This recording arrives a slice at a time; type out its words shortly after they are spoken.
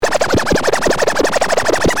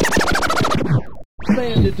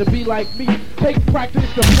standard to be like me. Take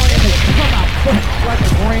practice to plan it. Come out first like a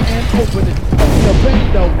grand opening. The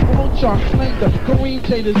bendo, Lil Shark Slender, Kareem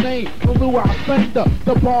changed his name from Luau Fender,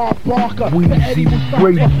 the Bar Barker, the Eddie Mustafa,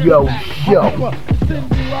 Radio Show.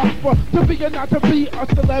 Cindy Lauper, to be or not to be a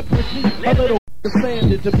celebrity, a little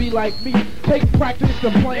standard to be like me. Take practice to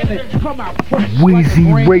plan it. Come out first.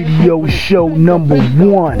 Weezy Radio Show number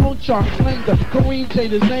 1. Lil Shark Slender, Kareem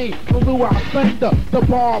changed his name from Luau Fender, the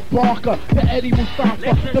Bar Barker, the Eddie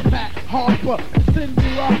Mustafa, the Pat Harper, Cindy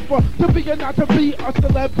Lauper, to be or not to be a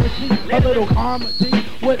celebrity, a little comedy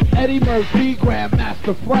with Eddie Murphy,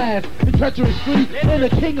 Grandmaster Flash, the Treacherous Street, and the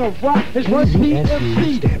King of Rock is Run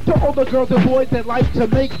DMC. To all the girls and boys that like to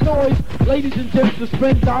make noise, ladies and gents to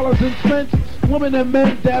spend dollars and cents, women and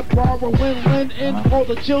men that borrow win-win, and all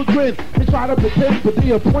the children they try to pretend to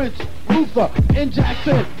be a prince. Luther and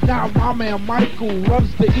Jackson. Now my man Michael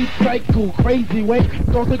loves to eat cycle crazy way.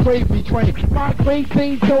 Goes the gravy train. My main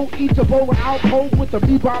thing don't eat a bowl of alcohol with the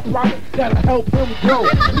bebop rocket that'll help him grow.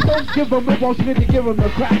 We don't give him it, won't you to give him the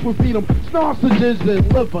crap. We feed him sausages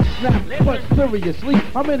and liver snap. But seriously,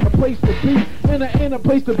 I'm in the place to be. In a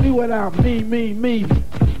place to be without me.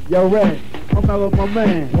 Yo, Red, I'm Mellow, my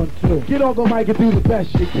man. 1, 2. Get on the mic and do the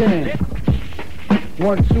best you can.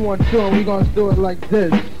 1, 2, 1, 2, and we gonna do it like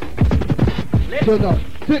this. To the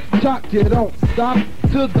tick-tock, you don't stop.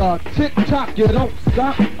 To the tick-tock, you don't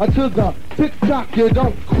stop. To the tick-tock, you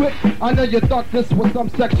don't quit. I know you thought this was some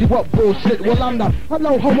sexual bullshit. Well, I'm not.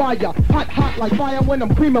 Hello, how are ya? Hot like fire when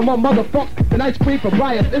I'm creaming my motherfucker. And ice cream from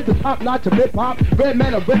Riot is the top notch of hip-hop. Red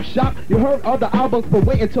Man of Rip Shop. You heard other albums, but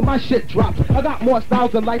wait until my shit drops. I got more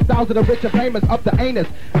styles and lifestyles of the rich and famous up the anus.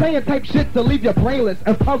 Saying type shit to leave you brainless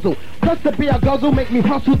and puzzled. Plus to be a guzzle, make me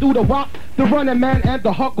hustle through the walk. The running man and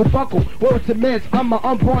the huckle buckle. Word to miss, I'm an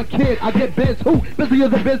unborn kid. I get biz. Who? Busy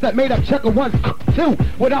as a biz that made up checker 1, 2.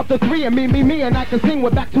 Without the 3 and me, and I can sing.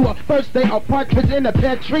 We're back to a first day of partridge in the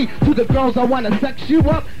pear tree. To the girls I wanna sex you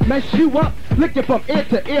up, mess you up. Lick you from ear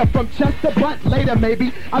to ear, from chest to butt. Later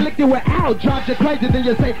maybe I lick you with ow, drives you crazy. Then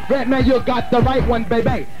you say, Red Man, you got the right one,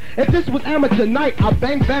 baby. If this was amateur night, I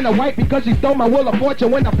bang Vanna White because she stole my Wheel of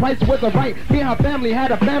Fortune when the price wasn't right. Me and her family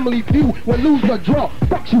had a family feud when lose or draw.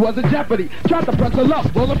 Fuck, she was in jeopardy. Tried to press her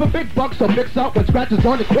luck, roll up a big buck, so mix up with scratches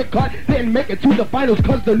on the quick cut. Didn't make it to the finals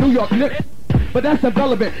cause the New York Knicks. But that's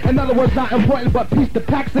irrelevant. In other words, not important, but peace to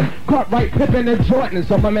Paxson, Cartwright, Pippen, and Jordan.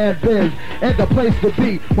 So my man Biz, and the place to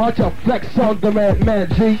be. Watch out, flex on the man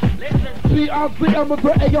G. B-R-Z, I'm the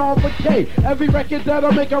A-R the K. Every record that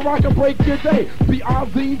I make, I rock and break your day.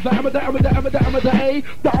 B-R-Z, the M, the A,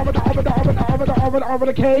 the R,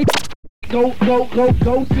 the K. Go to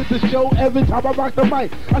the show every time I rock the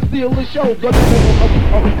mic. I steal the show. Go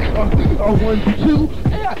 1, 2.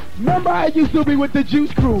 Yeah, remember I used to be with the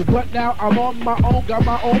Juice Crew, but now I'm on my own, got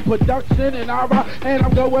my own production, and I rock, and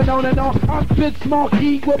I'm going on and on. I spit small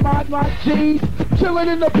key with my G's, chilling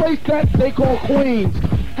in the place that they call Queens.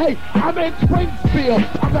 Hey, I'm in Springfield.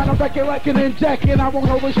 I got a record like an inject, and I won't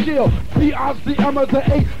over shield. B-R-C, I'm a the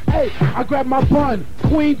A. Hey, I grab my bun.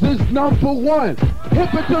 Queens is number 1.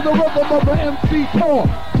 Hip it to the rhythm of the MC tour.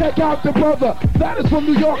 Check out the brother. That is from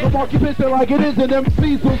New York. I'm marking business like it is, and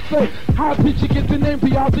MCs will say, how did you get the name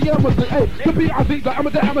B-R-C, I'm a the A? The B-R-C, the I'm a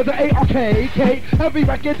the A. Okay, K. Every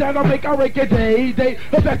record that I make, I rake a day. The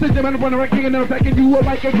best is the man when I'm ranking, and I'm second, you will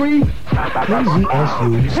like agree.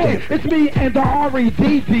 Hey, it's me and the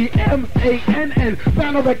R-E-D-D-M-A-N-N.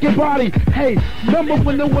 Final record body. Hey, remember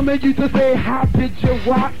when the women used to say, how did you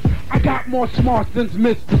rock? I got more smarts than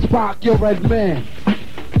Mr. Spock, your Red Man.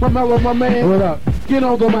 Mellow, my man. What up? Get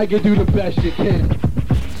on the mic and do the best you can.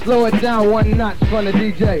 Slow it down 1 notch from the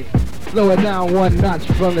DJ. Slow it down 1 notch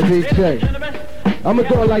from the DJ. I'm gonna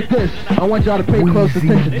do it like this. I want y'all to pay close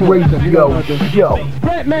attention to it. Yo.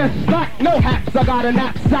 Red Man slack, no hacks. I got a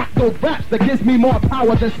knapsack of raps that gives me more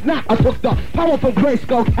power than snap. I took the power from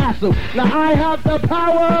Grayskull Castle. Now I have the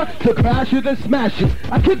power to crash you then smash you.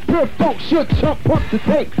 I kick pure funk, should chump up the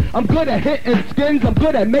tape. I'm good at hitting skins, I'm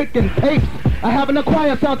good at making tapes. I have an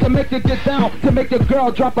acquired sound to make it get down, to make your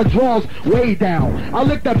girl drop her drawers way down. I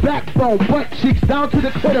lick the backbone, butt cheeks down to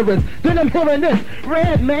the clitoris. Then I'm hearing this,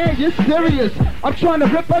 Red Man, you're serious. I'm trying to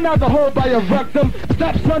rip another hole by your rectum.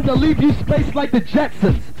 Step son to leave you space like the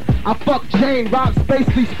Jetsons. I fuck Jane, rob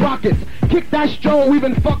Spacely Sprockets. Kick that stroll,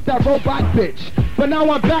 even fuck that robot bitch. But now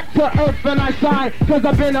I'm back to earth and I sigh, cause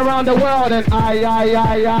I've been around the world and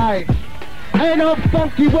I. Ain't no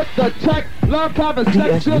funky with the tech. Love having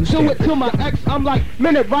sex, she'll do it to my ex. I'm like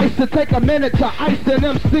minute rice to take a minute to ice an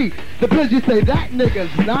MC. The busy say that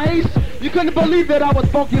nigga's nice. You couldn't believe that I was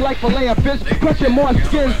funky like filet of fish, crushing more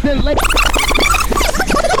skins than late.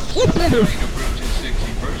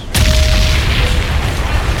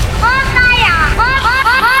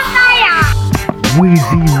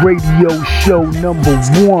 Radio Show number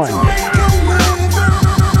 1.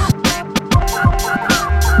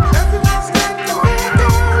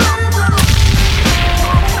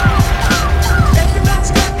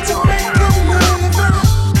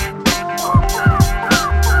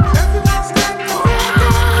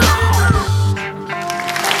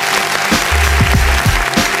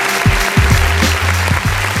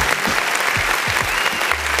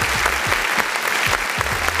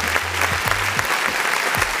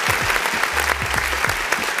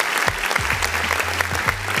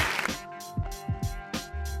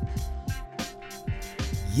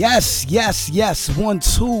 Yes, 1,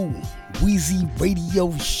 2, Wheezy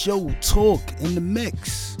Radio Show talk in the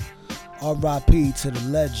mix. R.I.P. to the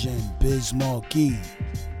legend Biz Markie.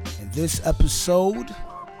 And this episode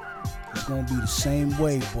is gonna be the same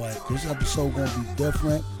way, but this episode gonna be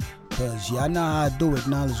different because y'all know how I do.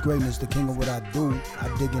 Acknowledge greatness, the king of what I do.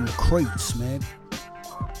 I dig in the crates, man.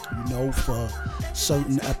 You know, for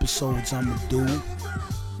certain episodes I'ma do. You know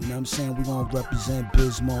what I'm saying? We're gonna represent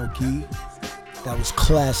Biz Markie. That was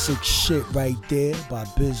classic shit right there by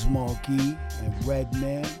Biz Markie and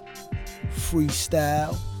Redman.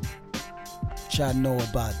 Freestyle. Which I know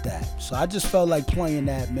about that. So I just felt like playing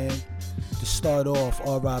that, man. To start off,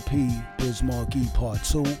 R.I.P. Biz Markie Part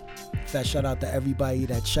 2. Fat shout out to everybody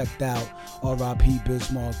that checked out R.I.P.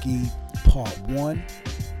 Biz Markie Part 1.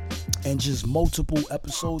 And just multiple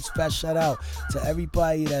episodes. Fat shout out to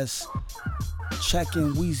everybody that's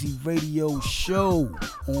checking Wheezy Radio Show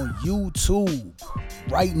on YouTube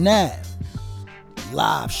right now.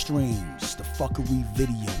 Live streams, the fuckery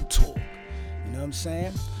video talk. You know what I'm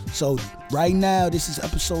saying? So right now, this is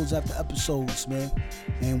episodes after episodes, man.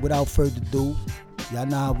 And without further ado, y'all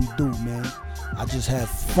know how we do, man. I just have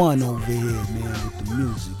fun over here, man, with the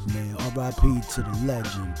music, man. R.I.P. to the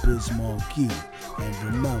legend, Biz Markie. And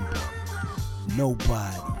remember,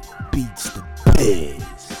 nobody beats the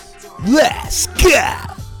Biz. Let's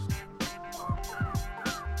go!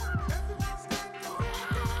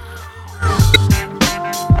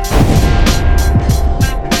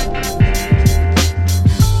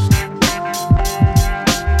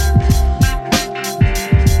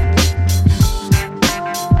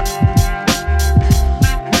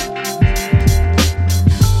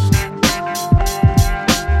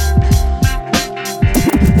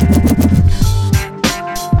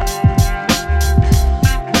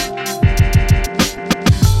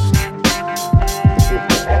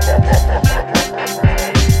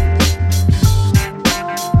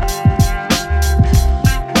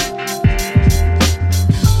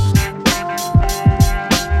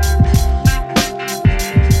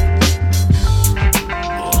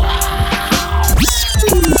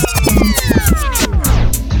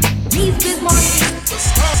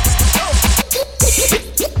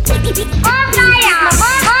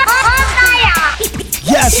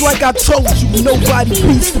 Like I told you, nobody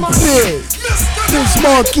beats the Biz. Biz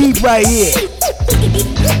Markie right here.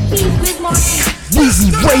 Wheezy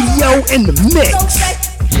Radio in the mix.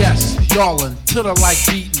 Yes, y'allin' to the like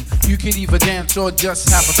beatin'. You can either dance or just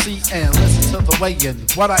have a seat and listen to the weigh-in.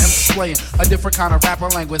 What I am displaying, a different kind of rapper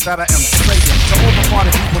language that I am saying. To all the party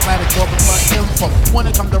people that are talking for info. When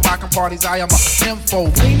it comes to rockin' parties, I am a info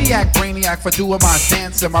maniac, brainiac for doing my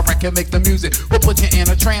dancing. My record make the music, will put you in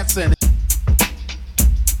a trance in it.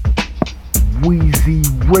 Wheezy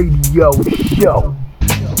Radio Show.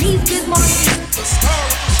 Biz Markie.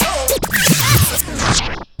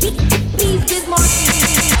 Biz Markie.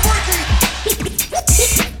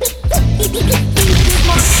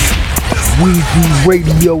 Wheezy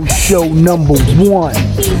Radio Show number 1.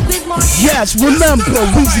 Yes, remember,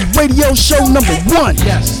 Wheezy Radio Show number 1.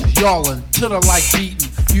 Yes, y'allin' to the like beatin'.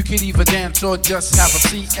 You can either dance or just have a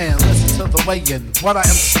seat and listen to the weigh-in. What I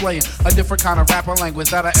am displaying, a different kind of rapper language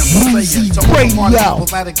that I am saying. So all the party people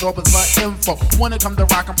that exorbitant for info. When it comes to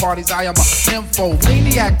rockin' parties, I am a info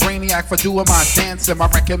maniac, brainiac for doing my dancing. My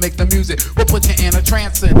record make the music, will put you in a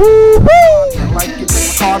trance. Like you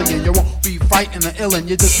take cardigan, you won't be fighting the illin',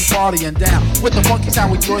 you just be partying down with the funky sound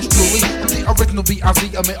with yours truly. The original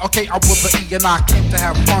B.I.Z. I mean, okay, I was the E and I came to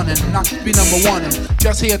have fun and not be number one. And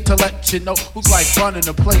just here to let you know who's like running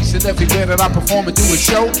the place and everywhere that I perform and do a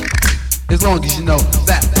show. As long as you know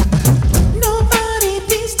that Nobody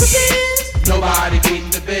beats the Biz. nobody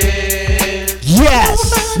beats the Biz. Yes,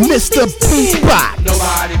 Mr. Beatbox.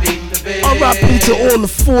 Nobody beats the Biz. R.I.P. to all the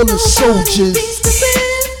fallen soldiers. Beats the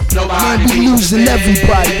Biz. Nobody Man, we losing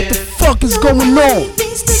everybody. What the fuck is going on?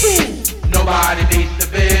 Beats the Biz. Nobody beats the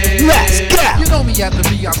Let's go. You know me at the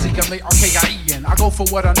BRCMARKIEN. I go for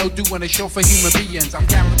what I know, doing a show for human beings. I'm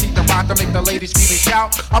guaranteed to rock to make the ladies scream and shout.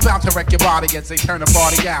 I'm bound to wreck your body as they turn the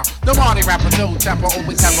party out. The Marty rapper, no tapper,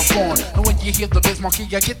 always have a phone. And when you hear the Biz Markie,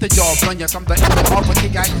 I get the job done. Yes, I'm the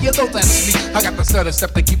MRKIE, though that's me. I got the stutter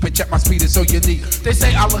step to keep it check, my speed is so unique. They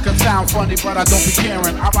say I look and sound funny, but I don't be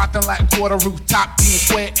caring. I rock the Latin Quarter, Rooftop, Dean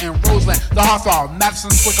Square, and Roseland. The Hawthorne,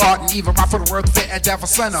 Madison, Square Garden, even right for the World Fair at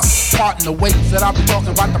Jefferson Center. Part in the ways that I be talking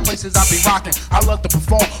about, the places I be rocking. I love to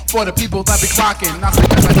perform for the people that be clocking. Not saying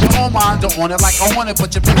that your own mind don't want it like I want it,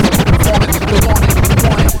 but your people perform it, you want it, you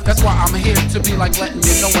want it. That's why I'm here to be like letting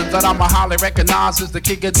you knowing that I'm a highly recognized as the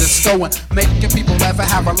king of this going, making people laugh and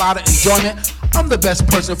have a lot of enjoyment. I'm the best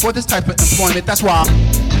person for this type of employment. That's why.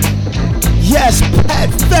 Yes, Pat,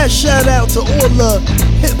 fast shout out to all the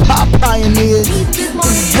hip hop pioneers in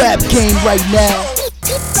the rap game right now.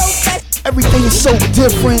 Everything is so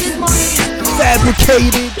different,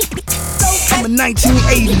 fabricated. I'm a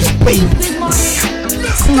 1980s baby.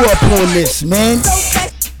 Grew up on this, man.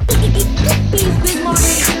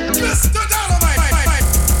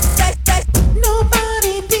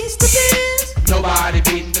 Nobody beats the biz. Nobody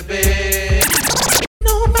beating the biz.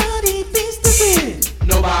 Nobody beats the biz.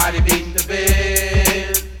 Nobody beating the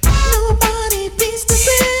biz. Nobody beats the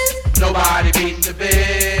biz. Nobody beating the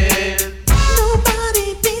biz.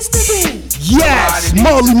 Nobody beats the biz. Yes,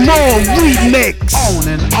 Marley Marl remix. On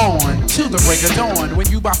and on till the break of dawn. When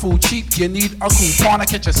you buy food cheap, you need a coupon to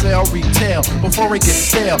catch a sale retail before it gets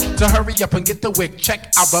stale. To hurry up and get the wick,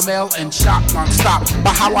 check out the mail and shop non-stop.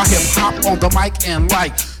 By how I hip hop on the mic and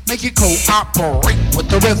like. Make it cooperate with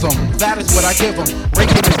the rhythm. That is what I give them.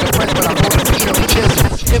 Breaking is the friend, but I'm going to show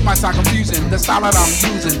chisel. It might sound confusing, the style that I'm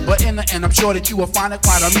using, but in the end, I'm sure that you will find it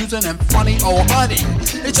quite amusing and funny. Oh, honey,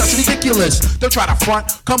 it's just ridiculous. Don't try to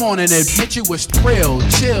front. Come on and admit you was thrilled.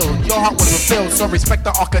 Chill, your heart was fulfilled. So respect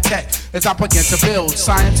the architect as I begin to build.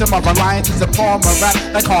 Science and my reliance is a form of rap.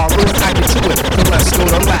 Like hard rules, I get to it. So let's go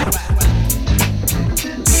to rap.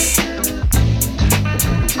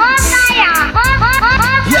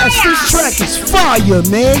 Yes, this track is fire,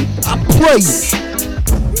 man. I play it.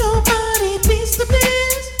 Nobody beats the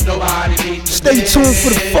biz. Nobody beating the Stay biz. tuned for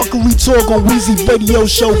the Fuckery Talk on Weezy Radio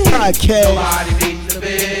Show podcast. Nobody beating the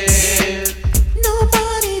biz.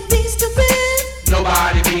 Nobody beats the biz.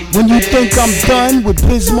 Nobody beating When the you biz. think I'm done with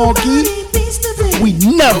Biz Markie, Nobody beats the biz. we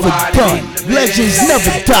never done. Legends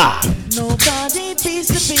never die. Nobody beats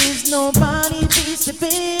the biz. Nobody beats the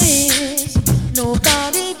biz.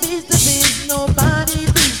 Nobody beats the biz. Nobody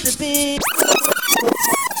beats the biz.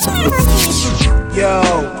 Yo,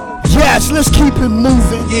 Yes, let's keep it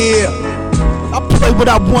moving. yeah, I play what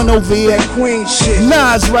I want over here. that Queen shit.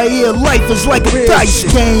 Nas right here, life is like a Real dice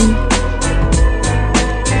shit. game.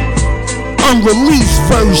 Unreleased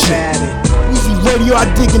version. Dramatic. Easy Radio, I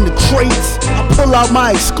dig in the crates. I pull out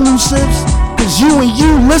my exclusives. Cause you and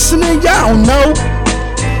you listening, y'all don't know.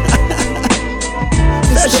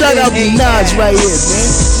 That shout out to Nas right here,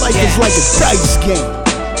 man. Life is like a dice game.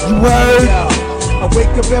 You heard? Yo, I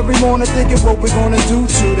wake up every morning thinking what we're gonna do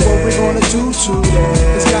today. What we're gonna do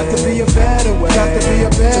today. It's got to be a better way. Got to be a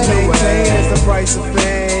better to maintain way. Is the price of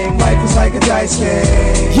fame. Life is like a dice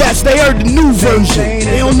game. Yes, they heard the new version. Maintain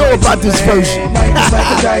They is don't the know price about of this fame. version. Life is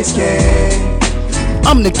like a dice game.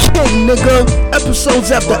 I'm the king, nigga. Episodes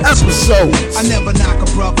after episodes. I never knock a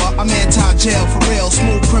brother, I'm anti-jail for real.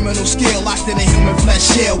 Smooth criminal skill, locked in a human flesh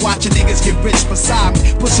shell. Watching niggas get rich beside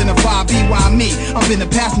me. Pushing a 5B, why me? I'm in the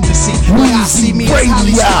passenger seat. Where I see me as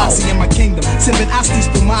highly spicy in my kingdom. Sipping Asti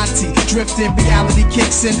Spumante. Drifting, reality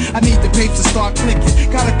kicks in. I need the papers to start clicking.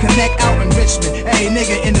 Gotta connect out in Richmond. Hey,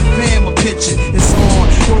 nigga in the fam, a picture. It's on,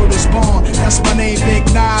 word is born. That's my name, Big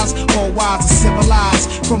Nas. All wise and civilized.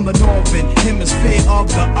 From the northern hemisphere of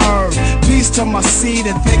the earth. Peace to my seed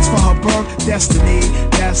and thanks for her birth. Destiny,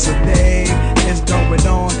 that's a name. It's going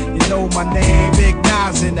on. You know my name. Big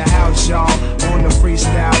Nas in the house, y'all. On the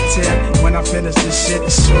freestyle tip. When I finish this shit,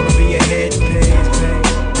 it's sure to be a hit page.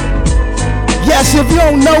 Yes, if you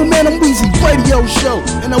don't know, man, I'm Weezy Radio Show.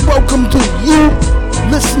 And I welcome to you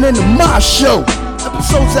listening to my show.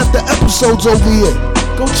 Episodes after episodes over here.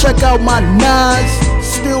 Go check out my Nas,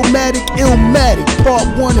 Stillmatic, Illmatic, Part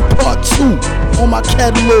 1 and Part 2 on my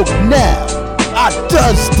catalog now. I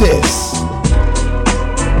does this.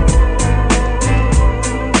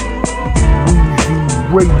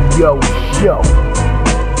 Weezy Radio Show.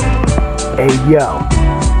 Hey yo,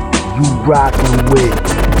 you rockin' with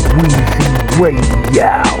Weezy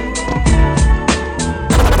Radio.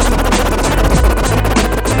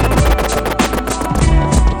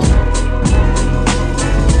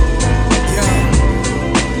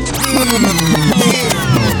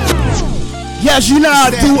 Yes, you know how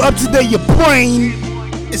I do up to date your brain.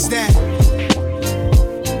 It's that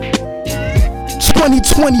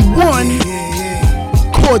 2021.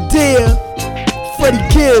 Cordair, Freddie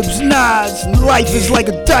Gibbs, Nas. Life is like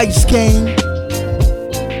a dice game.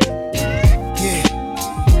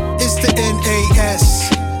 Yeah, it's the NAS.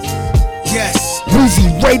 Yes, Weezy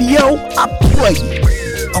Radio, I play it.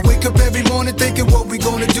 I wake up every morning thinking what we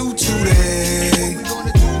gonna do today.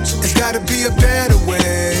 It's gotta be a better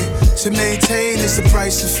way to maintain is the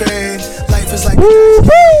price of fame. Life is like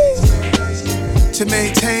to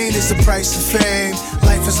maintain is the price of fame.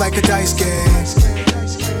 Life is like a dice game.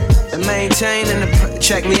 And maintaining the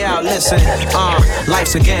check me out, listen.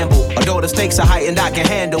 Life's a gamble. Although the stakes are heightened, I can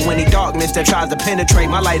handle any darkness that tries to penetrate.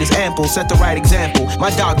 My light is ample, set the right example.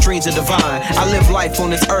 My dark dreams are divine. I live life on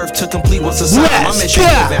this earth to complete what's assigned. My mission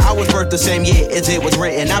given. I was birthed the same year as it was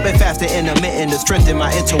written. I've been fasting intermittent to strengthen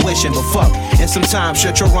my intuition. But fuck, and sometimes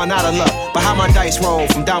shit you'll run out of luck. But how my dice roll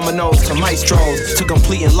from dominoes to maestros to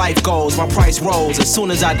completing life goals. My price rose as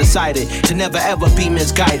soon as I decided to never ever be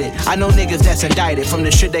misguided. I know niggas that's indicted from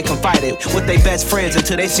the shit they confided with their best friends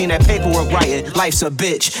until they seen that paperwork writing. Life's a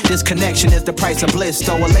bitch. This connection is the price of bliss.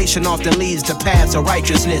 Though elation often leads to paths of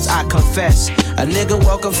righteousness. I confess, a nigga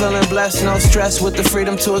woke up feeling blessed, no stress, with the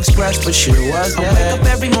freedom to express. But shit was that. I wake up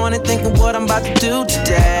every morning thinking what I'm about to do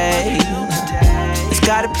today. It's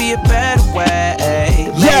gotta be a better way.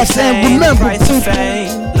 Yes, and remember, people,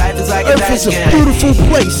 life is like Earth is a beautiful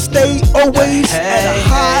place. Stay always at a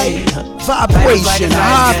high vibration,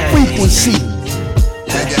 high frequency.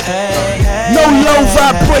 No low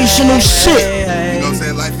vibrational shit. You know what I'm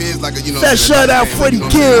saying? Life is like a, that shout out Freddie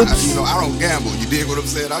Gibbs. I don't gamble. You dig what I'm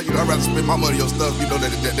saying? I'd rather spend my money on stuff,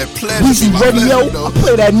 that pleasure. Weezy Radio, I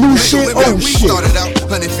play that new shit, we shit. Started out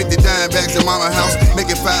 150 dime bags in mama house,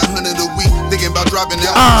 making 500 a week, thinking about dropping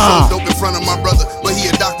out. So dope in front of my brother, but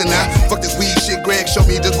he a doctor now. Fuck this weed shit, Greg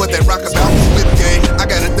showed me just what that rock about. With the game, I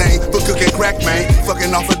got a thing for cooking crack, man.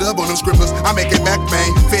 Fucking off a dub on them scribblers, I make it back,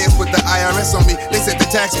 man. Feds with the IRS on me, they set the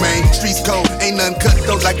tax, man. Streets cold, ain't nothing cut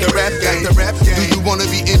though like the rap game. Do you wanna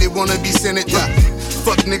be in it, wanna be Senate?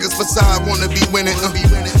 Fuck niggas facade, wanna be winning.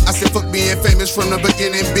 I said fuck being famous from the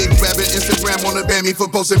beginning. Big rabbit, Instagram wanna ban me for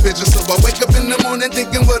posting pictures. So I wake up in the morning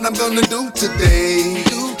thinking what I'm gonna do today.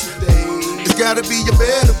 It's gotta be a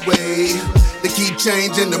better way. They keep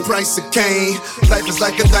changing the price of cane. Life is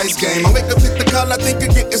like a dice game. I wake up, hit the call, I think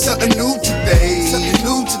of getting something new today. Something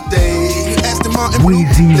new today. Aston Martin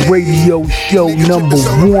Weezy Radio Show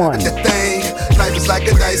 #1. Life is like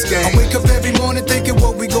a dice game. I wake up every morning thinking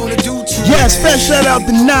what we gonna do today. Yeah, special shout out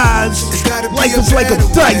to Nas. Life is like a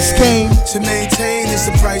dice game. To maintain is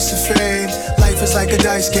the price of fame. Life is like a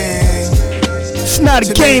dice game. It's not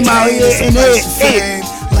a game out here, and it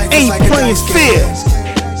ain't playing fair.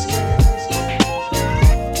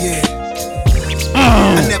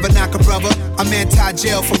 I never knock a brother, I'm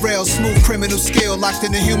anti-jail for real. Smooth criminal skill, locked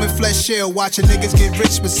in a human flesh shell. Watching niggas get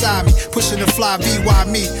rich beside me, pushing the fly VY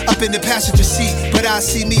me up in the passenger seat. But I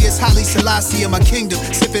see me as Haile Selassie in my kingdom,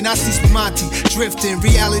 sipping Asti Spumante, drifting.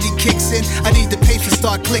 Reality kicks in, I need the patience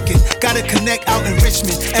start clicking. Gotta connect out in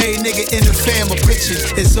Richmond. Every nigga in the fam of pitching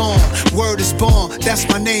is on. Word is born, that's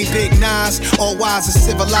my name, Big Nas. All wise and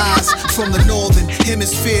civilized from the northern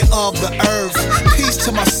hemisphere of the earth. Peace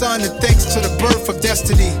to my son and thanks to the birth of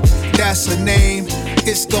destiny. That's a name,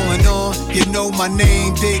 it's going on. You know my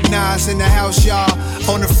name, Big Nas in the house, y'all.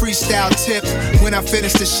 On a freestyle tip, when I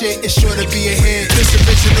finish the shit, it's sure to be a hit. This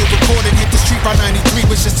original recording hit the street by 93,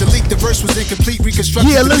 was just a leak. The verse was incomplete, reconstructed.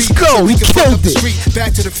 Yeah, let's go. We killed it.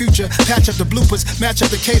 Back to the future, patch up the bloopers, match up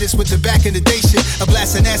the cadence with the back in the day shit. A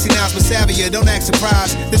blast of nasty Nas, but savvy, don't act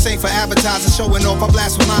surprised. This ain't for advertising, showing off. I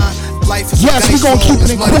blast with mine. Life is yes, we gon' keep it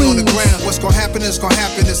in Queens. What's gon' happen is gon'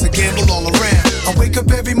 happen. It's a gamble all around. I wake up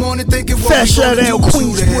every morning thinking what Fast we gonna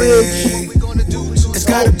do today. It's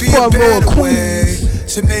gotta be a better way.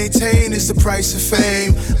 To maintain is the price of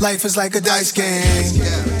fame. Life is like a dice game.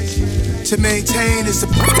 To maintain is the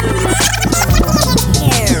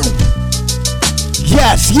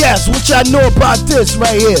Yes, what y'all know about this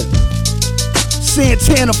right here?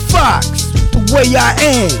 Santana Fox, the way I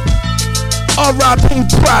am. R.I.P.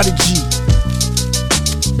 Prodigy.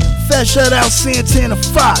 Fast shout out Santana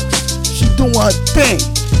Fox. She doing her thing.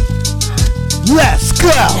 Let's go.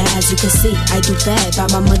 Now as you can see, I do bad by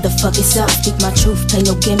my motherfucking self. Speak my truth, play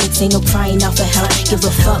no gimmicks, ain't no crying out for help. Give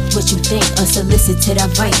a fuck what you think, unsolicited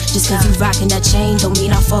advice. Just cause you rockin' that chain don't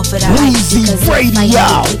mean I fall for that hype. Because if I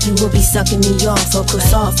think you will be sucking me off or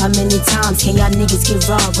close off. How many times can y'all niggas get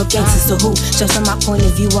raw? Or gangsters to who? Just from my point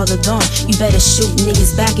of view all along. You better shoot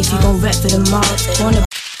niggas back if you gon' rep for them all.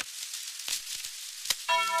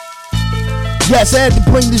 Yes, I had to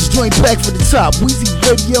bring this joint back for the top. Weezy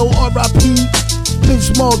Radio, R.I.P.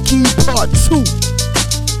 Biz Markie Part 2.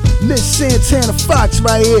 Miss Santana Fox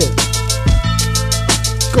right here.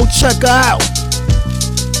 Go check her out.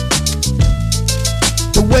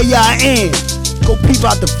 The Way I Am. Go peep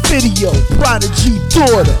out the video. Prodigy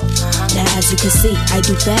Daughter. Now as you can see, I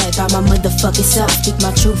do bad by my motherfucking self. Speak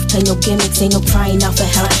my truth, play no gimmicks, ain't no crying out for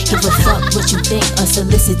help. Give a fuck what you think,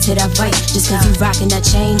 unsolicited advice. Just cause you rockin' that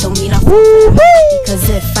chain don't mean I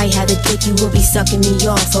because if I had a dick, you would be sucking me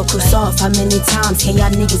off or cruise off. How many times can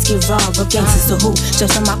y'all niggas get raw? Or gangsters to who?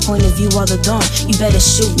 Just from my point of view all along. You better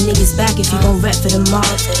shoot niggas back if you gon' rep for the mob.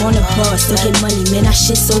 On the bar, still get money, man, that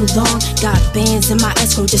shit so long. Got bands in my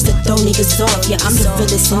escrow just to throw niggas off. Yeah, I'm the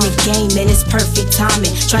realest in the game, man, it's perfect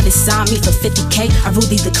timing. Try to sign me for 50K, I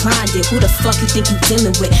really declined it. Who the fuck you think you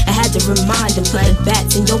dealing with? I had to remind them, put the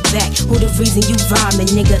bats in your back. Who the reason you rhyming,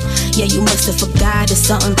 nigga? Yeah, you must have forgot or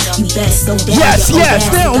something. You best slow down. Yes,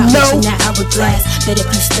 they don't know. That hourglass. Bet if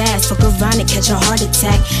you spaz, fuck around and catch a heart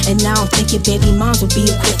attack. And now I'm thinking baby moms would be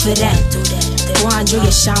equipped for that. Go Andre and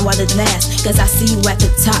shine while it lasts. Cause I see you at the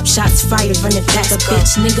top, shots fired, running back. A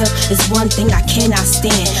bitch, nigga, is one thing I cannot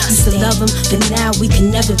stand. Used to love him, but now we can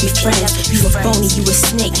never be friends. You a phony, you a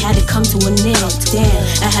snake, had to come to an end. Damn,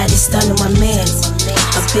 I had it stunned on my mans.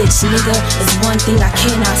 A bitch, nigga, is one thing I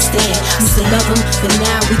cannot stand. Used to love him, but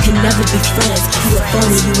now we can never be friends. You a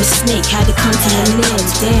phony, you a snake, had to come to an end.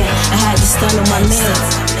 Damn, I had it stunned on my mans.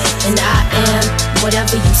 And I am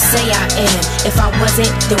whatever you say I am. If I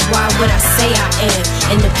wasn't, then why would I say I am?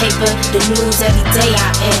 In the paper, the news, every day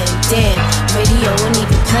I am. Damn, radio wouldn't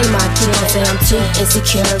even play my tunes. And I'm too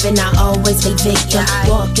insecure and I always lay victim.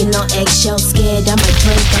 Walking on eggshells, scared I might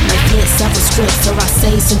break. I might get several scripts or I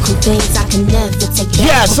say some cool things I can never take back.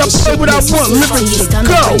 Yes, I play what I want, lyrics to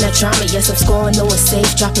go. Drama, yes, I'm scoring, no one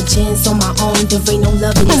safe. Dropping gins on my own, there ain't no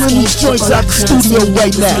love in this game. These joints out the studio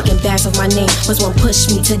right now. Making bags of my name was one push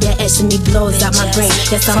me to the edge and me blows out my brain.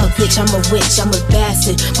 Yes, I'm a bitch, I'm a witch, I'm a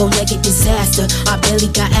bastard. Bow-legged disaster, I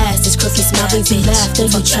barely got ass. This crooked smile brings me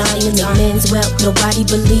laughter. You trying to make men's well, nobody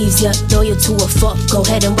believes ya. Loyal to a fuck, go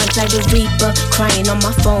ahead and wipe like the reaper. Crying on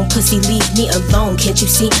my phone, pussy leave me alone. Can't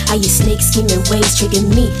you see how your snake scheming ways trigger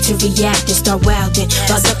me to react and start wilding?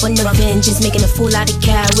 Balled up on the vengeance, making a fool out of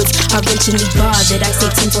cowards. I eventually bothered, I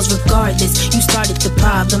say tempos regardless. You started the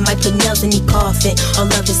problem, I put nails in the coffin.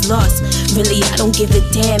 All love is lost, really I don't give a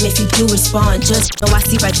damn if you do respond. Just know I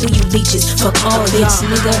see right through you leeches. Fuck all y'all,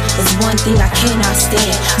 nigga, is one thing I cannot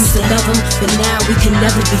stand. Used to love him, but now we can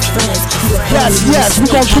never be friends. Yes, we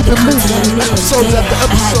gon' keep it moving. Episode after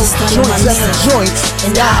episode, joints after joints.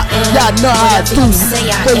 Y'all know how I do.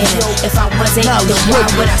 If I wasn't, then why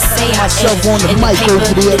would I say I myself on the mic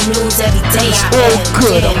over there. It's all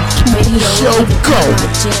good. I'm keeping the show going.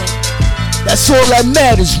 That's all that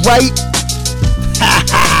matters, right? Ha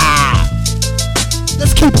ha.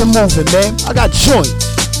 Let's keep it moving, man. I got joints.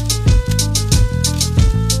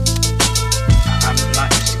 I'm not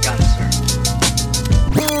just a gun, sir.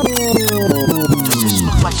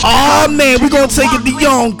 Oh man, we gonna take it to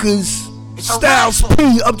Yonkers. Styles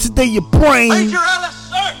P, up to date your brain. Major Ellis,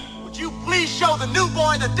 sir, would you please show the new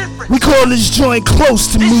boy the difference? We call this joint Close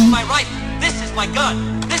to This Me. is my rifle. This is my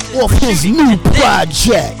gun. This is Off for his shooting, new and this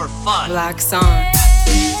project. is for fun. Black Song.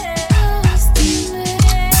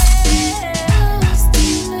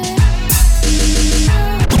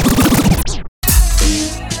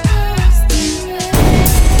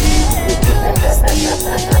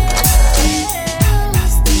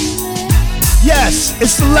 Yes,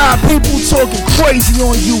 it's a lot of people talking crazy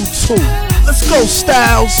on YouTube. Let's go,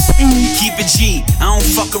 Styles P. Keep it G, I don't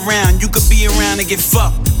fuck around. You could be around and get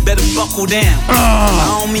fucked. Better buckle down.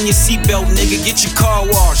 I don't mean your seatbelt, nigga. Get your car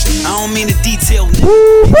washed. I don't mean the detail, nigga.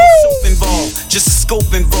 Soap involved, just a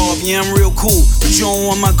scope involved. Yeah, I'm real cool, but you don't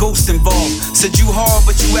want my ghost involved. Said you hard,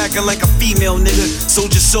 but you acting like a female, nigga.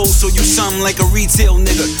 Sold your soul, so you something like a retail,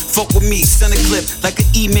 nigga. Fuck with me, send a clip like an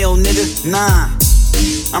email, nigga. Nah.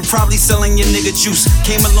 I'm probably selling your nigga juice.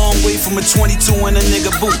 Came a long way from a 22 and a nigga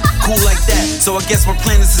boot. Cool like that, so I guess my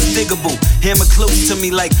planets is diggable. Hammer close to me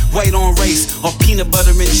like white on rice or peanut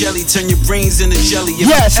butter and jelly. Turn your brains into jelly. If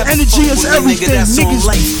yes, energy is everything. Niggas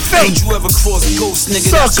be fake. Don't you ever cross ghost, nigga?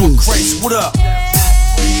 That's on Christ. What up?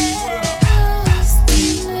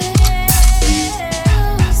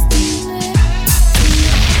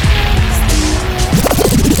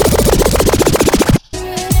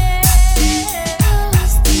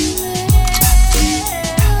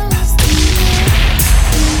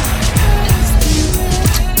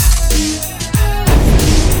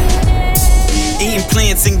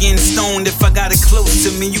 Plants and getting stoned. If I got it close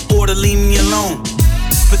to me, you oughta leave me alone.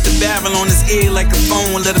 put the barrel on his ear like a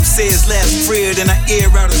phone. Let him say his last prayer, then I air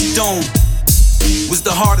out his dome. Was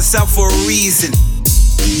the hardest out for a reason.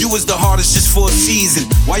 You was the hardest just for a season.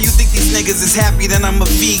 Why you think these niggas is happy that I'm a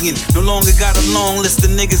vegan? No longer got a long list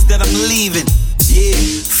of niggas that I'm leaving. Yeah,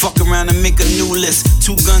 fuck around and make a new list.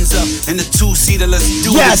 2 guns up and a 2-seater, let's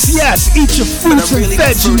do this. Yes, eat your fruits and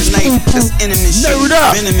veggies, people. That's enemy shit,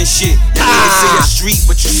 venomous shit. Your niggas say you're street,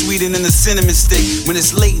 but you're sweeter than a cinnamon stick. When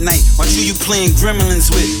it's late night, watch who you playing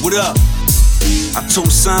gremlins with. What up? I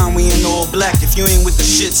told Sign we in all black. If you ain't with the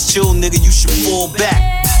shits, chill, nigga, you should fall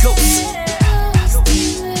back. Ghost.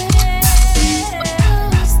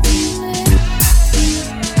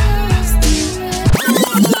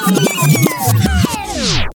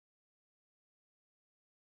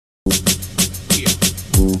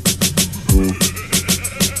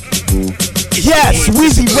 Yes,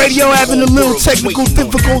 Weezy Radio having a little technical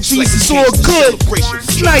difficulties. It's all good.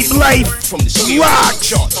 Nightlife, rock.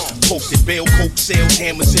 Posted bail, coke sales,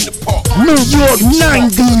 hammers in the park. New York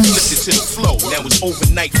 90s. Listen to the flow. Now it's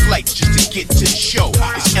overnight flights just to get to the show.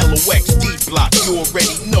 It's LOX, D-Block, you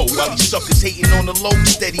already know. While these suckers hating on the low,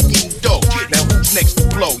 steady getting dope. Now who's next to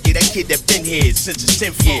blow? Yeah, that kid that been here since his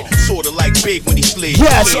 10th year. Sorta like Big when he slid.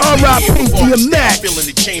 Yes, R.I.P. DMX. Fill in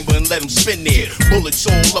the chamber and let him spin there. Bullets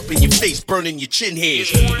all up in your face, burning your chin hairs.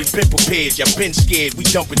 We been prepared, y'all been scared. We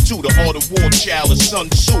dumping to the Art of War child of Sun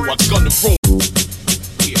Tzu. I gun the room.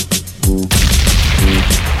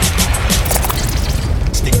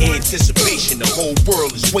 It's the anticipation, the whole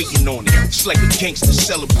world is waiting on it. It's like a gangster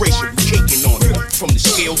celebration, we caking on it. From the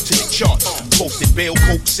scales to the charts, posted bail,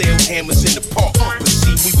 coke sales, hammers in the park. But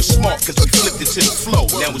see, we were smart cause we flipped it to the flow.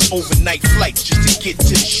 Now it's overnight flights just to get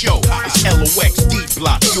to the show. It's LOX,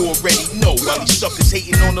 D-Block, you already know. While these suckers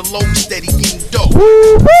hating on the low, steady getting dope.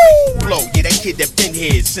 Blow, yeah, that kid that been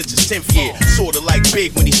here since his 10th year. Sorta like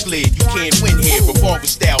Big when he slid, you can't win here. Revolver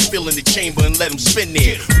style, fill in the chamber and let him spin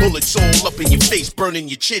there. Bullets all up in your face, burning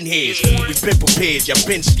your chin hairs. We been prepared, y'all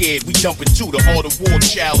been scared. We dumping to the Art of War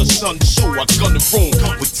child of Sun Tzu. I gun the room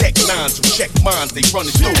with tech nines who check minds, they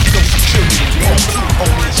running through. No security,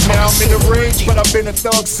 now I'm in the range, but I've been a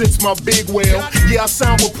thug since my big whale. Yeah, I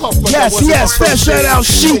sound with Puff, but yes, shout out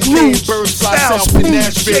Shoot Loose, Styles P,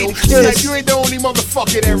 Nashville. Like you ain't the only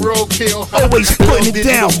motherfucker that roadkill. Always putting it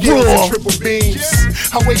down raw. Triple beams.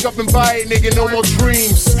 I wake up and buy it, nigga, no more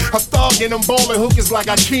dreams. I thug and I'm ballin' hookers like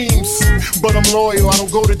Akeem's. But I'm loyal, I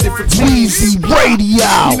don't go to different teams. Weezy Radio.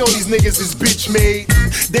 You know these niggas is bitch made.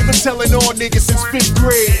 They been telling all niggas since 5th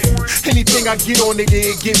grade. Anything I get on, nigga,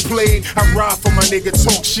 it get played. I ride for my nigga,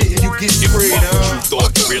 talk shit and you get sprayed. You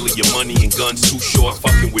thought really your money and guns too short.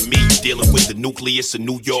 Fucking with me, you dealing with the nucleus of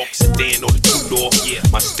New York. Sedan or the two-door. Yeah,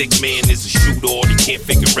 my stick man is a shooter. They can't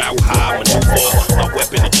figure out how I maneuver. My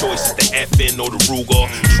weapon of choice is the FN or the Ruger.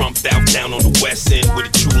 Trumped out down on the west end with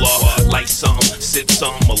a Chula. Light something, sip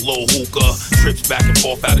something, a little hookah. Trips back and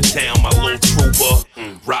forth out of town, my little trooper.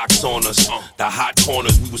 Rocks on us, the hot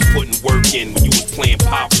corners. We was putting work in when you was playing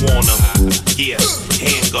Pop Warner. Yeah,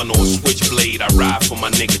 handgun or switchblade. I ride for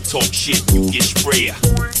my nigga, talk shit, you get sprayer.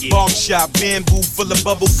 Barbershop, bamboo full of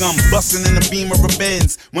bubble gum, bustin' in the Beamer of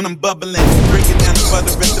Benz. When I'm bubbling, breaking down the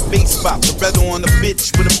butter at the base spot. The Beretta on the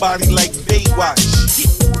bitch with a body like Baywatch.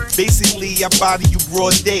 Basically, I body you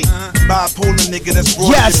broad day. Bipolar nigga, that's raw.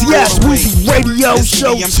 Yes, Weezy Radio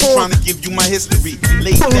Show I'm just trying to give you my history.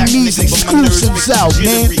 Laid pulling back these nigga, but my nerves exclusives make out, you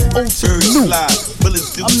man. jittery. Ultimate Birds new. fly, bullets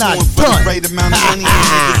do I'm not for done. the right amount of money and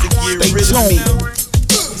niggas to get Stay rid of me. tuned.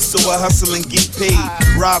 So I hustle and get paid.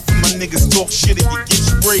 Ride for my niggas, talk shit and you get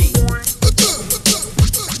sprayed.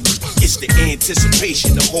 It's the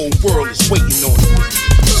anticipation, the whole world is waiting on it.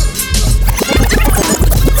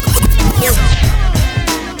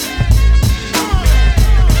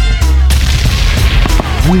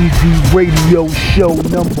 Weezy Radio Show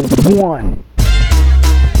 #1.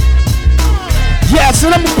 Yes,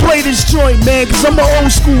 and I'm gonna play this joint, man, cause I'm an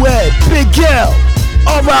old school head. Big L,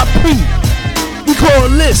 R.I.P. We call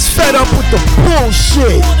this Fed Up with the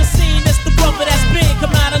Bullshit. You on the scene, that's the brother that's big.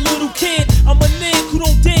 I'm not a little kid, I'm a nigga who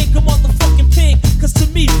don't dig a motherfucking pig. Cause to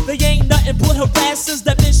me, they ain't nothing but harassers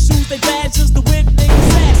that misuse they badges, the whip they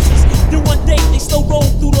assassins. Then one day they still roll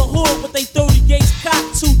through the hood with they 38s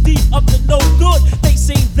cocked too deep up to no good. They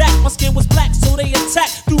seen that my skin was black, so they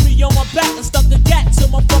attacked, threw me on my back and stuck a gat to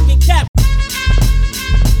my fucking cap.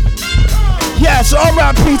 Yes,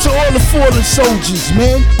 R.I.P. to all the fallen soldiers,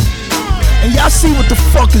 man. And y'all see what the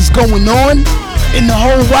fuck is going on in the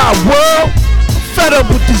whole wide world? I'm fed up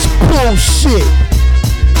with this bullshit.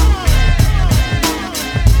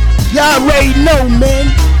 Y'all already know,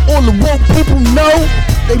 man. All the woke people know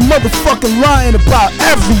they motherfucking lying about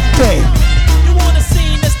everything. You on the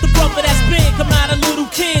scene, that's the brother that's big. I'm not a little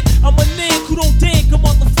kid. I'm a nigga who don't dig a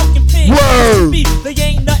motherfucking pig. Word. Me, they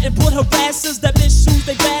ain't nothing but harassers that misuse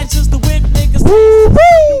they badges. The whip niggas.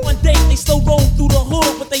 One day they still roll through the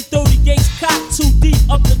hood with they 30 gauge cocked too deep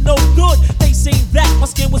up to no good. They seen that my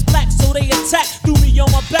skin was black, so they attacked, threw me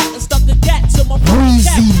on my back and stuck a gat to my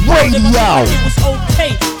Breezy Radio. It was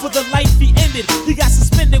okay for the life he ended. He got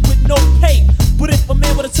suspended with no pay. But if a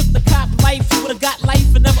man would've took the cop life, he would've got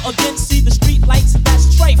life and never again see the street lights, and that's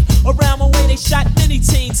strife. Around my way they shot many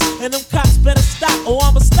teens, and them cops better stop or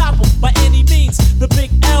I'ma stop them by any means. The big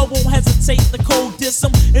L won't hesitate, the cold diss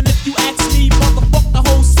him. And if you ask me, motherfuck the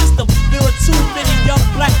whole system. There are too many young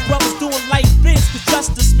black brothers doing life biz, cause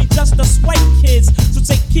justice me just us white kids. So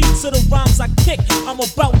take heed to the rhymes I kick, I'm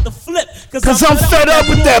about to flip. Cause I'm fed up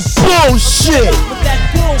with that bullshit. With that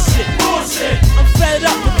bullshit. I'm fed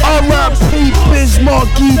up with that R.I.P. Biz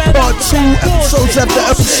Markie Part 2, episodes after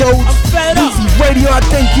episodes. Weezy Radio, I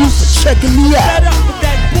thank you for checking me out.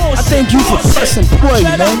 I thank you for pressing play,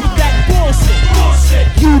 man.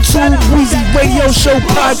 YouTube, Weezy Radio Show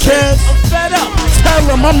Podcast. Tell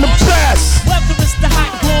them I'm the best. Whether it's the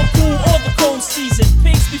hot, warm, cool, or the cold season,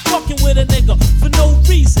 pigs be fucking with a nigga for no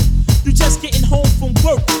reason. You just getting home from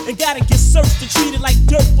work and gotta get searched and treated like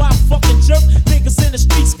dirt by a fucking jerk. Niggas in the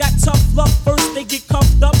streets got tough luck. First they get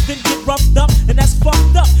cuffed up, then get roughed up, and that's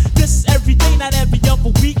fucked up. This is every day, not every other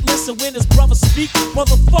week. Listen when his brother speak,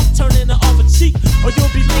 motherfuck turn in the other cheek, or you'll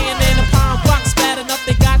be laying in a pine box. Bad enough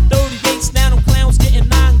they got 38s, now them clowns getting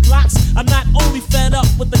 9 Glocks. I'm not only fed up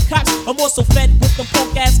with the cops, I'm also fed with them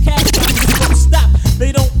punk ass cats. Don't stop,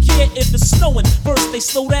 they don't care if it's snowing. First they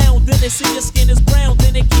slow down, then they see your skin is brown,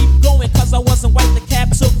 then they keep going. Cause I wasn't white, the cab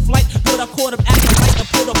took flight, but I caught him acting right and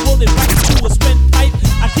put a bullet right through his windpipe.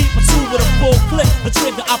 I keep a 2 with a full clip, the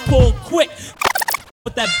trigger I pull quick.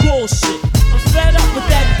 With that bullshit, I'm fed up with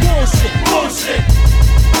that bullshit. Bullshit.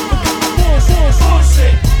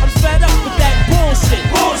 Bullshit. I'm fed up with that bullshit.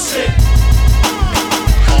 Bullshit.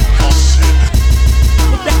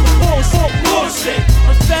 With that bullshit.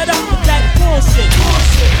 I'm fed up with that bullshit.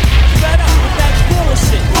 Bullshit. I'm fed up with that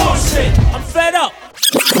bullshit. Bullshit. I'm fed up.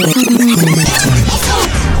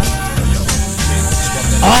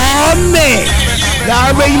 Oh man,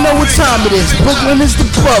 y'all already know what time it is. Brooklyn is the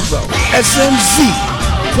borough. SMZ,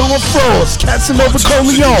 Dawn Frost, Casanova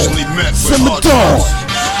Corleone, Simmer Dawn.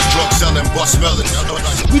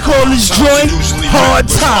 We call this joint Hard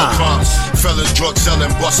Time. Fellas, drug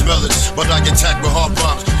selling, bust melons, but I get tagged with hard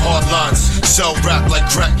bombs, hard lines, sell rap like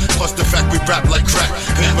crack, plus the fact we rap like crack,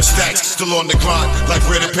 paper stacks, still on the grind, like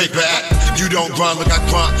where the paper at, you don't grind like I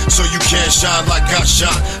grind, so you can't shine like I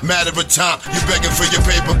shine, matter of time, you begging for your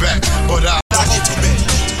paper back, but I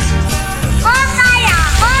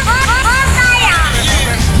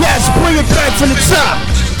yes, bring it back from the top.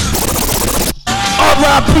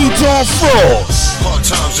 R.I.P. Dawn Frost. Hard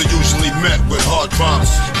times are usually met with hard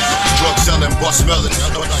crimes. Drug selling, bust melons.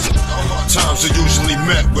 Hard times are usually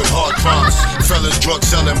met with hard crimes. Fellas, drug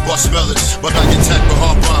selling, bust melons. But I get tagged with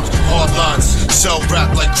hard bombs, hard lines. Sell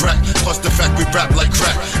rap like crack, plus the fact we rap like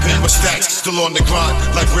crack. Paper stacks, still on the grind,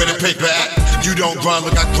 like where the paper at. You don't grind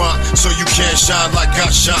like I grind, so you can't shine like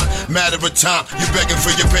I shine. Matter of time, you begging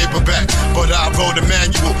for your paper back, but I wrote a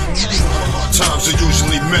manual. Hard times are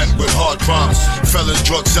usually met with hard crimes. Fellas,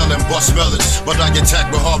 drug selling, bust melons. But I get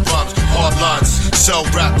tagged with hard bombs, hard lines. Sell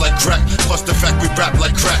rap like crack, plus the fact we rap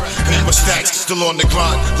like crack. Paper stacks, still on the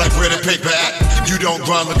grind, like where the paper at. You don't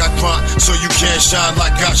grind like I grind, so you can't shine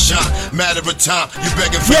like I shine. Matter of time, you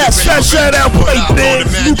begging for your paper back. Yes, shout out Play Big,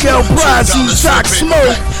 Luke Brasi, Doc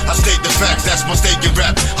Smoke. I state the facts, that's my stake in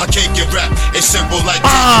rap. I can't get rap, it's simple like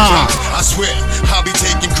taking drops. I swear, I'll be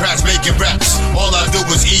taking cracks, making raps. All I do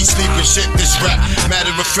is eat, sleep, and shit this rap.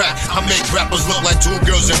 Matter of fact, I make rappers look like 2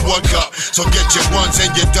 girls in 1 cup. So get your ones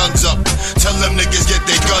and your duns up. Tell them niggas get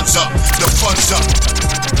their guns up. The fun's up.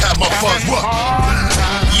 Have my fun, what?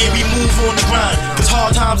 Yeah, we move on the grind. Cause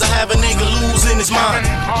hard times I have a nigga losing his mind.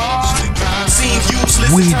 Seems useless.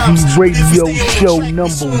 Weezy Radio Show #1.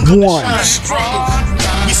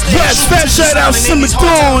 Yes, that shout out Simmer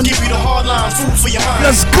Dawn.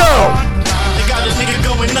 Let's go. They got a nigga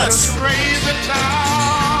going nuts.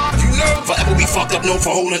 Forever we fucked up, known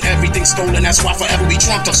for holding everything stolen. That's why forever we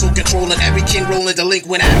trumped up, so controlling every king, rolling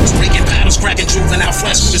delinquent addicts, breaking paddles, cracking juvenile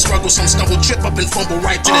flesh. Through the struggle, some stumble, trip up and fumble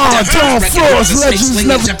right to the death. Dawn Frost, legends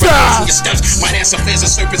never die. Might answer fairs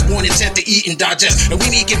and serpents born intent to eat and digest. And we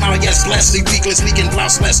need him out, yes, blessedly weakless, leaking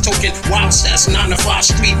blouse less token. Wild stats, 9 to 5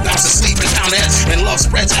 street, bounce asleep and pound heads. And love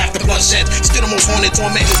spreads after bloodshed. Still the most haunted,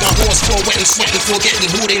 tormenting, the horse floor, wet and sweating, forgetting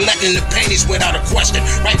who they letting. The pain is without a question.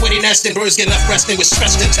 Right where they nesting, birds get left resting with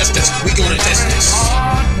stretched intestines. We go the distance.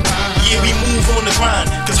 Yeah, we move on the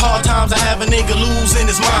grind. Cause hard times I have a nigga losing his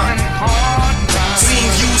is mine.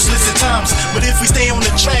 Seems useless at times, but if we stay on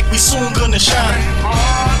the track, we soon gonna shine.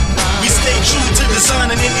 We stay true to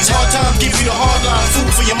design, and in these hard times, give you the hard line,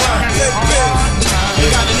 food for your mind.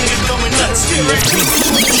 You got a nigga going nuts.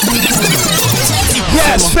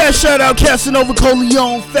 Yes, fat shout out Casanova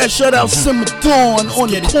Coleon, fat shout out Simmer Dawn on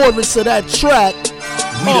the chorus of that track.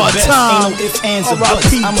 Hard time,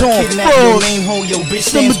 R.I.P. Dawn Frost.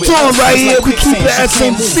 Simmer Dawn right here, we keep it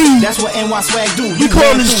SMC. That's what NY Swag do. We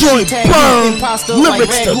call this joint Burn,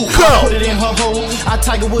 lyrics to go.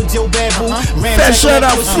 Fat shout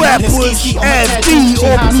out Flatbush, Ass D,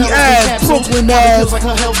 Albany Ave, Brooklyn Ave,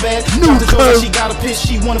 Newkirk,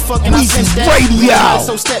 Weezy Radio.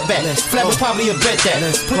 So step back, Flatbush probably a bet that.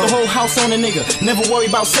 Put the whole house on a nigga, never worry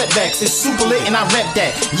about setbacks. It's super lit and I rep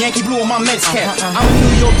that. Yankee blue on my Mets cap. I'm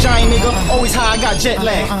a New York Giant nigga, always high, I got jet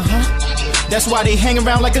lag. That's why they hang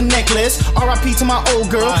around like a necklace. R.I.P. to my old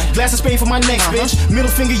girl, glasses paid for my next bitch.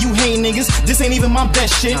 Middle finger, you hate niggas, this ain't even my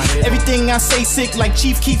best shit. Everything I say sick like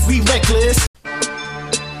Chief Keef, we reckless.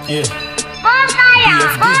 Yeah.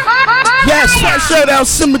 Yes, fat shout out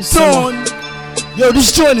Simmer Dawn. Yo,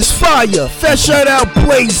 this joint is fire. Fat shout out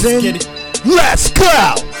Blazing. Let's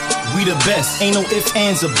go. We the best, ain't no ifs,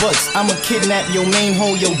 ands, or buts. I'ma kidnap your main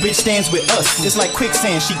hoe, your bitch stands with us. It's like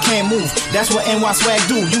quicksand, she can't move. That's what NY Swag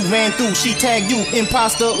do. You ran through, she tagged you,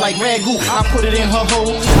 imposter like Ragu. I put it in her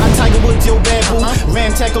hole, I Tiger Woods your bad boo.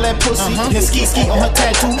 Ram tackle that pussy, then ski on her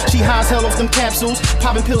tattoo. She high as hell off them capsules,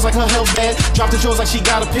 popping pills like her health bad. Drop the drawers like she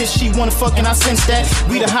got a piss, she wanna fuck and I sense that.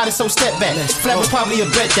 We the hottest, so step back. Flat was probably a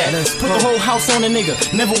bet that. Put the whole house on a nigga,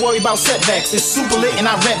 never worry about setbacks. It's super lit and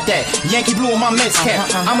I rep that. Yankee blue on my Mets cap.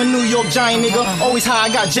 I'm a New York Giant nigga, always high, I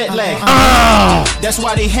got jet lag. That's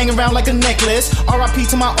why they hang around like a necklace. R.I.P.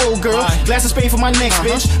 to my old girl, glasses paid for my next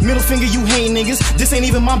bitch. Middle finger, you hate niggas, this ain't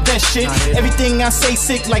even my best shit. Everything I say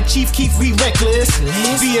sick like Chief Keef, we reckless.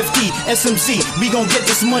 BFD, SMC, we gon' get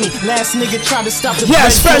this money. Last nigga tried to stop the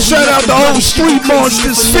yes, fat shout out the whole Street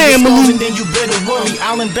Monsters family. And then you better worry,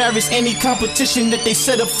 I'll embarrass any competition that they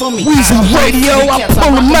set up for me. Weezy Radio, I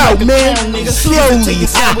pull them out, man. Slowly.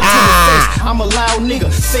 I'm a loud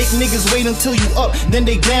nigga, fake niggas wait until you up, then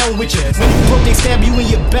they down with you. When you broke, they stab you in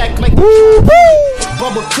your back like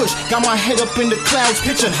Bubba Kush. Got my head up in the clouds,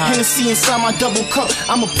 picture Hennessy inside my double cup.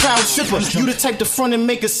 I'm a proud sipper. You the type to front and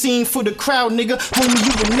make a scene for the crowd, nigga. Homie,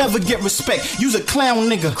 you would never get respect. You's a clown,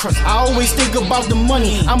 nigga. I always think about the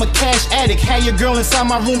money. I'm a cash addict. Had your girl inside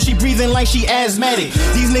my room, she breathing like she asthmatic.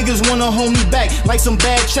 These niggas wanna hold me back like some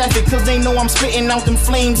bad traffic, cause they know I'm spitting out them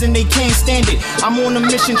flames and they can't stand it. I'm on a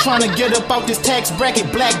mission trying to get up out this tax bracket.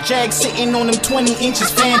 Black Jag sitting on them 20 inches,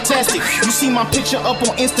 fantastic. You see my picture up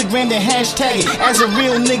on Instagram, then hashtag it. As a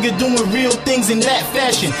real nigga doing real things in that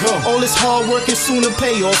fashion. All this hard work is soon to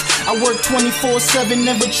pay off. I work 24/7,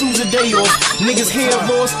 never choose a day off. Niggas hear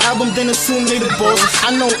Ross album, then assume they the boss.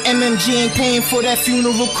 I know MMG ain't paying for that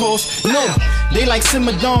funeral cost. No, they like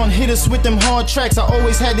Simmer Dawn, hit us with them hard tracks. I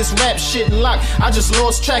always had this rap shit locked, I just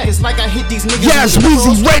lost track. It's like I hit these niggas. Yes,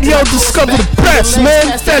 Weezy Radio discover the best,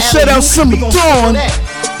 man. Fat shout out Simmer Dawn.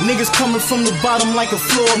 Niggas coming from the bottom like a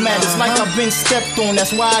floor mat. It's like I've been stepped on.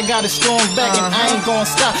 That's why I got a strong back, and I ain't gonna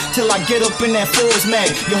stop till I get up in that Forbes mag.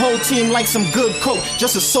 Your whole team like some good coke,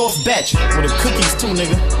 just a soft batch with the cookies too,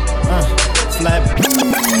 nigga. Slap.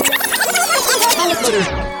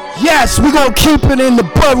 Yes, we gon' keep it in the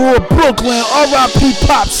borough of Brooklyn. R.I.P.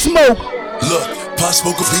 Pop Smoke. Look, Pop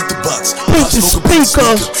Smoke beat the box. Beat the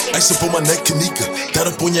speaker. Ice up on my neck, Kanika. Got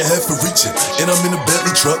up on your head for reaching. And I'm in a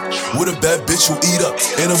Bentley truck with a bad bitch who eat up.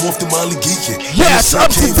 And I'm off the Molly geeking. Yes,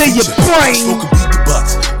 up to your brain. Pop Smoke beat the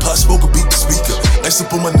box. Pop Smoke beat the speaker. Ice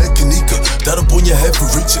up on my neck, Kanika. Got up on your head for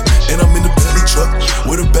reaching. And I'm in a Bentley truck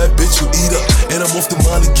with a bad bitch who eat up. And I'm off the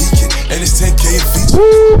Molly geeking. And it's 10K in feature.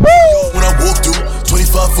 When I walk through,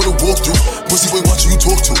 25 for the walkthrough. Pussy boy, watch who you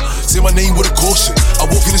talk to. Say my name with a caution. I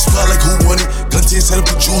walk in the spot like who won it. Gun to set up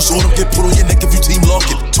the juice. All them get put on your neck if you team lock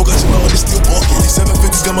it. Talk out your mouth and they still barking. These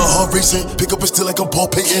 750s got my heart racing. Pick up a still like I'm Paul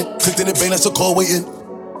Payton. Clicked in the bank, that's a call waiting.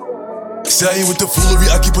 Say I ain't with the foolery,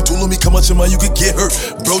 I keep a tool on me. Come out your mind, you could get hurt.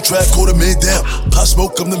 Bro, trap, call the man down. Pop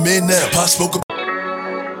Smoke, I'm the man now. Pop Smoke.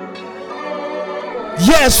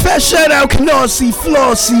 Yes, fat shout out Canarsie,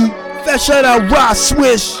 Flossy. Fat shout out Ross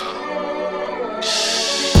Swish.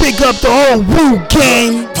 Big up the whole Wu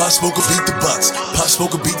gang. Pop Smoke beat the box. Pop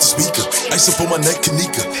Smoke beat the speaker. Ice up on my neck,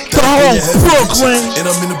 Kanika. The whole Brooklyn. And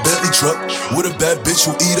I'm in a Bentley truck with a bad bitch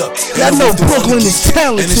who eat up. Y'all know Brooklyn is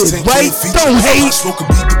talented, right? Don't hate. Pop Smoke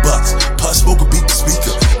beat the box. Pop Smoke beat the speaker.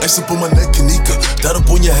 Ice up on my neck, Kanika. Got up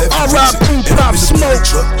on your head. R.I.P. Pop Smoke.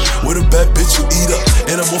 Truck with a bad bitch who eat up.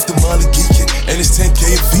 And I'm off the Molly geeking. And it's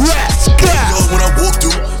 10K in feature. Let's go. When I walk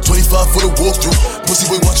through, 25 for the walkthrough.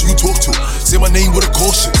 Pussy boy watching you talk to. Say my name with a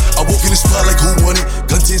caution. I walk in the spot like who won it.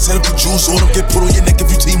 Gun to your head up the jewels on them. Get put on your neck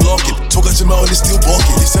if you team locking. Talk out your mouth and it's still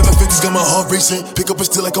barking. These 7 figures got my heart racing. Pick up and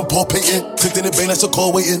still like I'm Paul Payton. Clicked in the bank, that's a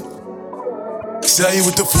call waiting. Say I ain't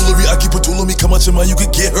with the foolery, I keep a tool on me. Come out your mind, you could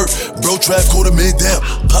get hurt. Bro, trap, call the man down.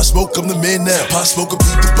 Pop Smoke, I'm the man now. Pop Smoke,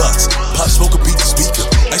 beat the box. Pop Smoke, beat the speaker.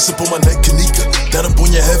 Ice up on my neck, Kanika. Down up on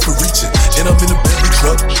your head for reaching. And I'm in a Bentley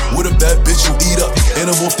truck with a bad bitch who eat up. And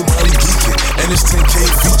I'm off the Molly geeking. And it's 10K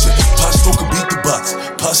feature. Pop Smoke, beat the box.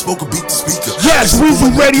 Pop Smoke, beat the speaker. Yes, Weezy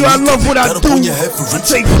Radio, I love what I do. I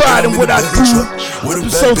take pride in what I do.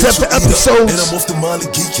 Episodes after episodes. And I'm off the Molly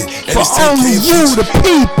geeking. For only you, the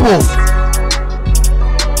people.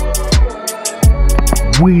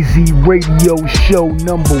 Weezy Radio Show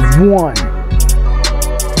number 1.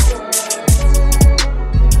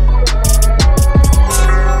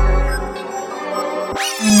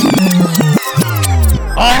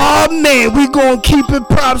 Oh man, we gonna keep it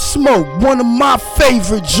Pop Smoke, one of my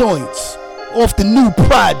favorite joints off the new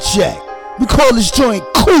project. We call this joint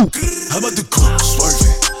Coupe. How about the coupe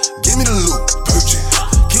swerving? Give me the loop, purging.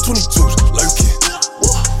 K22's lurking.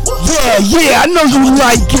 Yeah, I know you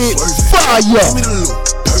like it. Fire. Give me the loop,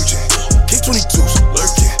 purging. K22's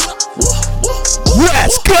lurking.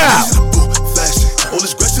 Let's go. Fashion. All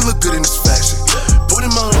this Gretchen look good in this fashion. Put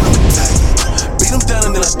him on the tag. Beat him down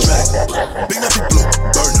and then I drag him. Big nappy blue,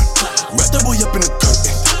 burn him. Wrap that boy up in the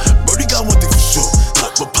curtain. Birdie got one thing for sure,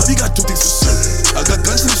 but Poppy got 2 things for certain. I got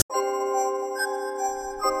guns in this.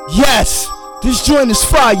 Yes, this joint is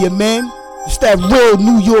fire, man. It's that real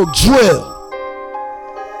New York drill.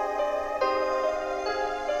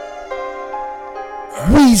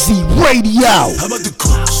 Weezy Radio. How about the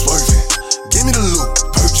coupe swerving? Give me the loop,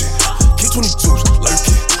 purging. K22's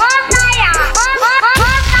lurking.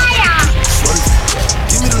 Swerving.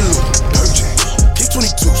 Give me the loop, purging.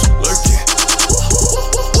 K22's lurking.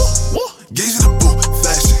 Gaze at the boot,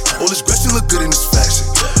 fashion. All this Gretchen look good in this fashion.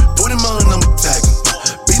 Put him on and I'ma tag him.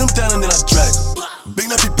 Beat him down and then I drag him. Big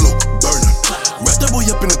nappy blue, burn him. Wrap that boy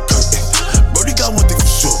up in the curtain. Birdie got one thing for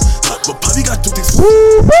sure, but Poppy got 2 things for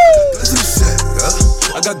sure. Guns in the set,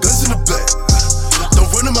 I got guns in the back. Don't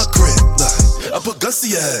run in my crib, I put guns to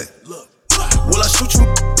your head. Will I shoot you?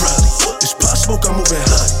 Probably. It's Pop Smoke, I'm moving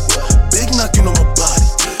high. Big knocking on my body.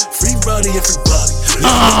 Free Roddy, everybody.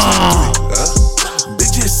 Big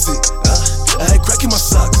J6, I had crack in my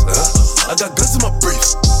socks. I got guns in my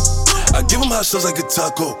briefs. I give him hot shots like a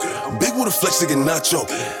taco. Big with a flex like a nacho.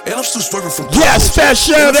 And I'm still swerving from yes, fat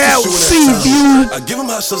shout out, C-View. I give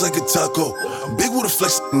him hot shots like a taco. Big with a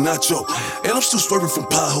flex like a nacho. And I'm still swerving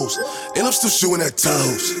from potholes. And I'm still shooting at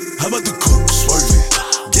Tahoes. How about the coupe swerving?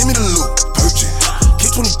 Give me the loop, purging.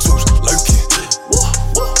 K22's lurking.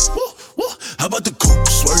 How about the coupe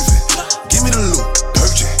swerving? Give me the loop,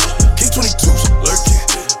 purging. K22's lurking.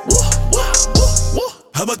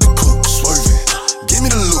 How about the coupe swerving? Give me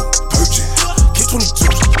the loop, purging.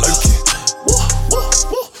 K22's lurking.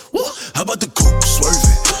 How about the coupe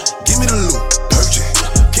swerving? Give me the loop, purging.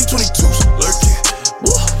 K22's lurking.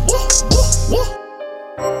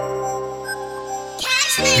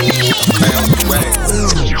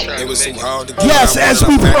 Yes, as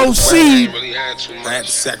we proceed,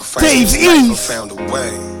 Dave Eve found a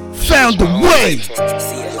way.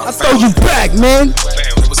 I throw you back, man.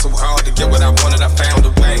 It was so hard to get what I wanted, I found a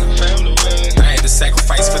way. I had to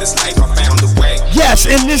sacrifice for this life, I found a way. Yes,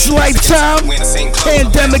 in this lifetime,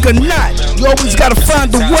 pandemic or not, you always gotta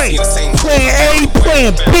find a way. Plan A,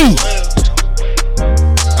 plan B.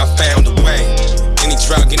 I found a way. Any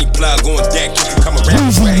drug, any plug on deck, you can come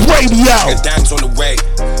around the way. Radio. I got dimes on the way.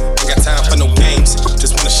 Ain't got time for no games.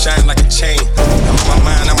 Just wanna shine like a chain. I'm on my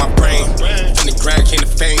mind, on my brain. From the grind came the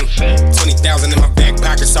fame. 20,000 in my back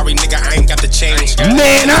pocket. Sorry, nigga, I ain't got the change.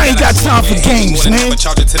 Man, I ain't got time for games, man. Never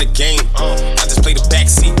charge it to the game. I just play the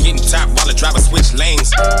backseat, getting top while the driver switch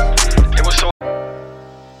lanes. It was so.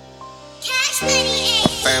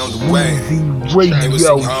 Found a way. It was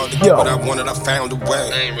so hard to get what I wanted, I found a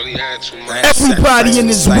way. I ain't really had too much. Everybody in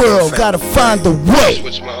this world gotta find a way.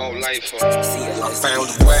 I found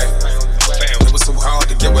a way. It was so hard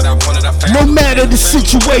to get what I wanted, I found a way. No matter the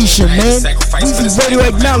situation, man. Weezy Radio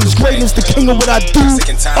acknowledge greatness, the king of what I do.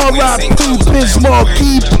 R.I.P. Biz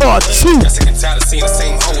Markie Part 2.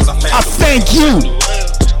 I thank you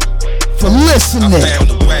for listening. I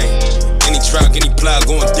found a way. Any drug, any plug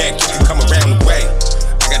on deck, you can come around the way.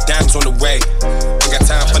 I got dimes on the way. Ain't got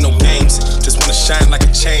time for no games. Just wanna shine like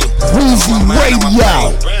a chain. Weezy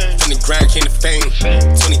Radio. From the grind came the fame.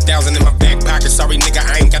 20,000 in my back pocket. Sorry, nigga,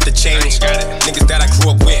 I ain't got the change. Niggas that I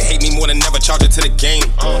grew up with hate me more than never. Charge it to the game.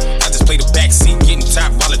 I just play the backseat, getting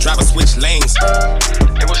top while the driver switch lanes.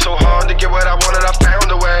 It was so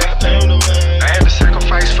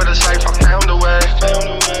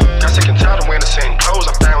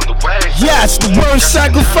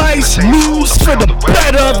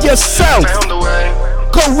yourself.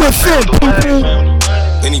 Go within, people.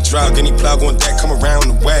 Any drug, any plug on deck, come around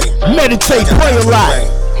the way. Meditate, pray a lot.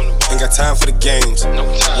 Ain't got time for the games.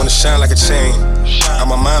 Wanna shine like a chain. On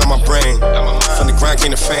my mind, on my brain. From the grind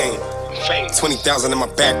came the fame. 20,000 in my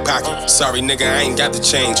back pocket. Sorry, nigga, I ain't got the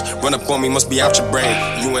change. Run up on me, must be out your brain.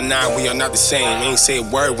 You and I, we are not the same. Ain't say a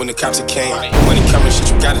word when the cops came. Money coming,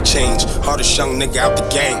 shit, you gotta change. Hardest young nigga out the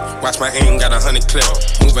game. Watch my aim, got 100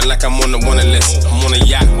 clips. Moving like I'm on the wanted list. I'm on a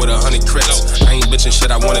yacht with 100 crips. I ain't bitching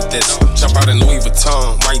shit, I wanted this. Jump out in Louis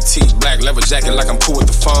Vuitton. White tee, black leather jacket like I'm cool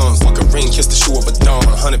with the phones. Fuck a ring, kiss the shoe of a dawn.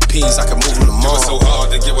 100 P's, I can move them all. It was so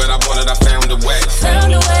hard to get what I wanted, I found a way.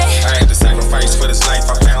 I had to sacrifice for this life,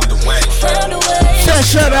 I found a way.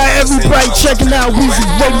 Shout out everybody checking out Weezy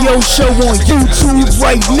Radio Show on YouTube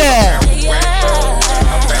right now.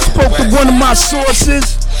 Spoke to one of my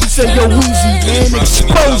sources. He said, yo, Weezy, man,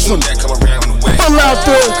 expose them. Pull out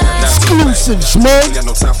the exclusives, man.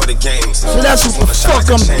 So that's what the fuck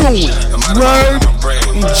I'm doing. Word,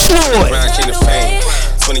 enjoy.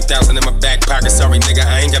 20,000 in my back pocket, sorry nigga,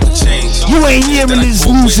 I ain't got the change. You ain't hearing this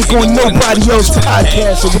music on nobody else's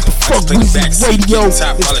podcast, so what the fuck Weezy Radio is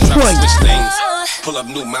playing? Pull up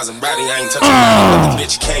new Maserati, I ain't touching nothing, but the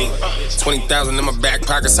bitch came. 20,000 in my back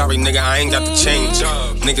pocket, sorry nigga, I ain't got the change.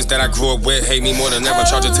 Niggas that I grew up with hate me more than ever,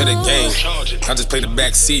 charge it to the game. I just play the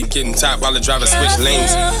back seat, getting top while the driver switch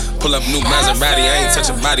lanes. Pull up new Maserati, I ain't touch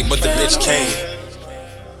a body, but the bitch came.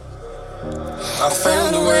 I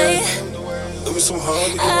found a way. It was so hard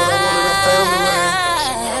to get what I wanted, I found a way.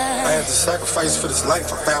 I had to sacrifice for this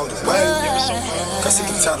life, I found a way. Cause I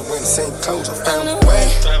get tired of wearing the same clothes, I found a way.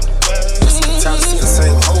 Cause I get tired of seeing the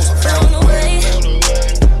same hoes, I found a way.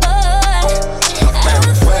 I found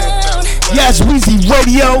a way. Yes, Weezy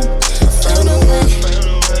Radio.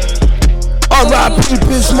 R.I.P.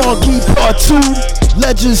 Biz Markie Part 2.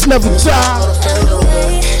 Legends never die.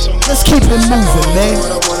 Let's keep it moving, man.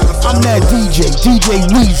 I'm that DJ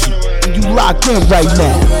Weezy. And you locked in right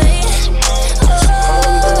now.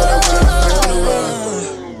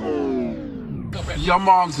 Your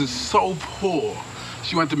mom's is so poor.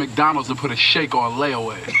 She went to McDonald's and put a shake on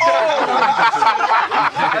layaway.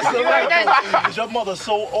 Is your mother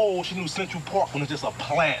so old she knew Central Park when it's just a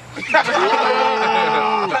plant?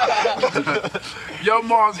 Your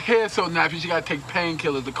mom's hair so nappy she gotta take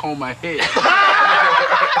painkillers to comb my hair.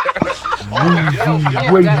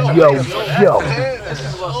 Weezy Radio, yo.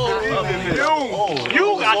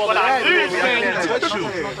 You got what I need, man.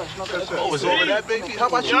 Oh, it's over that, baby. How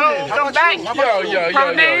about you, man? How about you?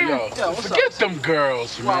 Yo. Forget them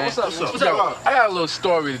girls, man. What's up? I got a little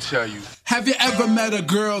story to tell you. Have you ever met a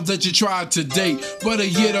girl that you tried to date, but a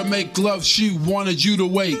year to make love, she wanted you to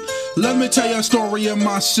wait? Let me tell you a story of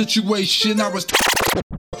my situation. I was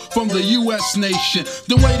from the U.S. nation.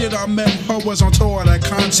 The way that I met her was on tour at a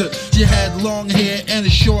concert. She had long hair and a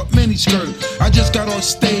short miniskirt. I just got on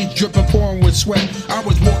stage dripping, pouring with sweat. I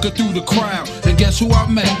was walking through the crowd, and guess who I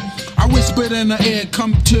met? I whispered in her ear,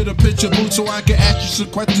 come to the picture booth so I can ask you some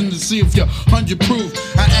questions to see if you're 100 proof.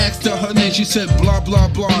 I asked her name, she said blah, blah,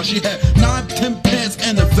 blah. She had 9, 10 pants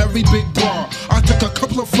and a very big bra. I took a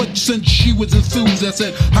couple of flicks and she was enthused. I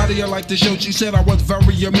said, how do you like the show? She said I was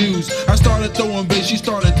very amused. I started throwing bass, she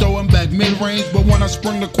started throwing back mid-range. But when I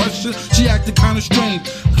sprung the question, she acted kind of strange.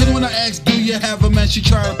 Cause when I asked, do you have a man? She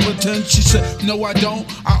tried to pretend. She said, no I don't,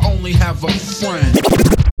 I only have a friend.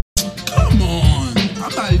 Come on.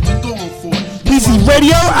 I'm not even going for it. Weezy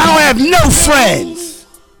Radio, I don't have no friends.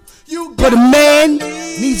 But a man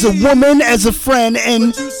needs a woman as a friend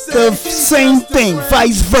and the same thing,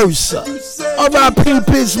 vice versa.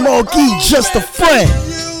 R.I.P. Biz Markie, just a friend.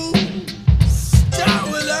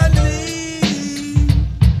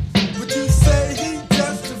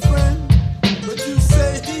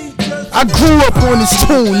 I grew up on this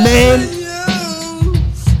tune, man.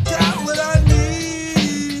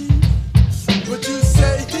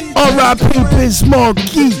 R.I.P. Biz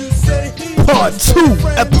Markie, Part 2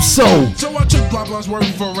 episode. So I took blah blah's word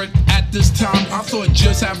for it. At this time, I thought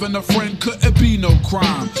just having a friend couldn't be no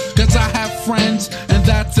crime. Cause I have friends, and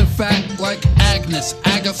that's a fact, like Agnes,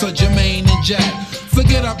 Agatha, Jermaine, and Jack.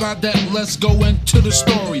 Forget about that, let's go into the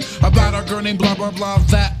story about a girl named blah blah blah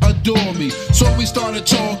that adore me. So we started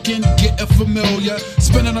talking, getting familiar,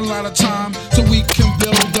 spending a lot of time so we can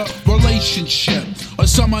build a relationship or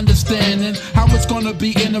some understanding how it's gonna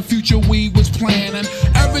be in the future. We was planning,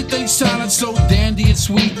 everything sounded so dandy and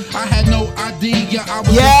sweet. I had no idea I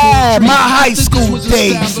was my high school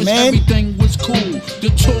days, man. Everything was cool. The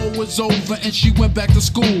tour was over and she went back to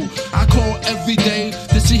school. I called every day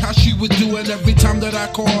to see how she was doing. Every time that I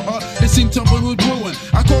called her, it seemed something was brewing.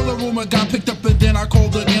 I called the room, I got picked up, and then I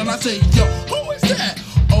called her again. I said, yo, who is that?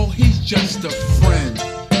 Oh, just a friend.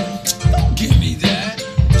 Don't give me that.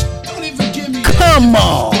 Don't even give me Come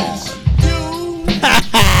on.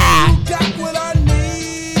 You got what I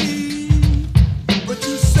need, but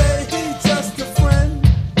you say he just a friend,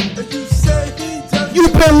 and you say he just.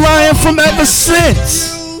 You've been lying from ever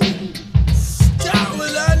since. Got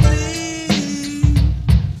what I need,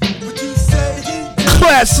 but you say he just.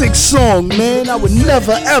 Classic song, man. I would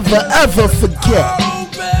never, ever, ever forget. Oh,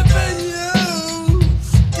 baby, you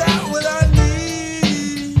got what I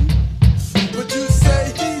need, but you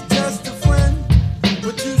say he just a friend,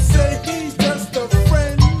 but you say he's just a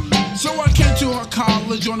friend. So I came to her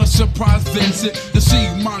college on a surprise visit to see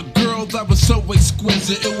my girl that was so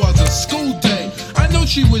exquisite. It was a school day. I know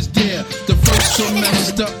she was there the first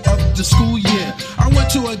semester of the school year. I went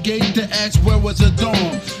to a gate to ask where was a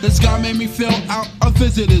dorm. This guy made me fill out a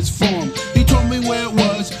visitor's form. He told me where it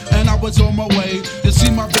was, and I was on my way to see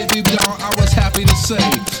my baby doll. I was happy to say.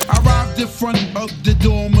 I arrived in front of the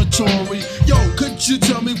dormitory. Yo, could you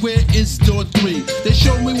tell me where is door 3? They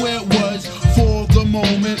showed me where it was for the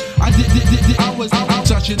moment. I was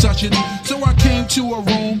touching. So I came to a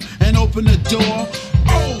room and opened the door.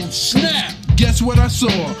 Oh, snap! Guess what I saw?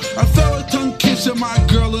 I felt a tongue kissing my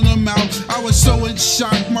girl in the mouth. I was so in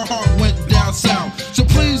shock, my heart went down south. So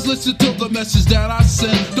please listen to the message that I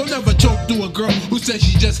sent. Don't ever talk to a girl who says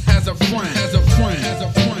she just has a friend. Has a friend. Has a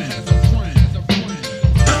friend. Has a friend. Has a friend.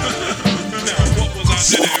 Now, what was I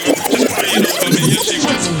saying?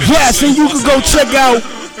 Yes, and you can go check out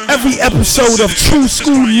every episode of True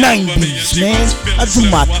School 90s, man. I do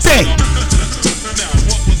my thing.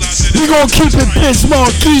 We gon' keep it Biz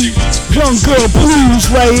Markie, Young Girl Blues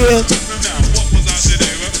right here.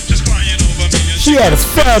 She had a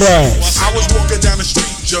fat ass. I was walking down the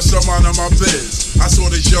street, just minding my biz. I saw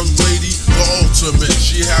this young lady, the ultimate.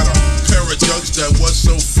 She had a pair of jugs that was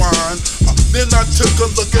so fine. Then I took a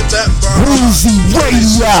look at that Breezy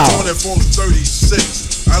Radio. On it from 36.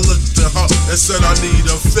 I looked at her and said I need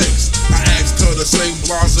a fix. I asked her the same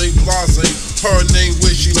blase, her name,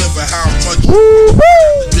 where she live, and how much.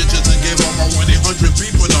 Digits and gave her my 1-800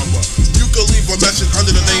 people number. You could leave a message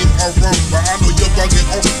under the name or number. I know you're bugging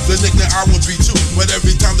on the nickname I would be too. But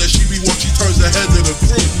every time that she be one, she turns the head of the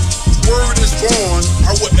crew. Word is born,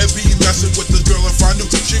 I wouldn't be messing with this girl if I knew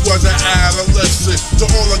she was an adolescent. To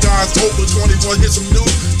all the guys over 21, here's some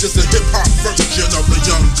news. Just a hip hop version of the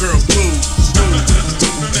Young Girl Blues.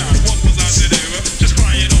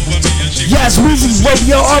 Yes, Weezy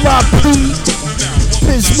Radio, R.I.P.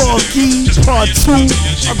 Biz Markie, Part 2.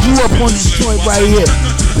 I grew up on this joint right here.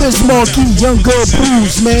 Biz Markie, Young Girl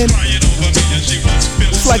Blues, man.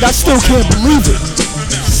 It's like I still can't believe it.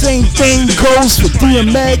 Same thing goes for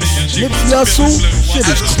DMX, Nipsey Hussle. Shit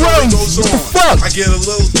is crazy. What the fuck? I get a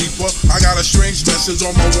little deeper. I got a strange message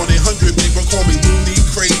on my 1-800. People call me loony,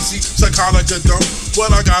 crazy, psychotic, or dumb.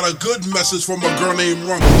 But I got a good message from a girl named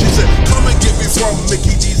Rum. She said, come and get me from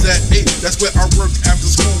Mickey D's at 8. That's where I work after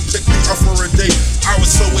school. Pick me up for a date. I was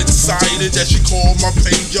so excited that she called my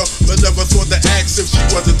pager, but never thought to ask if she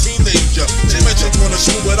was a teenager. She mentioned going to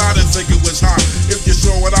school, but I didn't think it was hot. If you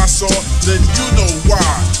saw what I saw, then you know why.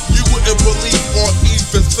 You wouldn't believe or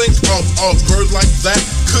even think of a bird like that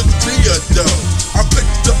could be a dove. I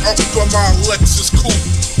picked her up from my Lexus coupe.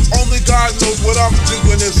 Only God knows what I'm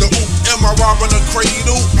doing is a oop. Am I robbing a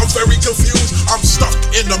cradle? I'm very confused. I'm stuck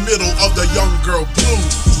in the middle of the Young Girl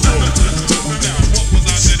Blues.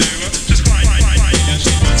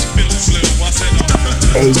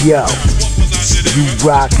 Hey yo, you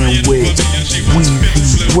rockin' with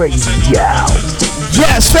Weezy Radio.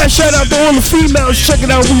 Yes, fat shout out to all the females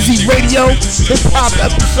checking out Weezy Radio. Hip hop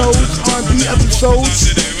episodes, R&B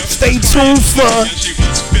episodes. Stay tuned for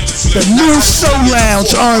the new Soul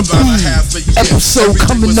Lounge R&B episode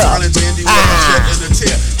coming up.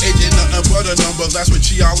 Agent nothing but a number, that's what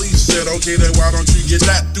Chiali said. Okay, then why don't you get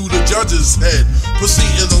that through the judge's head?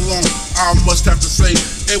 Proceeding along, I must have to say,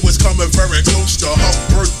 it was coming very close to her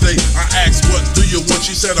birthday. I asked, what do you want?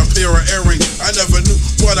 She said a pair of earrings. I never knew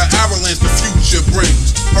what an avalanche the future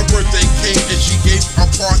brings. Her birthday came and she gave a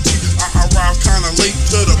party. I arrived kinda late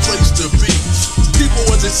to the place to be. People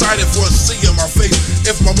was excited for seeing my face.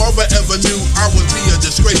 If my mother ever knew, I would be a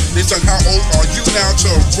disgrace. They said, how old are you now to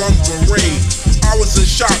run the ring? I was in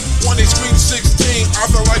shock when they screamed 16. I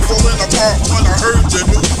felt like falling apart when I heard the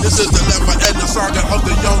news. This is the never-ending saga of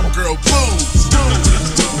the Young Girl Blues. Now,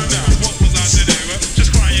 what was I to do?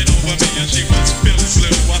 Just crying over me and she was feeling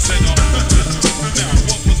blue. I said, no. Now,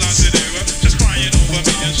 what was I to do? Just crying over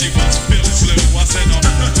me and she was feeling blue. I said, no.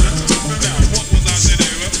 Now, what was I to do?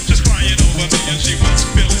 Just crying over me and she was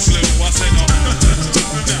feeling blue. I said, no.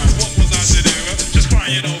 Now, what was I to do? Just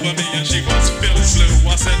crying over me and she was feeling blue.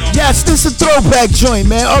 Yes, this is a throwback joint,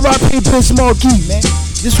 man. R.I.P. Biz Markie, man.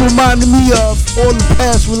 This reminded me of all the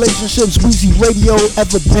past relationships Weezy Radio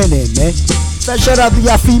ever been in, man. So shout out to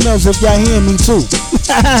y'all females if y'all hearing me too.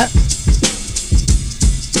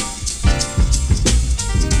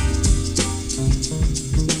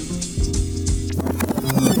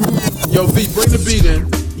 Yo, V, bring the beat in.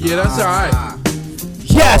 Yeah, that's alright.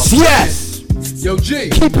 Yes, yes. Yo, G.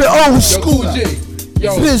 Keep it old school. Yo, Cool G.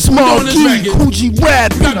 Yo, Biz Markie, Coogee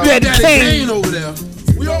Rap, Big Daddy Kane. over there.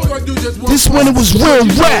 We all gonna do just one. This one it was real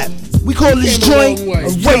rap. We call this joint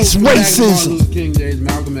racism.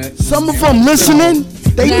 Some of them listening,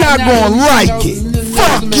 they not gonna like it.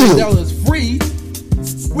 Fuck you. Free.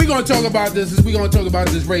 We gonna talk about this. We gonna talk about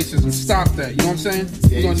this racism. Stop that. You know what I'm saying?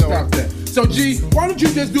 We gonna stop that. So G, why don't you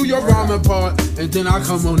just do your rhyming part and then I'll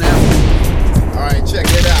come on after. All right, check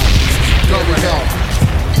it out. Go.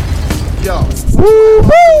 Yo,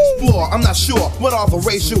 I'm not sure what all the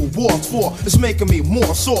racial wars for. It's making me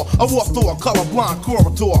more sore. I walk through a colorblind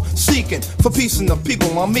corridor, seeking for peace in the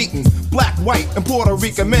people I'm meeting. Black, white, and Puerto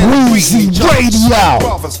Rican men. Weezy Radio.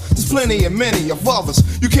 Brothers. There's plenty and many of others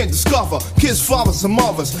you can't discover. Kids, fathers, and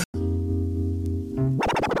mothers.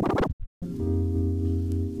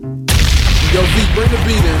 Yo, V, bring the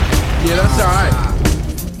beat in. Yeah, that's alright.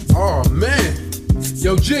 Oh man.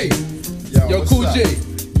 Yo, G. Yo, Cool G.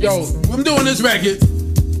 Yo, I'm doing this record.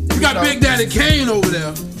 We got Big Daddy Kane over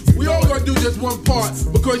there. We all gonna do just one part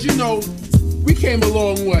because you know we came a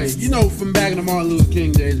long way. You know, from back in the Martin Luther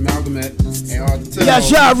King days, Malcolm X. Yes,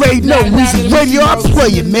 y'all already know. Weezy Radio, I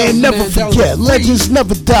play it, man. Never forget. Legends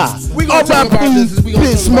never die. R.I.P.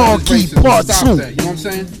 Biz Markie Part 2. You know what I'm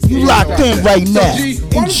saying? You locked in right now.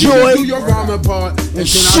 Enjoy and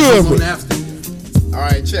share it.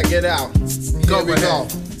 Alright, check it out. Here we go.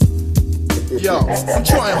 Yo, I'm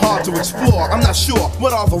trying hard to explore. I'm not sure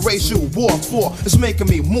what all the racial wars for. It's making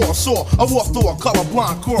me more sore. I walk through a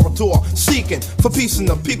colorblind corridor, seeking for peace in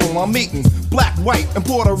the people I'm meeting. Black, white, and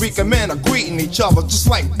Puerto Rican men are greeting each other just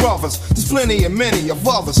like brothers. There's plenty and many of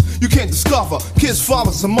others you can't discover. Kids,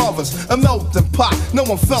 fathers, and mothers. A melting pot. No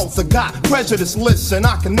one felt the got prejudice. Listen,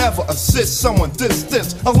 I can never assist someone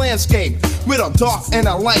distance. A landscape with a dark and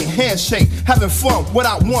a light handshake. Having fun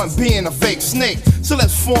without one being a fake snake. So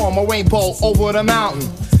let's form a rainbow over the mountain,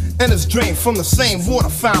 and it's drained from the same water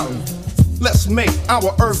fountain. Let's make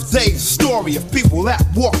our Earth Day story of people that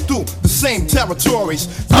walk through the same territories.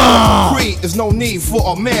 Creed, there's no need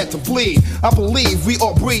for a man to bleed. I believe we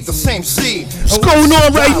all breathe the same seed. What's going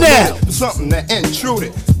on right now? Something that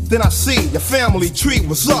intruded. Then I see your family tree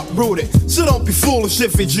was uprooted. So don't be foolish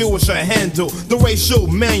if you're Jewish or Hindu. The racial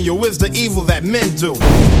manual is the evil that men do.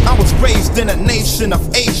 I was raised in a nation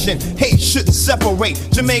of Asian. Hate shouldn't separate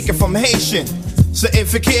Jamaican from Haitian. So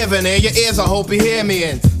if you're Kevin in your ears, I hope you hear me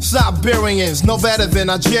in. Siberians, no better than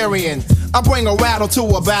Nigerian. I bring a rattle to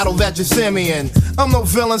a battle that you see me in. I'm no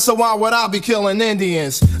villain, so why would I be killing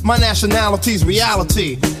Indians? My nationality's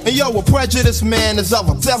reality. And yo, a prejudiced man is of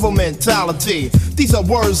a devil mentality. These are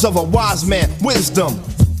words of a wise man, wisdom.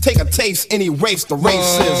 Take a taste and erase the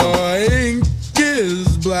racism. The ink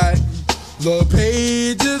is black, the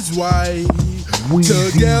page is white.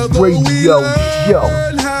 Together we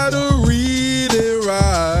learn how to read it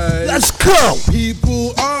right. Let's go.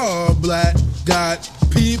 People are black, got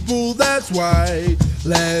people that's white.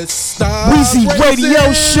 Let's stop. Weezy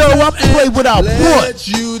Radio Show, I play without what?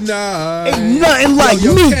 Ain't nothing like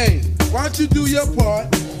me. Kane, why don't you do your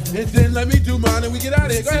part and then let me do mine and we get out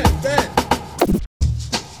of here. Go ahead, go ahead.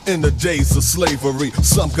 In the days of slavery,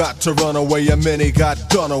 some got to run away and many got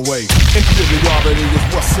done away. Inferiority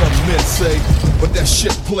is what some men say, but that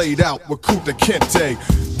shit played out with Kunta Kinte.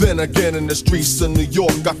 Then again in the streets of New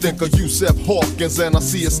York, I think of Yusef Hawkins and I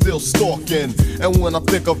see it still stalking. And when I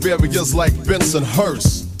think of areas like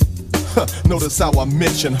Bensonhurst, notice how I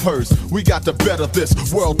mention hers. We got to better this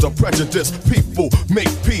world of prejudice. People make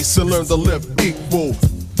peace and learn to live equal.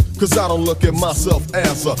 Cause I don't look at myself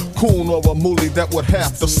as a coon or a moolie that would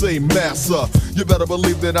have to say massa. You better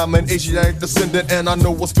believe that I'm an Asiatic descendant and I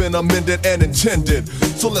know what's been amended and intended.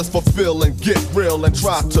 So let's fulfill and get real and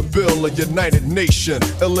try to build a united nation.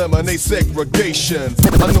 Eliminate segregation.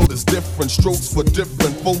 I know there's different strokes for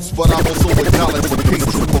different folks, but I also acknowledge the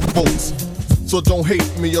hatred for folks. So don't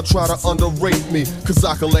hate me or try to underrate me, cause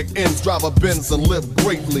I collect ends, drive a Benz and live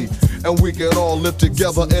greatly. And we can all live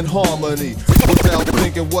together in harmony, without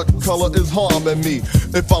thinking what color is harming me.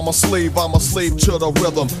 If I'm a slave to the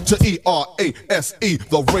rhythm, to E-R-A-S-E,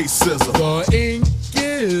 the racism. The ink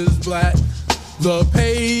is black, the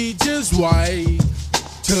page is white.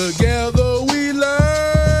 Together we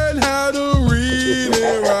learn how to read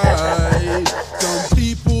it right. Some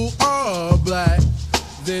people are black,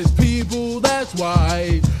 There's people that's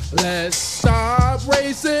white. Let's stop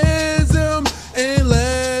racism and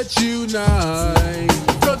let's unite.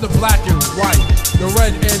 Got the black and white, the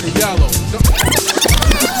red and the yellow.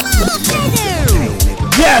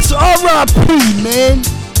 Yes, R.I.P. man.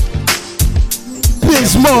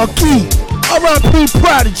 Biz Markie. R.I.P.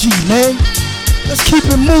 Prodigy, man. Let's keep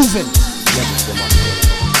it moving.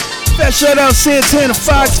 Fat shout out Santana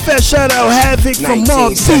Fox. Fat shout out Havoc from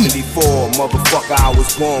Mark D. 1974, motherfucker, I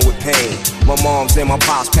was born with pain. My mom's and my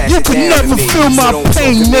pops passed You it can down never to me. feel my So don't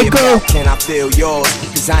pain, talk to me nigga. about, can I feel yours?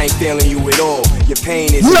 Cause I ain't feeling you at all. Your pain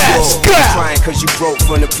is Let's yours. go. Crying cause you broke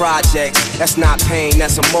from the projects. That's not pain,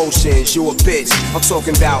 that's emotions. You a bitch. I'm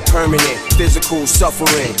talking about permanent physical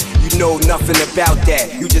suffering. You know nothing about that.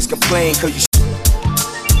 You just complain cause you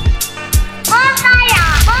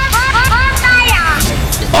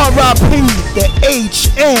R.I.P. the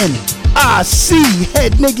HNIC,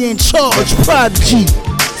 head nigga in charge, Prodigy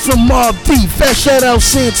from Mob D. Fat shout out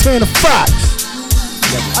Santana Fox.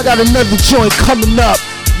 I got another joint coming up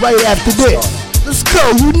right after this. Let's go,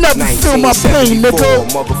 you never feel my pain, nigga.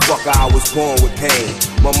 Motherfucker, I was born with pain.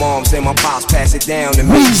 My mom's and my pops pass it down to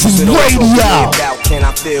me. Weezy So don't talk to me Radio. about can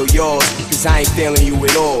I feel yours? Cause I ain't feeling you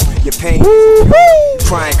at all. Your pain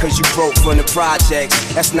crying cause you broke from the projects.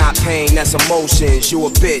 That's not pain, that's emotions. You a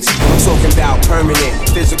bitch. I'm talking about permanent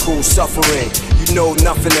physical suffering. You know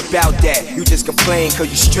nothing about that. You just complain cause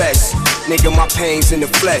you stress. Nigga, my pain's in the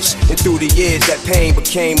flesh. And through the years, that pain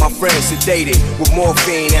became my friend. Sedated with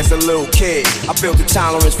morphine as a little kid. I built a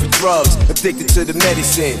tolerance for drugs, addicted to the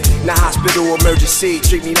medicine. Now hospital emergency,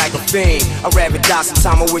 treat me like a fiend. I'd rather die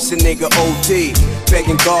sometime, I wish a nigga OD.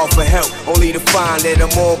 Begging God for help, only to find that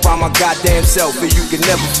I'm all by my goddamn self. And you can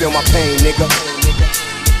never feel my pain, nigga.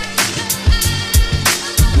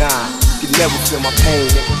 Nah, you can never feel my pain,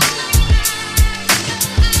 nigga.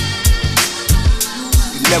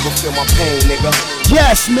 Never feel my pain, nigga.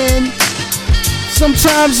 Yes, man.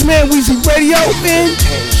 Sometimes, man, Weezy Radio, man.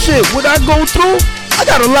 Shit, what I go through, I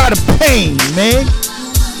got a lot of pain, man.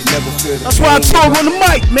 You never feel the That's pain, why I talk nigga. on the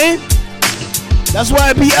mic, man. That's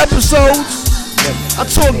why it be episodes. I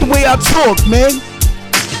talk the way I talk, man.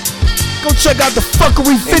 Go check out the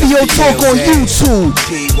fuckery video talk on YouTube.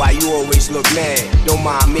 P, why you always look mad? Don't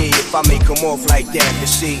mind me if I may come off like that. You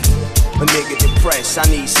see, a nigga depressed, I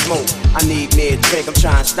need smoke, I need me a drink. I'm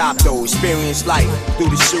trying to stop though, experience life through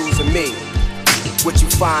the shoes of me. What you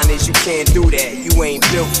find is you can't do that, you ain't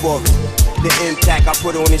built for it. The impact I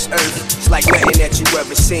put on this earth, it's like nothing that you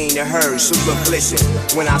ever seen or heard. So look, listen,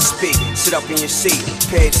 when I speak, sit up in your seat.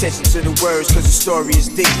 Pay attention to the words, cause the story is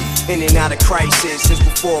deep. In and out of crisis, since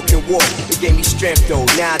before I can walk. It gave me strength though,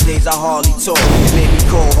 nowadays I hardly talk. It made me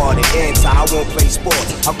cold-hearted, anti, I won't play sports.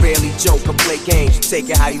 I rarely joke, I play games, you take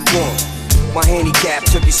it how you want. My handicap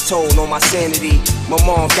took its toll on my sanity. My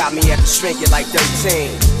mom got me at the shrink at like 13.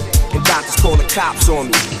 And doctors call the cops on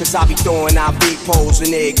me, cause I be throwing IV poles and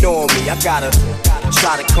they ignore me. I gotta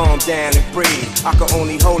try to calm down and breathe. I can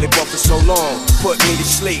only hold it but for so long, put me to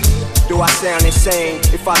sleep. Do I sound insane?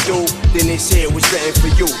 If I do, then this here was written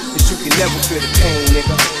for you. Cause you can never feel the pain,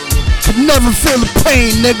 nigga. Can never feel the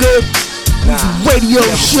pain, nigga. Radio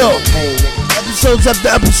show. Episodes after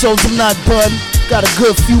episodes, I'm not done. Got a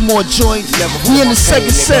good few more joints. We in the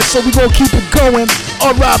second set, so we gon' keep it going.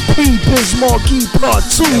 R.I.P. Biz Markie Part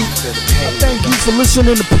 2. I thank you for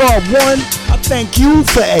listening to Part 1. I thank you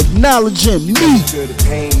for acknowledging me.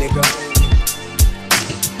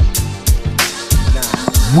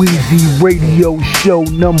 Weezy Radio Show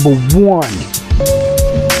number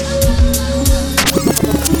 1.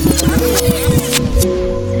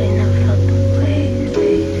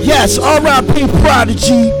 Yes, R.I.P.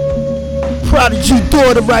 Prodigy. Prodigy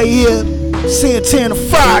daughter right here, Santana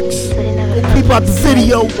Fox. Go peep out the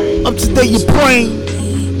video, up to date your brain.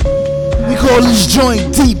 We call this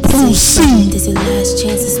joint Deep Blue Sea. This is your last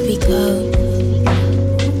chance to speak up.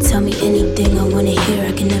 Tell me anything I wanna hear,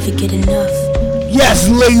 I can never get enough. Yes,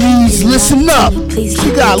 ladies, listen up.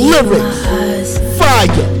 She got lyrics.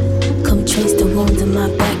 Fire. Come trace the wounds in my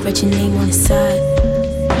back, write your name on the side.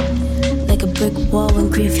 Like a brick wall, when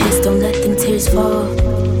grief hits, don't let them tears fall.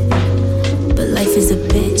 But life is a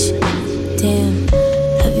bitch. Damn,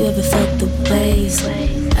 have you ever felt the waves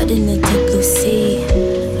out in the deep blue sea?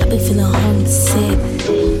 I've been feeling homesick.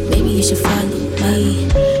 Maybe you should follow me.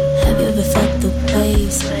 Have you ever felt the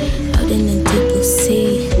waves out in the deep blue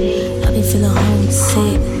sea? I've been feeling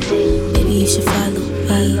homesick. Maybe you should follow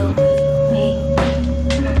me.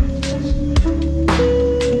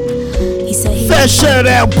 He said he Fat shout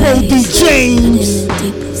out, Brody James.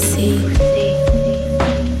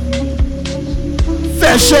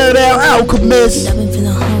 Fat shout out, Alchemist.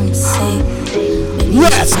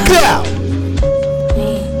 Let's go.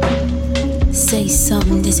 Say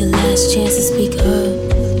something, this your last chance to speak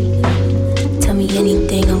up. Tell me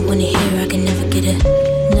anything I wanna hear, I can never get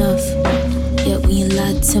enough. Yet when you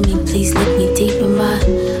lie to me, please look me deep in my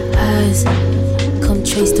eyes. Come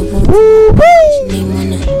trace the wound, your name on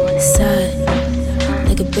the side.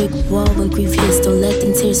 Like a brick wall when grief hits, don't let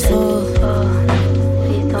them tears fall.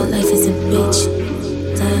 But life is a bitch,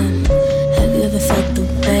 damn. Have you ever felt the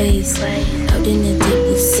waves out in the deep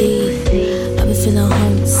blue sea? I've been feeling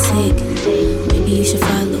homesick, maybe you should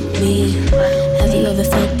follow me. Have you ever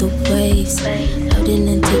felt the waves out in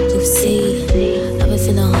the deep blue sea? I've been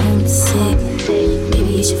feeling homesick,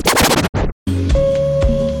 maybe you should follow me.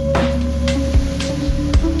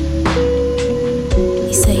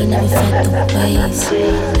 You say you never felt the waves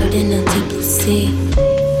out in the deep blue sea.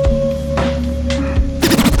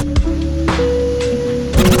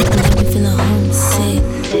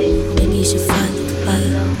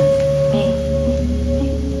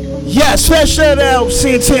 Yeah, special shout out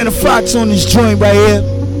Santana Fox on this joint right here.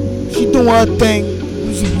 She doing her thing.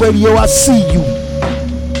 Music Radio, I see you.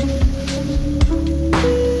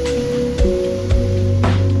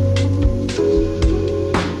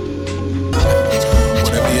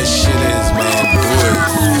 Whatever your shit is, man, do it.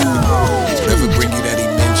 Whatever bring you that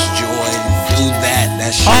immense joy, do that.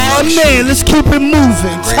 That shit. Oh man, let's keep it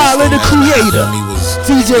moving. Tyler the Creator,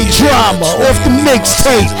 DJ Drama off the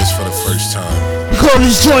mixtape. For the first time. Call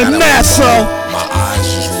this joint Massa. My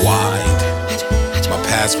eyes just wide. My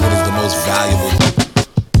passport is the most valuable.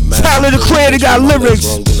 Tyler the Creator got lyrics.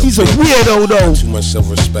 He's a weirdo though. Too much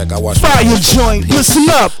self-respect. I watch Fire joint. Listen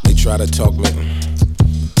up. They try to talk me.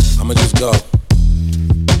 I'ma just go.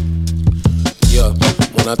 Yeah,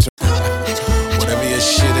 when I turn. Whatever your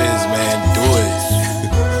shit is, man, do it.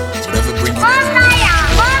 Whatever bring you that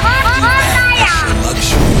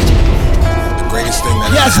greatest thing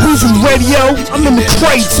that yes, Music Radio. I'm in the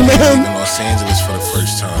crates, man. In Los Angeles for the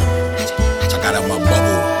first time. I got out my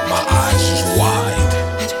bubble, my eyes just wide.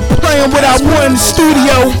 Playing without one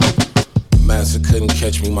studio. Massa couldn't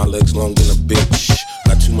catch me, my legs long than a bitch.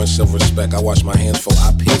 Got too much self-respect, I wash my hands before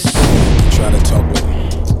I piss. They try to talk me,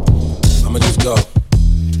 I'ma just go.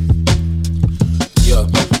 Yeah,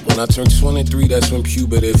 when I turned 23, that's when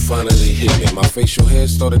puberty finally hit me. My facial hair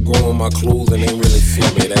started growing, my clothes ain't really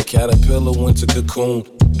fit me. That caterpillar went to cocoon.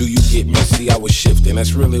 Do you get me? See, I was shifting.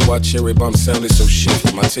 That's really why Cherry Bomb sounded so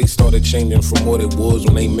shifty. My taste started changing from what it was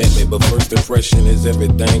when they met me. But first impression is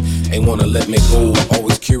everything. Ain't wanna let me go.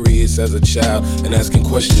 Always curious as a child and asking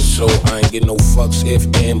questions. So I ain't get no fucks, if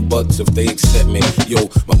and buts if they accept me. Yo,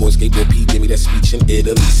 my boy Skateboard P gave me that speech in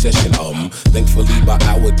Italy session. Thankfully by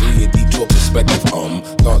hour 3 it detour perspective.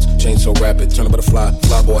 Thoughts change so rapid. Turn a butterfly,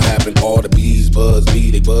 fly boy happen. All the bees buzz me,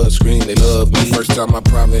 they buzz scream, they love me. First time my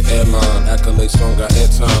private airline, accolade song got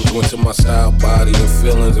airtime. Went to my style, body, and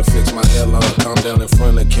feelings and fix my hairline. Calm down in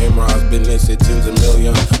front of camera, I've been this at tens of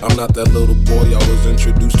million. I'm not that little boy I was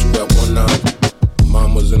introduced to at 1-9.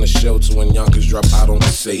 Mom was in a shelter when Yonkers dropped, I don't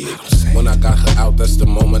say it. When I got her out, that's the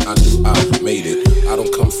moment I knew I made it. I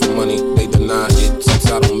don't come for money, they deny it. Since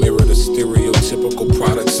I don't mirror the stereotypical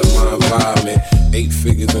products of my environment. 8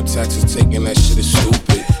 figures in taxes taking, that shit is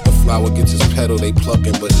stupid. The flower gets its petal, they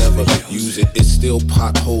plucking but never use it. It's still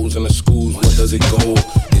potholes in the schools, where does it go?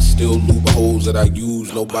 It's still loopholes that I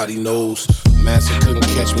use, nobody knows. Massa couldn't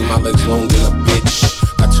catch me, my legs long than a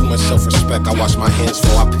bitch. Got too much self-respect, I wash my hands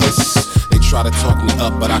before I piss. They try to talk me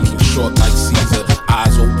up, but I keep short like Caesar.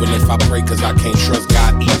 Eyes open if I pray, cause I can't trust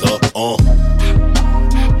God either.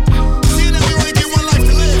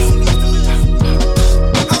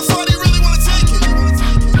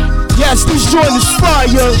 Yes, this joint is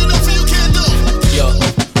fire. Yeah.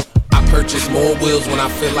 I purchase more wheels when I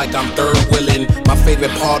feel like I'm third wheeling. My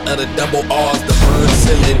favorite part of the double R's, the bird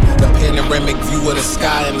ceiling. The panoramic view of the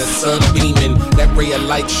sky and the sun beaming. That ray of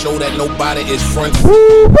light show that nobody is front.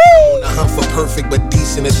 On a hunt for perfect but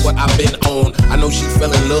decent is what I've been on. I know she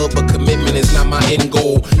fell in love but commitment is not my end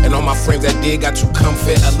goal. And all my friends that did got too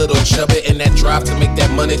comfort, a little chubby. And that drive to make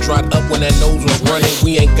that money dried up when that nose was running.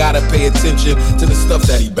 We ain't gotta pay attention to the stuff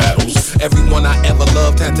that he battles. Everyone I ever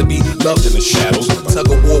loved had to be loved in the shadows.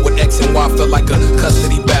 Tug of war with X and Y felt like a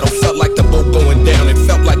custody battle. Felt like the boat going down, it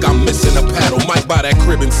felt like I'm missing a paddle. Might buy that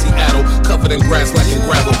crib in Seattle, covered in grass like in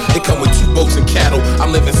gravel. It come with 2 boats and cattle.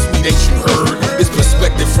 I'm living sweet, ain't you heard? It's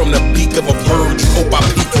perspective from the beak of a bird. You hope I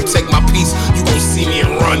peek, you take my piece, you gon' see me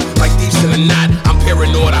and run. Like thieves in the night, I'm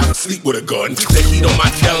paranoid, I sleep with a gun. The heat on my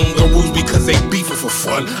kangaroos because they beefing for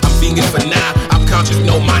fun. I'm vegan for now, I'm conscious,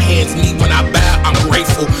 know my hands meet when I bow. I'm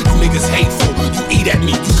grateful, you niggas hateful. You eat at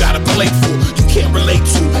me, you got a plateful. You can't relate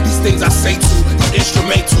to these things I say to these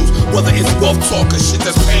instrumentals. Whether it's wealth, talking shit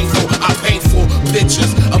that's painful. I painful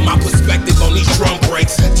pictures of my perspective on these drum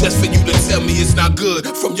breaks, just for you to tell me it's not good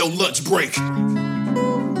from your lunch break.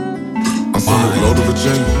 I see a load of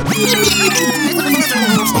Virginia.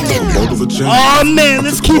 Oh man,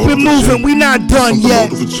 let's keep it moving. We not done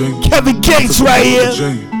yet. Kevin Gates right here.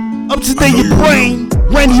 Up to date your brain.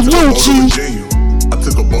 Randy Lucci. I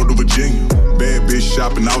took a boat to Virginia. Bad bitch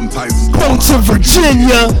shopping out in Tyson's Going to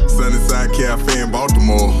Virginia. Sunnyside Cafe in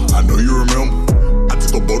Baltimore. I know you remember. I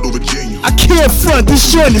took a boat to Virginia. I can't front.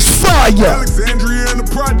 This joint is fire. Alexandria in the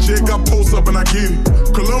project. I post up and I get it.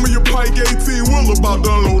 Columbia Pike 18 will about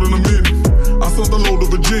to unload in a minute. I sent the load to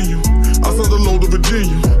Virginia. I sent the load to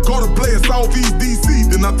Virginia. Caught a play in Southeast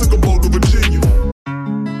DC. Then I took a boat to Virginia.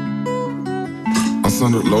 I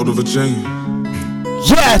sent a load to Virginia.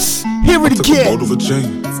 Yes, hear it again.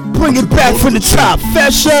 Bring it back from the top.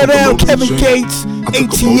 Fat shout out, Kevin Gates,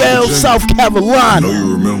 ATL, South Carolina. I know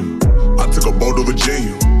you remember. I took a boat to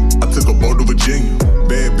Virginia. I took a boat to Virginia.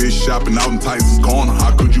 Bad bitch shopping out in Tyson's Corner.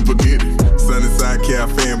 How could you forget it? Sunnyside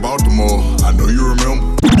Cafe in Baltimore. I know you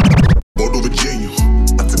remember. Boat to Virginia.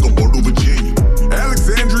 I took a boat to Virginia.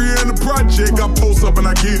 Alexandria in the project. I post up and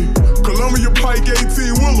I get it. Columbia Pike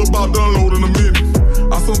 18 will about to unload in a minute.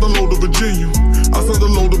 I sent the load to Virginia. I sent the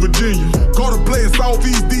load to Virginia. Caught a play in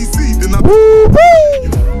Southeast DC. Then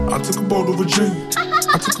I took a boat to Virginia.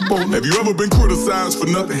 I took a boat. Have you ever been criticized for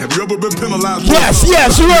nothing? Have you ever been penalized? Yes,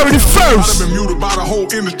 you heard it first. I've been muted by the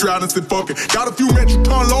whole industry. I done said fuck it. Got a few metric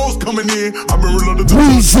ton lows coming in. I've been reloaded to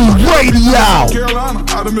Weezy Radio. Carolina,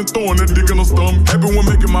 I done been throwing that dick in the stomach. Everyone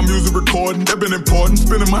making my music recording. That been important.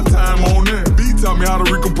 Spending my time on that. B taught me how to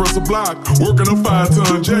recompress a block. Working a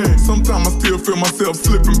 5-ton jag. Sometimes I still feel myself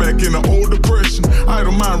slipping back in the old depression. I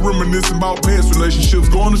don't mind reminiscing about past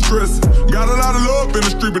relationships, going to stressing. Got a lot of love in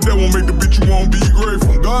the street, but that won't make the bitch you won't be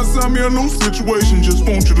grateful. God sent me a new situation, just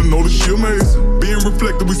want you to know that she amazing. Being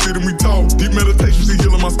reflective, we sit and we talk. Deep meditation, she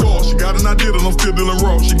healing my scars. She got an idea that I'm still dealing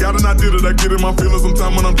raw. She got an idea that I get in my feelings.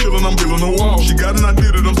 Sometimes when I'm chilling, I'm feeling a wall. She got an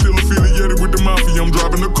idea that I'm still affiliated with the mafia. I'm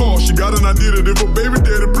driving the car. She got an idea that if a baby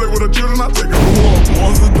daddy play with her children, I take her to walk.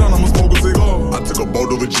 Once it's done, I'ma smoke a cigar. I took a boat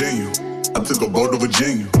to Virginia. I took a boat to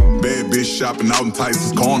Virginia. Bad bitch shopping out in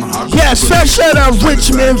Tyson's Corner. Yes, that shout out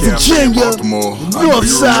Richmond, Virginia. North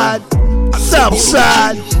side, south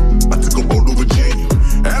side. I took a boat to Virginia.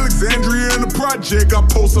 Alexandria in the project. I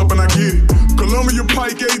post up and I get it. Columbia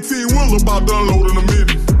Pike 18 will about to unload in a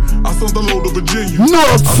minute. I sent the load to Virginia.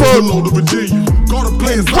 Norfolk. Load to Virginia. Caught a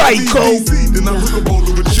play in Rico. Then I took a boat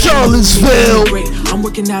to Virginia. Charlottesville. I'm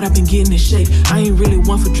working out, I've been getting in shape. I ain't really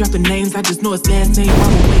one for dropping names, I just know his last name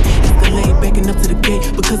on the way. It's delayed backing up to the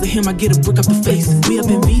gate. Because of him, I get a brick up the face. We up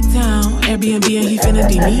in V-Town, Airbnb, and he finna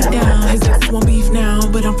D me down. His ex won't beef now,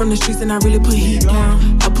 but I'm from the streets and I really put heat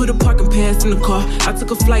down. I put a parking pass in the car. I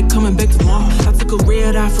took a flight coming back tomorrow. I took a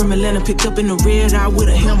red eye from Atlanta, picked up in the red eye with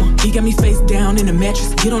a hammer. He got me face down in the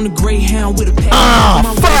mattress. Get on the Greyhound with a pack.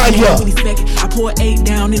 Fire! I pour 8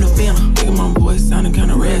 down in a Phantom. Nigga, my voice sounding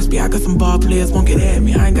kinda raspy. I got some ball players won't get at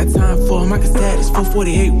me. I ain't got time for them. I can status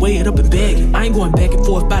 448, weigh it up and bag it. I ain't going back and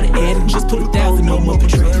forth by the ad. Just put 1,000 on my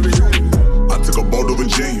trade. I took a boat to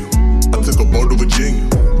Virginia. I took a boat to Virginia.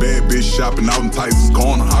 Bad bitch shopping out in Tyson's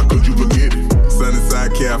Corner. How could you forget it?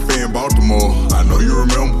 Sunnyside Cafe in Baltimore. I know you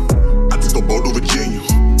remember. I took a boat to Virginia.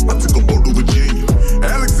 I took a boat to Virginia.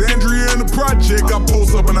 Alexandria in the project. I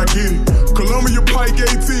post up and I get it. Columbia Pike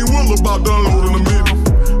 18 will about to unload in a minute.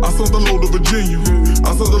 I sent the load to Virginia.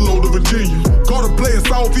 I sent the load to Virginia. Caught a play in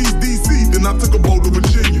Southeast DC. Then I took a boat to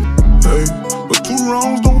Virginia. Hey, but 2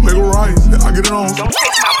 wrongs don't make a right. I get it on.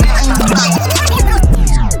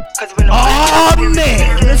 Oh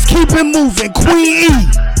man, let's keep it moving. Queen E,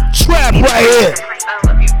 trap right here.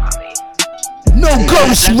 No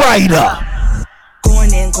Ghost Rider.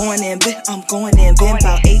 Going in, I'm going in. Been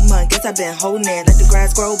about 8 months, guess I've been holding in. Let the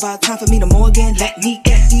grass grow, about time for me to mow again. Let me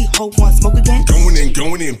get the hope, one smoke again. Going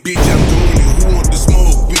in, bitch, I'm doing it. Who want the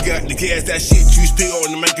smoke? We got the gas, that shit you spill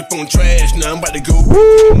on the microphone trash. Now I'm about to go.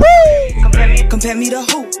 Compare me to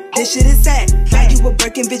who? This shit is sad. Buy you a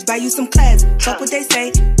Birkin, bitch, buy you some class. Fuck what they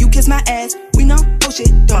say, you kiss my ass. We know, oh shit,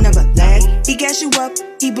 don't never last. He gas you up,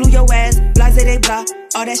 he blew your ass. Blase they blah,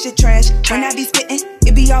 all that shit trash. When I be spittin',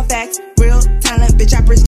 it be all facts. Real talent, bitch, I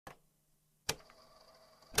preach.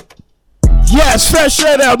 Yes, fresh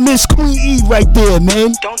shout out Miss Queen E right there,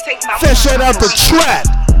 man. Fresh shout out the trap.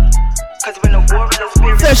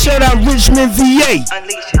 Fresh shout out Richmond, VA.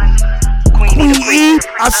 Queen E,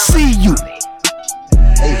 I see you.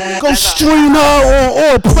 Go stream her on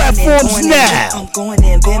all platforms now. I'm going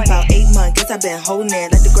in, been about 8 months. Guess I've been holding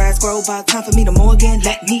it. Let the grass grow, about time for me to mow again.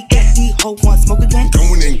 Let me get the whole one smoke again.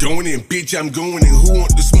 Going in, bitch, I'm going in. Who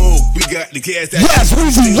want the smoke? We got the gas. Yes,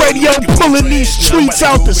 Weezy Radio pulling these streets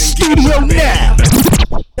out the studio now.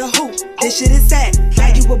 The who? This shit is sad.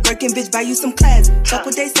 Buy you a Birkin, bitch, buy you some class. Fuck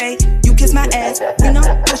what they say. You kiss my ass. We know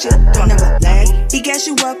bullshit don't ever last. He gas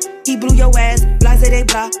you up, he blew your ass. Blase they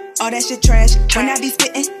blah. All that shit trash. When I be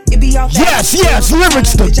spittin', it be all fast. Yes,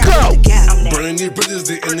 lyrics to go. Burning your bridges,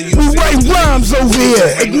 the end of we write rhymes over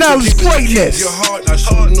here. Acknowledge greatness. Your heart, I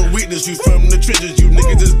show no weakness. You from the trenches, you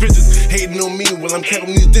niggas is bitches. Hating on me while I'm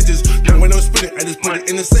counting these digits. Now when I'm spitting, I just put it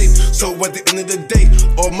in the safe. So at the end of the day,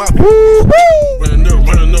 all my running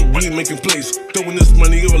up, we making plays. Throwing this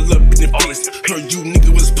money all up in your face. Heard you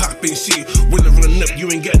nigga was popping shit. When I run up, you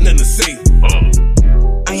ain't got nothing to say.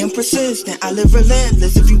 I am persistent, I live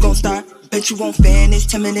relentless. If you gon' start, bet you won't finish.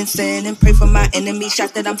 Timid and sin and pray for my enemy.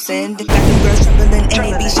 Shot that I'm sending. Got them girls trembling and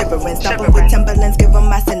they be shivering. Stomping with Timberlands, give them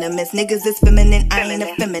my sentiments. Niggas is feminine, I ain't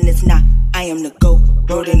a feminist. Nah, I am the GOAT,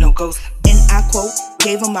 road and no ghost. And I quote,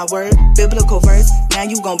 gave him my word, biblical verse. Now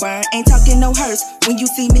you gon' burn, ain't talking no hearse. When you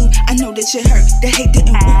see me, I know that shit hurt. The hate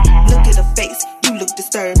didn't work. Look at her face, you look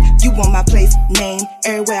disturbed. You want my place, name.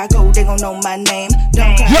 Everywhere I go, they gon' know my name.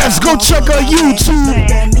 Don't cry. Yes, go check her YouTube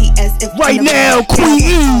right now, Queen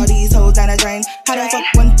E. All these hoes down the drain. How the fuck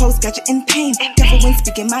one post got you in pain? Careful when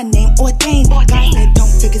speaking my name ordained. God said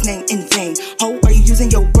don't pick his name in vain. Ho, are you using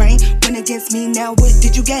your brain? Went against me, now what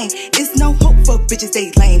did you gain? It's no hope for bitches,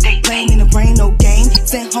 they lame. Blame in the brain, no game.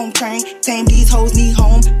 Sent home train. Tame these hoes, need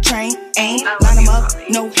home train. Aim, line them up,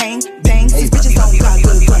 no hang, bang. These bitches don't got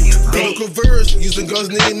good brain. Biblical verse, using God's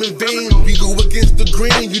name in vain. We go against the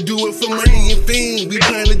grain, you do it for money and fame. We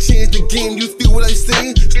trying to change the game, you feel what I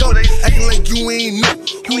say? Stop acting like you ain't know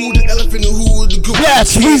who the elephant and who the goat.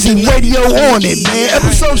 Yes, Weezy Radio on it, man.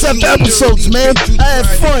 Episodes after episodes, man. I had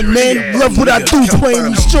fun, man. Love what I do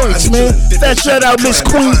playing these joints, man. That shout out Miss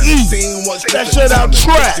Queen E. That shout out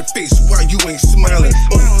Trap. Why you ain't smiling?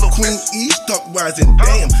 Oh, Queen E stuck rising.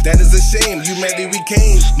 Damn, that is a shame. You mad that we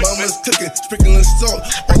came. Mama's cooking, sprinkling salt.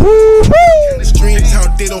 The streams how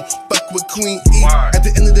they don't fuck with Queen E. At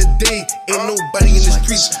the end of the day, ain't nobody in the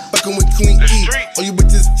streets fucking with Queen E. All you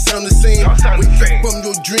bitches sound the same. Wake up from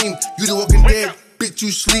your dream. You the walking dead. Bitch, you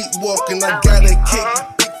sleepwalking. I got a cake.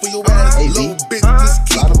 Big for your ass. Little bitch, just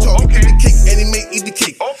keep talking. Eat the cake, and it may eat the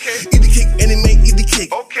cake. Eat the cake, and it may eat the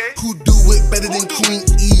cake. Who do it better than Queen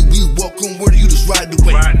E? We walking where you just ride the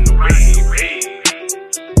way.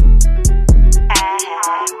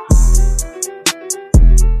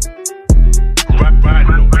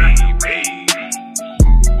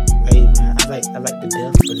 I like the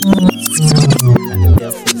death for this song.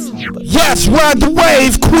 Yes, ride the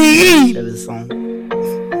wave, Queen E.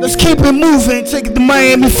 Let's keep it moving. Take it to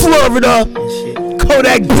Miami, Florida.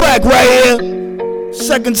 Kodak Black right here.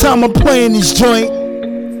 Second time I'm playing this joint.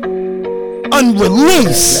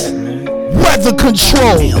 Unreleased. Weather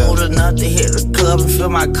Control. Ain't old enough to hit the club and fill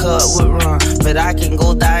my cup with rum, but I can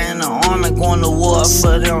go die in the army going to war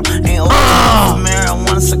for them. Ain't old enough to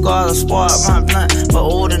marijuana, cigar to spark my blunt, but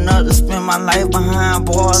old enough to spend my life behind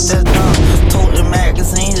bars that's dumb. Told the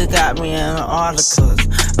magazine that got me in the articles.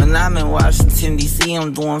 When I'm in Washington, D.C.,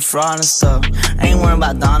 I'm doing fraud and stuff. Ain't worried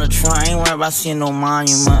about Donald Trump, ain't worried about seeing no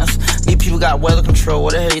monuments. These people got weather control,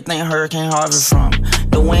 where the hell you think Hurricane Harvey from?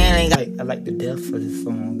 The wind ain't got... I like the death for this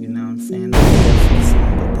song, you know what I'm saying?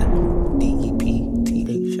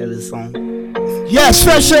 D-E-P-T-H for this song. Yeah,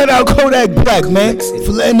 special shout out Kodak Black, man,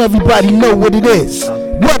 for letting everybody know what it is.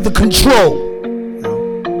 Weather Control.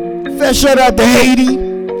 Fair shout out to Haiti.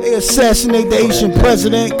 They assassinate the Asian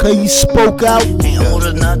president cause he spoke out. Ain't old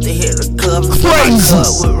enough to hit the club and fill my cup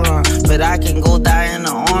with rum, but I can go die in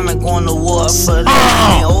the army going to war for them.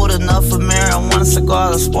 Ain't old enough for marijuana,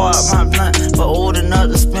 cigar to spark my blunt, but old enough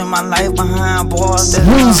to spend my life behind bars.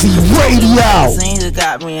 Weezy Radio. That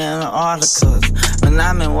got me in the articles. When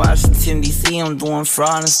I'm in Washington, D.C., I'm doing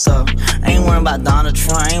fraud and stuff. Ain't worried about Donald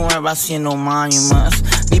Trump, ain't worried about seeing no monuments.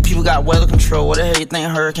 These people got weather control, where the hell you think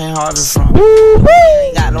Hurricane Harvey from?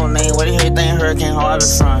 Ain't got no name, where the hell you think Hurricane Harvey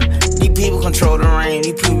from? These people control the rain,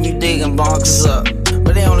 these people be digging bonkers up,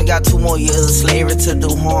 but they only got 2 more years of slavery to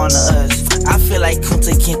do harm to us. I feel like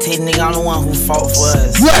Kunta Kinte, nigga, I'm the one who fought for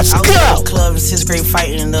us. Let's I was go! in the club in 6th grade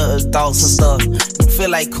fighting the adults and stuff. Feel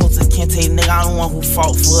like Kunta Kinte, nigga, I'm the one who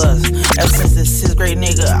fought for us. Ever since the 6th grade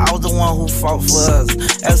nigga, I was the one who fought for us.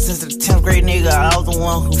 Ever since the 10th grade nigga, I was the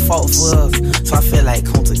one who fought for us. So I feel like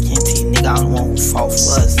Kunta Kinte, nigga, I'm the one who fought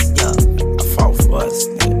for us. Yeah, I fought for us,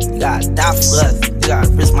 nigga. You gotta die for us. You gotta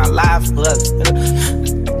risk my life for us.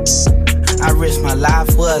 I risk my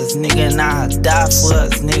life for us, nigga, and I die for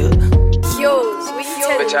us, nigga.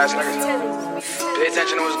 Bitch ass nigga. Pay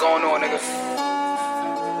attention to what's going on, nigga.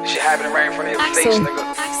 Shit happening right in front of your face,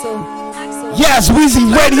 nigga. Yes, Weezy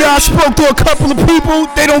Radio. I spoke to a couple of people.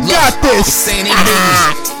 They don't got this.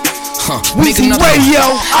 Weezy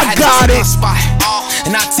Radio, I got it.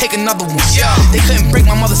 And I take another one. They couldn't break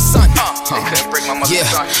my mother's son.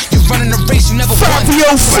 You running a race you never won.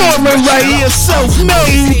 Fabio Foreman right here,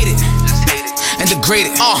 self-made. And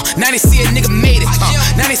degraded. Now they see a nigga made it.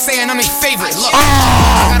 Now they saying I'm their favorite. Look,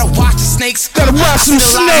 I gotta watch the snakes. Gotta watch the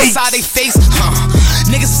snakes. Inside they face.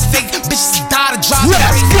 Niggas is fake. Bitches die to drop.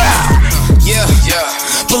 Let's go. Yeah.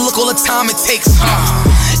 But look all the time it takes.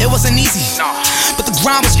 It wasn't easy, but the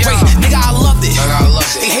grind was great. Nigga, I loved it.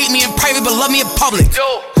 They hate me in private, but love me in public.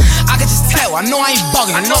 I can just tell. I know I ain't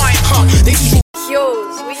bugging. I know I ain't. They just.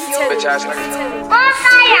 Bitch ass nigga.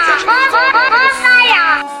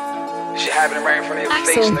 Shit happening right in front of your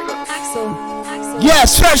face, nigga.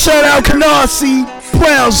 Yes, fresh out Canarsie,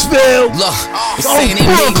 Brownsville,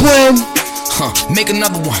 Brooklyn. Make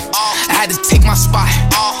another one. I had to take my spot,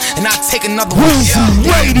 and I take another one. Weezy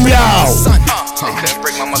Radio.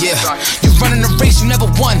 Yeah, you running the race you never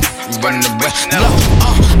won.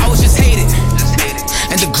 I was just hated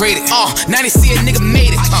and degraded. Now they see a nigga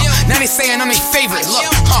made it. Now they saying I'm their favorite. Look,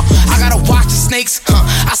 I gotta watch the snakes.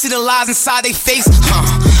 I see the lies inside they face.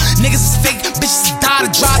 Niggas is fake, bitches die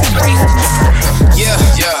to drive the race. Yeah.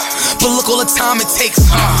 But look all the time it takes.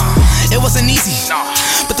 It wasn't easy,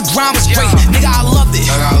 but the grind was great. Nigga, I loved it.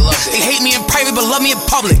 They hate me in private, but love me in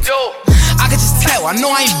public. I can just tell. I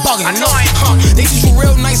know I ain't bugging. I know I ain't. They treat you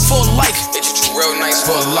real nice for life.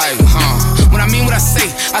 When I mean what I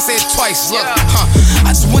say it twice. Look,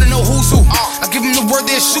 I just wanna know who's who. I give them the word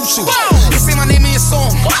they'll shoot you. They say my name in your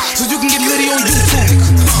song, so you can get litty on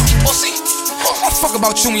YouTube. Pussy. Fuck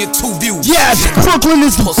about you and your 2 views. Yes, Brooklyn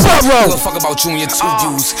is the borough. Fuck about you and your 2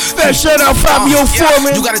 views. That shout out Fabio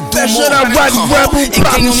Foreman. You gotta do that more. shout out Roddy Rebel. Ain't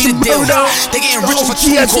no need to deal. They getting rich for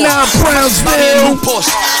GS9 Brownsville.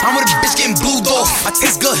 I'm with a bitch getting blued off. I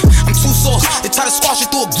taste good. I'm too sauce. They try to squash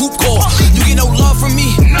it through a group call. You get no love from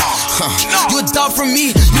me. No. You a dub from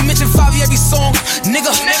me. You mention Fabi every song.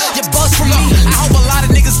 Nigga, you buzz from me. I hope a lot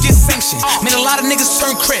of niggas get sanctioned. Made a lot of niggas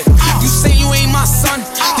turn crib. You say you ain't my son,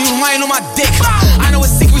 then you lying on my dick. I know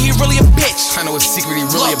it's secret, he really a bitch.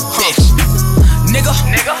 Nigga,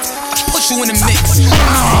 I put you in the mix. Yeah.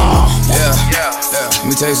 Let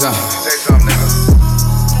me tell you something. Nigga.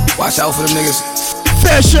 Watch out for them niggas.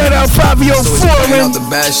 Fair shout out Fabio Foreman. The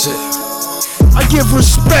bad shit. I give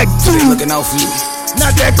respect to you. Looking out for you.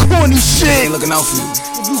 Not that corny shit. Ain't looking out for you.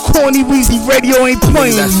 You corny Weezy Radio ain't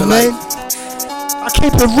playing, man. I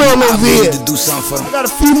keep it real over here. I got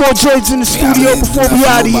a few more joints in the studio before we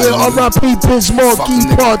out of here. R.I.P. Biz Markie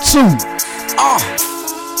Part 2.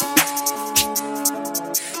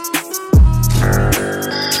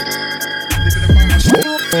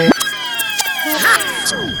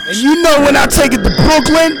 And you know when I take it to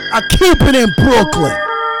Brooklyn, I keep it in Brooklyn.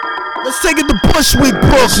 Let's take it to Bushwick,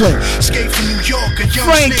 Brooklyn.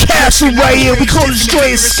 Frank Castle right here. We call it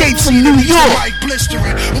straight Escape from New York.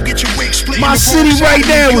 My city right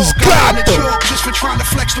now is Gotham.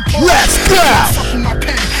 Let's go.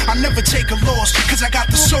 I never take a loss, cause I got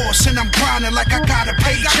the sauce and I'm grinding like I gotta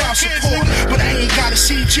pay child support. But I ain't gotta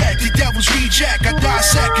see Jack, the devil's reject. I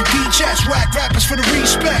dissect and D-chats, whack rappers for the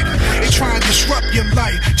respect. They try and disrupt your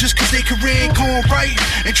life just cause they career ain't going right,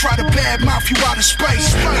 and try to badmouth you out of spite.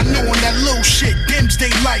 Not knowing that little shit dims they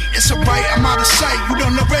light. It's alright, I'm out of sight. You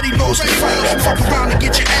done already lost the fight. Fuck around and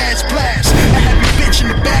get your ass blast. I have your bitch in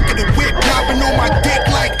the back of the whip, knobbing on my dick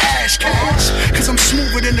like ash cats. Cause I'm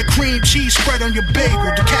smoother than the cream cheese spread on your bagel.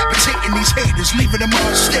 Decapitating these haters, leaving them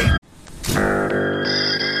unstable.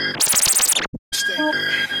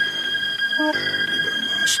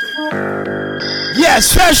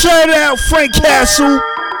 Yes, fresh shout out Frank Castle,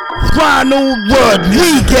 Ronald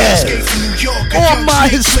Rodriguez. All my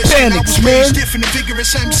Hispanics, man. Different and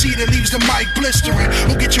vigorous MC that leaves the mic blistering.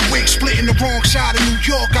 Won't get your wig split in the wrong side of New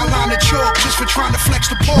York. I line the chalk just for trying to flex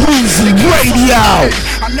the pole. Weezy Radio.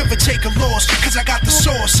 I never take a loss, cause I got the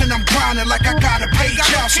sauce and I'm grinding like I gotta pay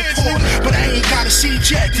child support. But I ain't gotta see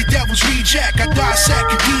Jack, the devil's reject. I dissect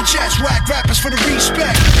and D-chats, whack rappers for the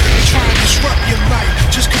respect. They try and disrupt your life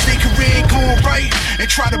just cause they career ain't going right, and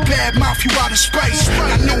try to badmouth you out of spite.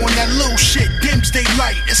 Not knowing that little shit dims they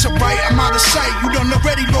light. It's alright, I'm out of sight. You done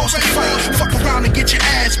already lost the fight. Fuck around and get your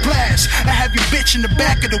ass blast. I have your bitch bitch in the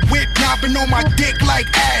back of the whip, knobbing on my dick like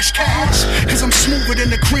Ash Cash. Cause I'm smoother than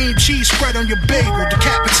the cream cheese spread on your bagel,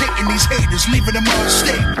 decapitating these haters, leaving them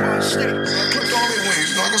unstable. Clipped all their wings.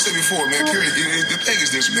 You know, like I said before, man, period. The thing is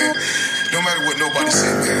this, man. No matter what nobody say,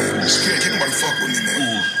 man, period, can't nobody fuck with me, man. You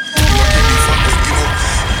know, I can't be fucked with, you know?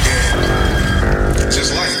 And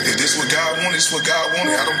just like, if this what God wanted, it's what God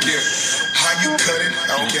wanted. I don't care how you cut it.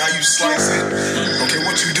 I don't care how you slice it. I don't care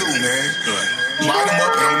what you do, man. Line them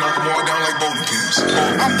up and I'm knock them all down like bowling pins.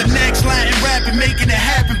 I'm the next Latin rapping, making it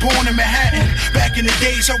happen, born in Manhattan. Back in the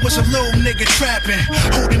days, I was a little nigga trapping,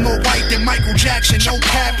 holding more white than Michael Jackson, no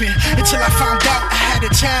capping. Until I found out I had a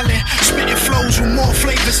talent, spitting flows with more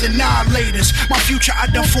flavors than annihilators. My future I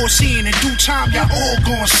done foreseen, in due time y'all all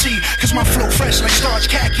gon' see. Cause my flow fresh like starch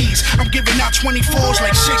khakis. I'm giving out 24s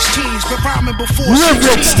like 16s, but rhyming before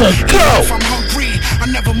 16. If I'm hungry, I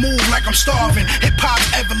never move like I'm starving. Hip hop's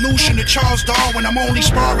evolution to Charles Darwin. I'm only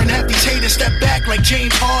sparring, have these haters step back like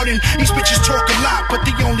James Harden. These bitches talk a lot, but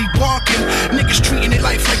they only barking. Niggas treating their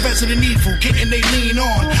life like Resident Evil, getting they lean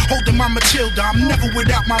on. Holding my Matilda, I'm never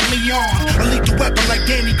without my Leon. A lethal weapon like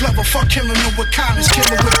Danny Glover, fuck killing them with kindness,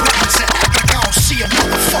 killing with blessings and act like I don't see a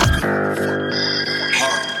motherfucker.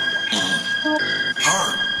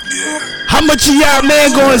 Hard, yeah. How much of y'all,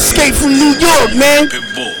 man, gonna escape from New York, man?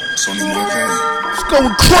 It's only one thing. It's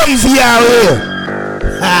going crazy out here.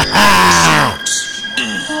 Ha ha.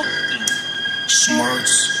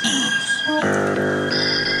 Smarts.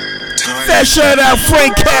 That shout out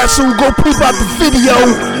Frank Castle, go peep out the video.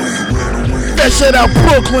 That shout out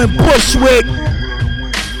Brooklyn, Bushwick.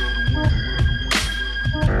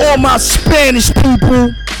 All my Spanish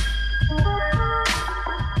people.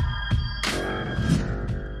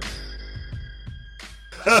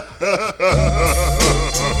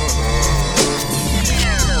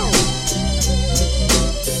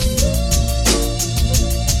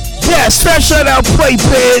 Yes, that shout out Play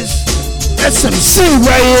Biz. SMC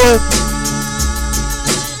right here.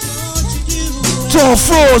 Dawn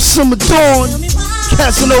Frost, Summer Dawn,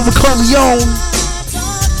 Casanova Corleone,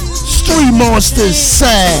 Street Monsters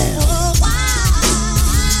Sound.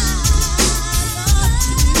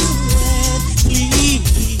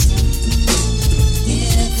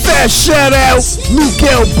 Shout out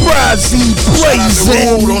Miguel Brazzi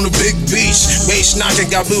blazing on the big beach. Bass knocking,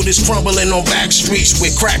 got builders crumbling on back streets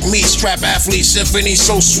with crack meats, trap athletes, symphony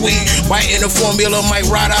so sweet. Biting the formula might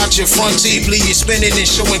ride out your front teeth, leave you spinning and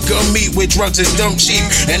showing gum meat with drugs is dumb cheap.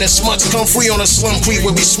 And the smuts come free on a slum creek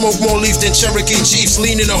where we smoke more leaf than Cherokee Chiefs.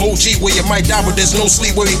 Lean in a whole Jeep where you might die but there's no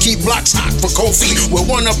sleep, where we keep blocks hot for cold feet. Where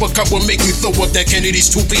one uppercut will make you throw up that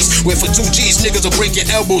Kennedy's two-piece. Where for 2 G's niggas will break your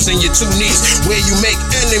elbows and your 2 knees. Where you make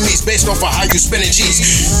enemies based off of how you spinning cheese.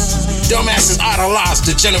 Dumbasses idolize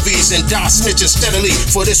the Genovese and die snitching steadily.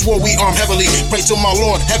 For this war we arm heavily. Pray to my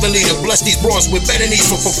Lord heavenly to bless these bros with better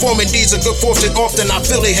needs. For performing deeds of good fortune often I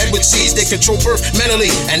fill their head with seeds. They control birth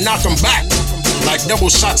mentally and knock them back like double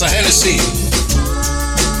shots of Hennessy.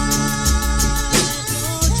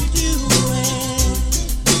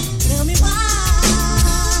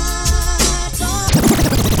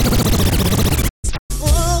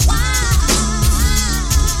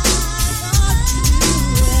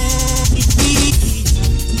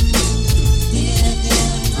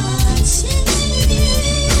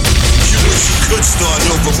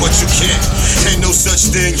 But you can't. Ain't no such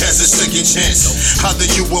thing as a second chance. Either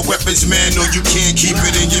you a weapons man or you can't keep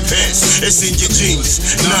it in your pants. It's in your genes,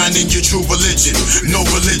 9 in your true religion. No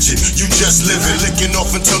religion, you just living, licking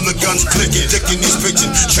off until the guns clicking. Dicking these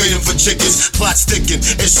pigeons, trading for chickens, plot sticking.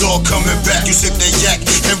 It's all coming back. You sip that yak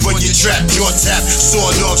and run your trap. Your tap,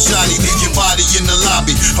 sword off shotty, leave your body in the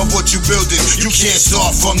lobby of what you building. You can't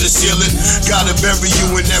start from the ceiling. Gotta bury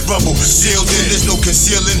you in that rubble, sealed in. There's no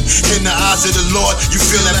concealing. In the eyes of the Lord, you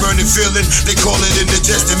feel that burning feeling. They call it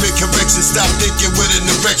indigestion, make correction. Stop thinking with an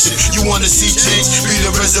erection. You wanna see change? Be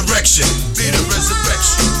the resurrection. Be the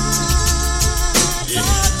resurrection. Yeah.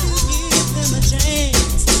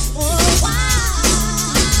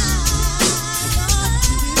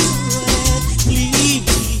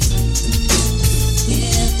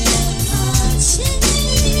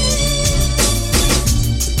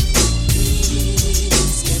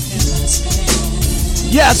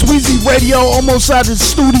 Yes, Weezy Radio, almost out of the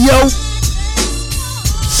studio.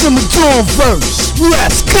 Summer Dawn verse.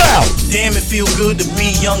 Let's go. Damn, it feel good to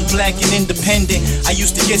be young, black, and independent. I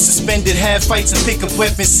used to get suspended, have fights and pick up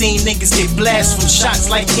weapons. Seen niggas get blasted from shots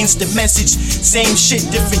like instant message. Same shit,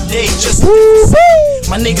 different day, just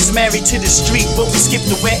My niggas married to the street, but we skip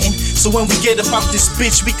the wedding. So when we get up out this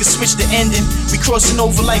bitch, we can switch the ending. We crossing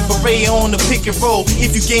over like Beret on the pick and roll.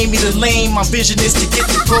 If you gave me the lane, my vision is to get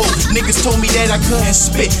the goal. Niggas told me that I couldn't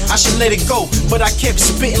spit, I should let it go. But I kept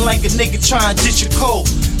spitting like a nigga trying to ditch a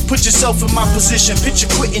cold. Put yourself in my position,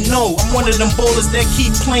 picture quitting, no. I'm one of them bowlers that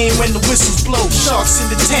keep playing when the whistles blow. Sharks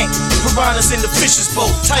in the tank, piranhas in the fisher's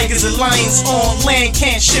boat. Tigers and lions on land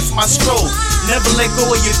can't shift my stroll. Never let go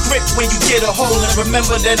of your grip when you get a hold. And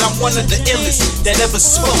remember that I'm one of the illest that ever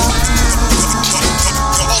spoke.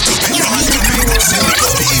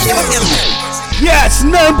 Yes,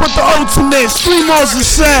 nothing but the ultimate. Street Monster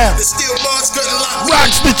Sound.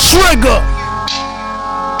 Rocks the trigger.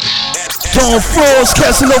 John Frost,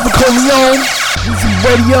 Casanova Corleone, Weezy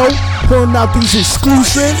Radio, pulling out these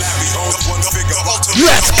exclusives.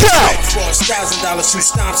 Let's go! $1,000 two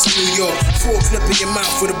stomps in New York. Full clip in your mouth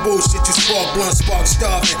for the bullshit you spark, blunt spark,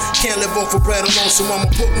 starving. Can't live off of bread alone, so I'ma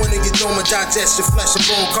put one in your dome and digest your flesh and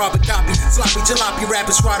bone, carbon copy. Sloppy jalopy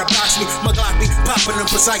rappers try to box me. My gloppy, popping them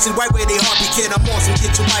precisely right where they heartbeat. Kid, I'm awesome.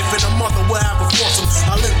 Get your wife and a mother, we'll have a foursome.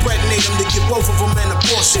 I'll impregnate them to get both of them an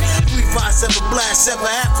abortion. 357 blast, 7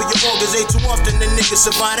 half for your organs. Ain't too often the niggas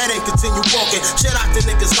survive, that ain't continue walking. Shout out the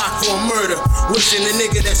niggas locked for a murder. Wishing the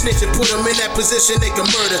nigga that snitching put them in that position they can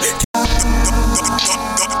murder.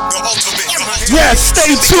 Yeah,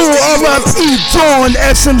 stay tuned. R.I.P. Dawn,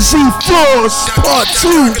 SMZ Floors, Part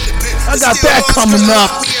 2. I got that coming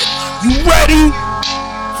up. You ready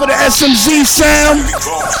for the SMZ sound?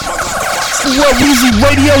 For what Weezy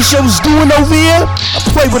Radio Show's doing over here? I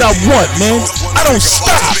play what I want, man. I don't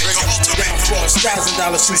stop.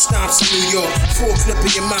 $1,000 two stomps in New York. Full clip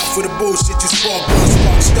in your mouth for the bullshit you spark,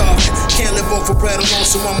 blunt spark, starving. Can't live off of bread alone,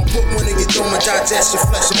 so I'ma put one in your dome and digest your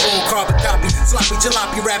flesh and bone, carbon copy. Sloppy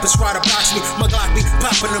jalopy rappers try to box me. My gloppy,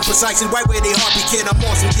 popping them precisely right where they heartbeat. Kid, I'm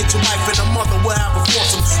awesome. Get your wife and a mother, we'll have a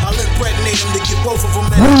foursome. I'll impregnate them to get both of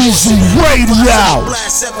them. Weezy Radio.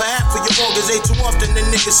 Blast 7 half for your organs. Ain't too often the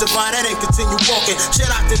niggas survive, that ain't continue walking.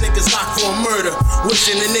 Shout out the niggas locked for a murder.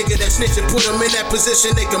 Wishing the nigga that snitching put them in that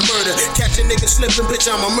position they can murder. Catch a nigga slipping, bitch,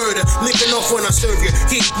 I'm a murder. Licking off when I serve you.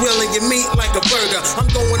 Keep grilling your meat like a burger. I'm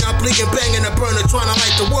going out bleeding, banging a burner, trying to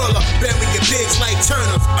light the world up. Bury your pigs like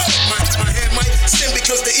Turner. My head might sin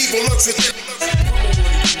because the evil lurks within.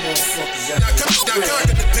 Now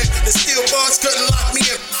conquer the pit. The steel bars couldn't lock me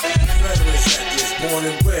in. Born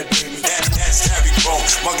and bred, baby. That's Harry Bone.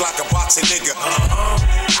 My Glock a boxing nigga.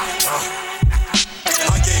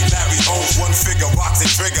 I gave Larry Holmes one figure, boxing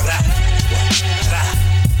trigger.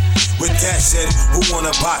 With that said, who wanna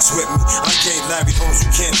box with me? I gave Larry Holmes, you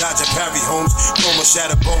can't dodge a parry Holmes. Chroma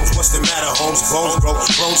shattered bones, what's the matter, Holmes? Bones broke,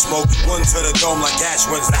 bone smoke, one to the dome like Ash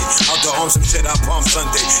Wednesday. Out the home, some shit I palm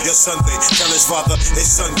Sunday. Your Sunday, tell his father it's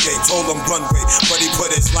Sunday. Told him runway, but he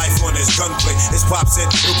put his life on his gunplay. His pop said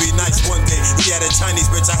it'll be nice one day. He had a Chinese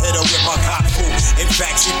bitch, I hit her with my cock food. In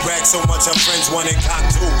fact, she bragged so much her friends wanted cock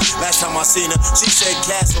too. Last time I seen her, she said,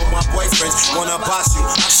 Castle, my boyfriends wanna box you.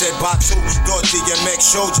 I said, box who? Thought DMX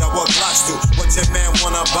showed ya what blocks do. What your man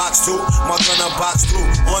wanna box to? My gonna box through.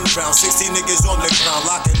 On round, 60 niggas on the ground,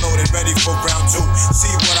 locked and loaded, ready for round 2. See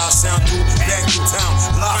what I sound through, bang through town,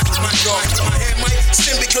 locked in my yard. My head might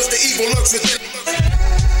sin because the evil lurks within.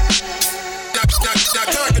 Now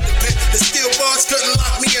conquer the pit. The steel bars couldn't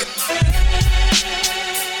lock me in.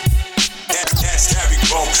 That's Harry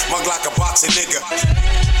Bone, my Glock a boxing nigga.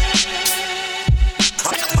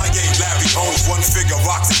 I gave Larry Holmes one figure,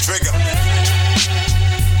 rocks and trigger.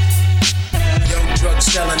 Drug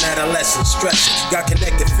selling adolescents, stressing. Got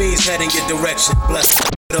connected fiends heading your direction.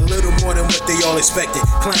 Blessed. A little more than what they all expected.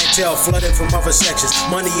 Clientele flooding from other sections.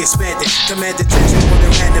 Money expanded. Command attention when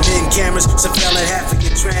they're random in cameras. Surveilling half of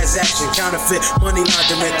your transaction. Counterfeit money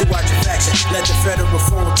laundering throughout your faction. Let the federal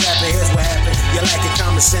phone tap it. Here's what happened. You're lacking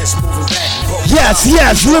common sense moving back. Yes,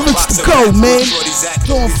 lyrics to go, man.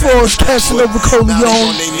 Dawn Frost, Casanova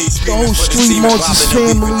Corleone, the whole Street Monsters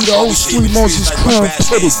family, the whole Street Monsters crew,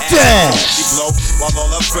 put it down. While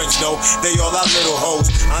all our friends know, they all our little hoes.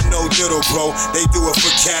 I know little bro, they do it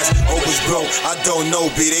for cash, always broke. I don't know,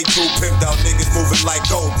 B, they too pimped out niggas moving like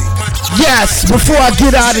Goldie. Yes, before I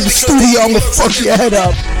get out of the studio, I'm gonna fuck your head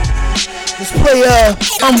up. Let's play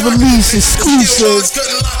unreleased exclusive,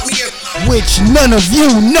 which none of you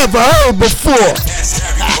never heard before.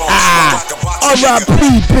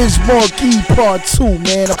 R.I.P. Biz Markie Part 2,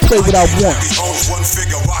 man. I play what I want.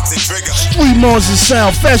 Street Monsters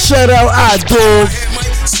sound. Fast shout out, iDog.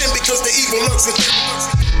 Sin because the evil lurks within.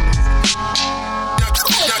 Now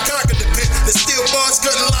conquer the pit. The steel bars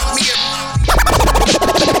couldn't lock me in.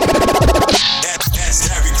 That's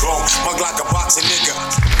Harry Bone, my Glock a boxing nigga.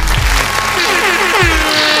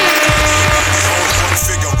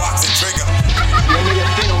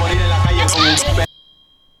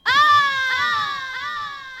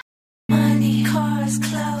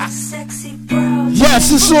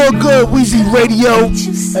 all good, Weezy Radio.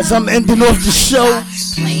 As I'm ending off the show,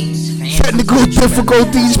 technical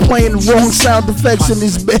difficulties, playing the wrong sound effects in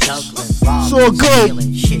this bitch. It's all good.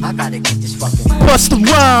 Busta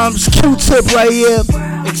Rhymes, Q-Tip right here,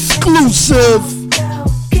 exclusive.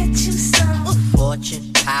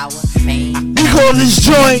 We call this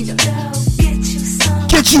joint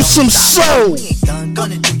Get You Some Soul.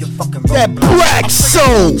 That black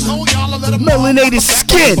soul, melanated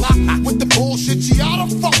skin. With the bullshit, y'all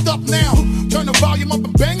done fucked up now. Turn the volume up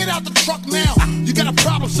and bang it out the truck now. You got a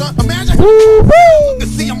problem, son? Imagine. You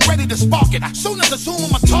see, I'm ready to spark it. Soon as I assume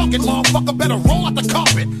I'm a target, motherfucker better roll out the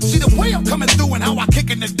carpet. See the way I'm coming through and how I kick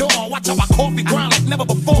in the door. Watch how I coffee grind like never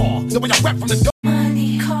before. The way I rap from the door.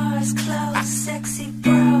 Money, cars, clothes, sexy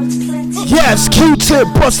bros, plenty. Yes, Q-Tip,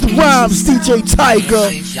 Busta Rhymes, DJ Tiger,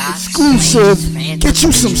 exclusive. Get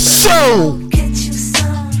you some soul.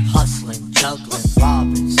 Hustling, juggling,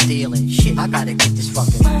 robbing, stealing shit. I gotta get this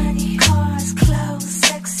fucking money, cars, clothes,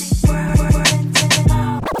 sexy bros,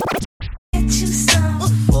 get you some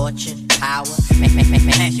fortune, power,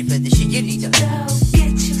 passion for the shit. You need to go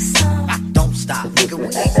get you some. Don't stop, nigga. We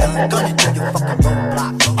ain't done. Gonna do your fucking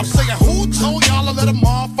roadblock. I'm saying, who told y'all to let a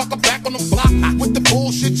motherfucker back on the block with the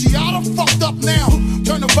bullshit? Y'all done fucked up now.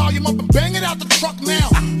 Turn the volume up and bang it out the truck now.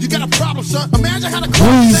 You got a problem, son? Imagine how the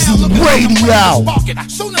club sound. Radio.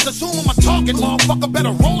 Soon as I assume I'm a target, motherfucker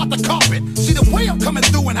better roll out the carpet. See the way I'm coming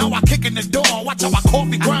through and how I kick in the door. Watch how I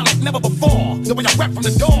coffee grind like never before. The way I rap from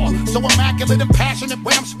the door, so immaculate and passionate.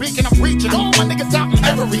 When I'm speaking, I'm reaching all my niggas out in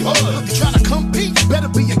every hood. You trying to compete, better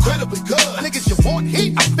be incredibly good. Niggas, you want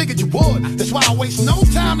heat? I figured you would. That's why I waste no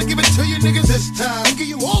time to give it to you niggas this time. And give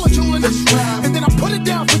you all a jewel in this round. And then I put it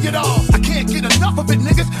down for you all. I can't get enough of it,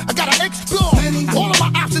 niggas. I gotta explore. All of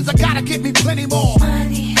my options, I gotta get me plenty more.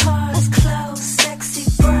 Money, cars, clothes, sexy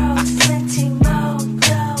bros, plenty more.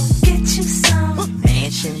 Go get you some.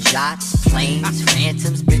 Mansions, yachts, planes,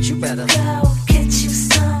 phantoms, bitch, you better go get you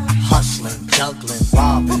some. Hustling, juggling,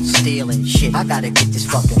 robbing, stealing shit. I gotta get this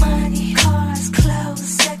fucking money, cars, clothes,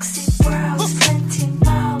 sexy bros, plenty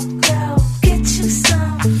more. Go get you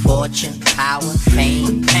some. Fortune, power,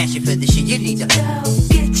 fame, passion for the shit. You need to go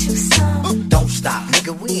get you some. Don't stop,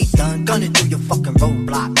 nigga. We ain't done. Gonna do your fucking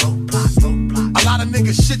roadblock. A lot of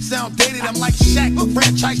niggas shit sound dated. I'm like Shaq, a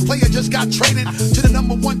franchise player just got traded to the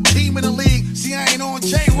 #1 team in the league. See, I ain't on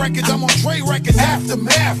J Records, I'm on Dre Records.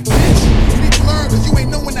 Aftermath, bitch. You need to learn cause you ain't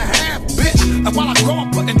knowing the half, bitch. And while I grow,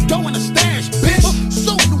 I'm putting dough in the stash, bitch.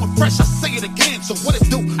 So new and fresh, I say it again. So what it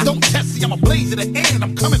do? Don't test, see, I'm a blaze at the end.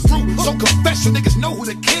 I'm coming through, so confess, you niggas know who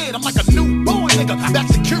the kid. I'm like a newborn nigga, back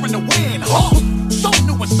securing the win. So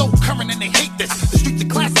new and so current and they hate this. The streets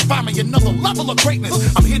classify me another level of greatness.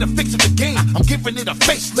 I'm here to fix it the game. I'm giving it a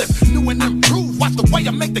facelift, new and improved. Watch the way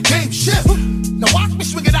I make the game shift. Now watch me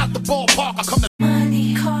swing it out the ballpark. I come to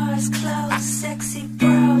money, cars, clothes, sexy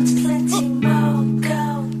bros, plenty more.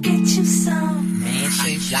 Go get you some.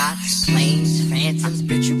 Mansions, yachts, planes, phantoms,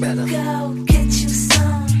 bitch, you better go get you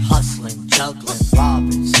some. Hustling, juggling,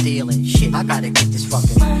 robbing, stealing shit. I gotta get this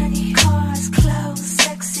fucking money, cars, clothes,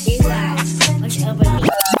 sexy bros, plenty more.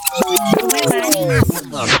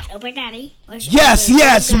 Yes,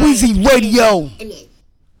 Weezy Radio.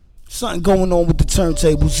 Something going on with the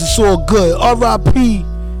turntables. It's all good. R.I.P.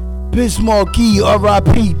 Bismarck E.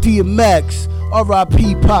 R.I.P. DMX.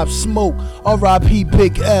 R.I.P. Pop Smoke. R.I.P.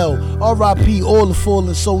 Big L. R.I.P. all the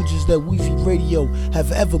fallen soldiers that Weezy Radio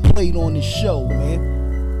have ever played on this show, man.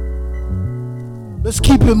 Let's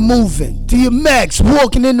keep it moving. DMX,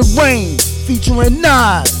 Walking in the Rain, featuring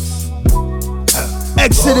Nas.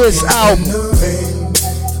 Exodus album.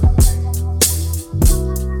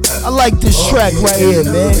 I like this track right here,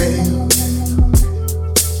 man.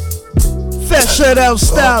 Fat Shirt Out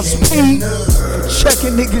Styles P.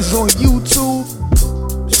 Checking niggas on YouTube.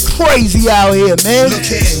 It's crazy out here, man. Look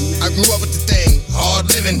here, I grew up with the thing, hard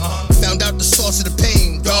living. Found out the source of the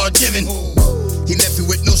pain, God given. He left me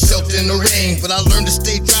with no shelter in the rain, but I learned to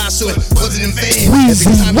stay dry so it wasn't in vain.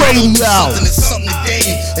 Weezy Radio. Something is something to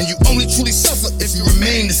gain, and you only truly suffer if you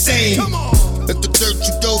remain the same. Let the dirt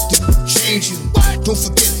you go through change you. Don't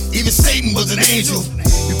forget, even Satan was an angel.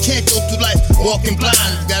 You can't go through life walking blind.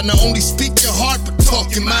 You gotta not only speak your heart, but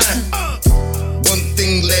talk your mind. One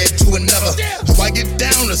thing led to another. How I get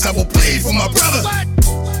down is I will play for my brother.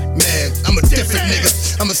 Man, I'm a different nigga.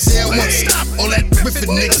 I'ma say I won't stop all that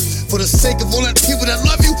riffing niggas. For the sake of all that people that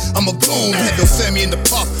love you, I'ma go on. Had no family in the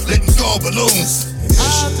park, letting go of balloons.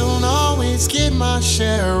 I don't always get my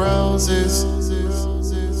share of roses.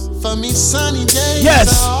 For me, sunny days.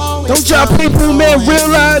 Yes, don't y'all people, man,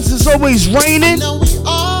 realize it's always raining?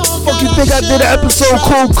 Fuck you think I did an episode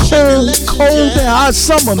called Cold and Hot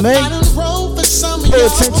Summer, man? pay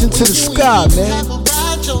attention to the sky, man.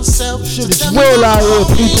 Shit is real out here,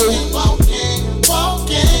 people.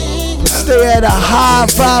 Stay at a high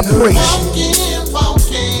vibration.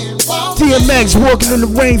 DMX walking in the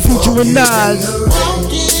rain featuring Nas.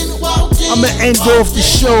 I'ma end off the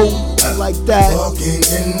show like that. I'll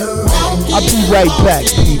be right back,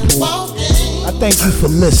 people. I thank you for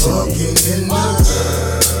listening.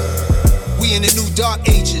 We in the new dark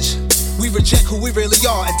ages. We reject who we really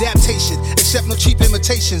are. Adaptation. Accept no cheap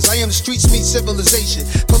imitations. I am the streets meet civilization.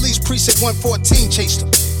 Police precinct 114 chased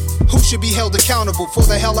them. Who should be held accountable for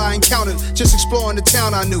the hell I encountered just exploring the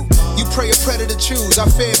town I knew? You pray a predator choose. I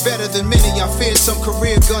fared better than many. I feared some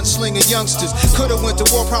career gunslinging youngsters. Could've went to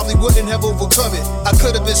war, probably wouldn't have overcome it. I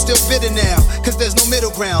could've been still bitter now, cause there's no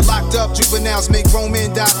middle ground. Locked up, juveniles make grown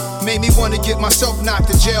men die. Made me wanna get myself knocked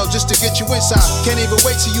in jail just to get you inside. Can't even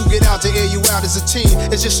wait till you get out to air you out as a team.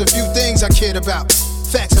 It's just a few things I cared about.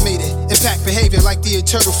 Facts I made it, impact behavior like the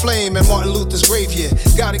eternal flame at Martin Luther's grave here.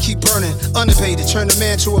 Gotta keep burning, unabated, turn a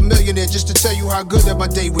man to a millionaire just to tell you how good that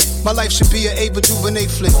my day went. My life should be an Ava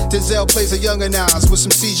DuVernay flick. Denzel plays a younger Nas with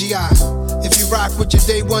some CGI. If you rock with your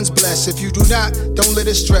day one's blessed. If you do not, don't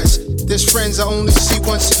let it stress. There's friends I only see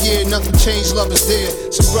once a year. Nothing changed, love is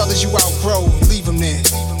there. Some brothers you outgrow, leave them there.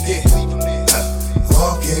 Yeah, leave them there.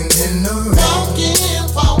 Walking in the rain.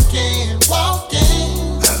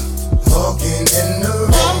 Walking in the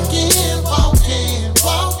rain.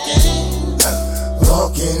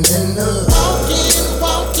 Walking in the rain.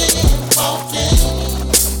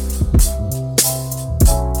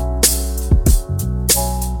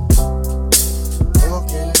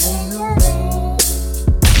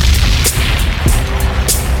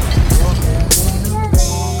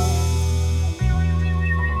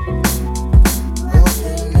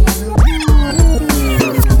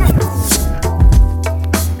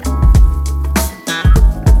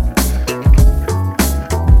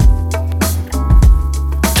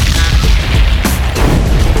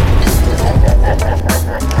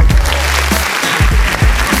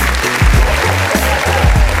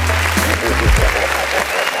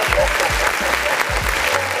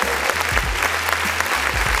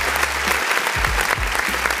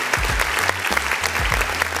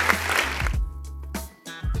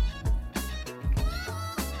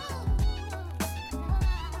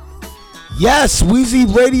 Yes,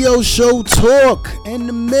 Weezy Radio Show Talk in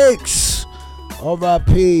the mix.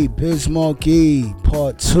 R.I.P. Biz Markie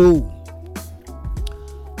Part 2.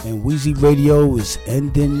 And Weezy Radio is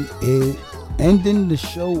ending the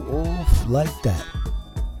show off like that.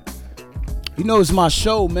 You know it's my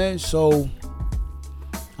show, man, so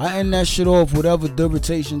I end that shit off whatever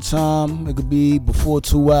duration time. It could be before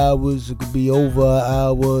 2 hours, it could be over an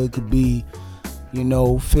hour, it could be,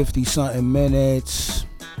 50 something minutes,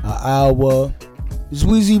 an hour. It's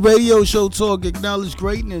Weezy Radio Show Talk. Acknowledge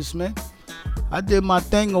greatness, man. I did my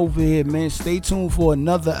thing over here, man. Stay tuned for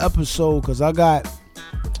another episode, cause I got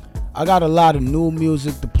a lot of new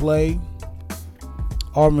music to play,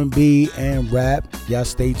 R&B and rap. Y'all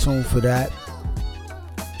stay tuned for that.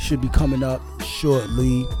 Should be coming up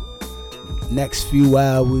shortly. Next few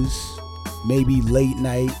hours, maybe late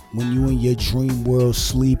night when you in your dream world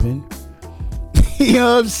sleeping. You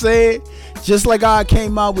know what I'm saying? Just like I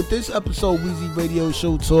came out with this episode, Weezy Radio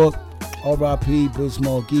Show Talk, R.I.P. Biz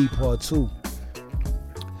Markie Part 2.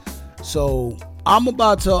 So I'm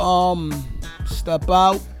about to step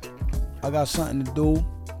out. I got something to do.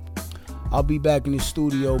 I'll be back in the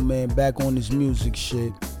studio, man, back on this music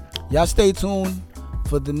shit. Y'all stay tuned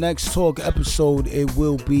for the next talk episode. It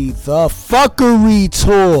will be the Fuckery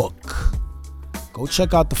Talk. Go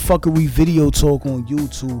check out the Fuckery Video Talk on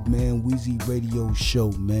YouTube, man. Weezy Radio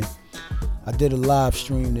Show, man. I did a live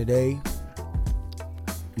stream today,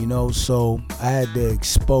 so I had to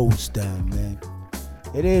expose them, man.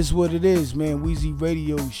 It is what it is, man. Weezy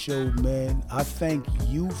Radio Show, man. I thank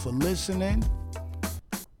you for listening.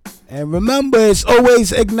 And remember, it's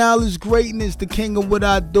always acknowledge greatness, the king of what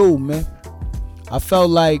I do, man. I felt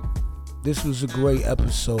like this was a great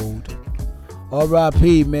episode.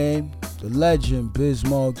 R.I.P., man. The legend, Biz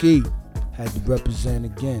Markie, had to represent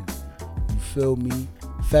again. You feel me?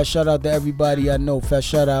 Fat shout out to everybody I know. Fat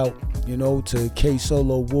shout out, to K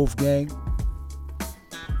Solo Wolfgang.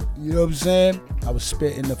 You know what I'm saying? I was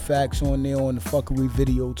spitting the facts on there on the Fuckery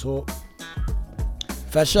Video Talk.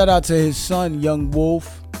 Fat shout out to his son, Young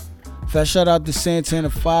Wolf. Fat shout out to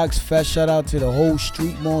Santana Fox. Fat shout out to the whole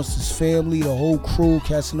Street Monsters family, the whole crew,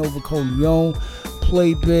 Casanova Corleone,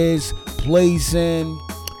 Play Biz, Blazin',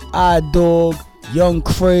 iDog, Young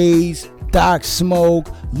Craze, Doc Smoke,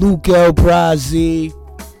 Luke El Brazi,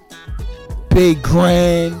 Big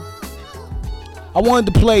Grand, I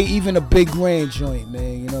wanted to play even a Big Grand joint,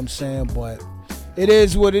 man. You know what I'm saying? But it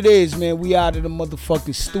is what it is, man. We out of the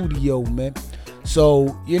motherfucking studio, man.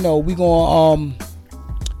 So, you know, we gonna,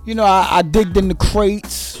 you know, I digged in the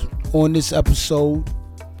crates on this episode.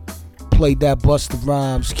 Played that Busta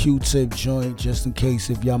Rhymes Q-Tip joint just in case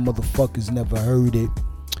if y'all motherfuckers never heard it.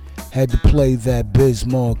 Had to play that Biz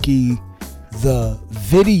Markie, the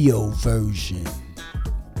video version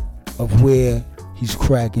of where he's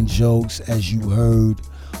cracking jokes, as you heard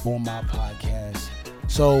on my podcast.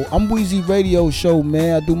 So I'm Weezy Radio Show,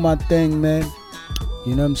 man. I do my thing, man.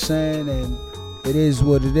 You know what I'm saying? And it is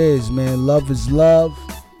what it is, man. Love is love.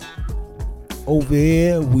 Over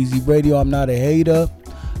here, Weezy Radio, I'm not a hater.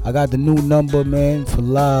 I got the new number, man, for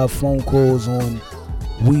live phone calls on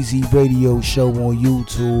Weezy Radio Show on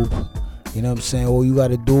YouTube. You know what I'm saying? All you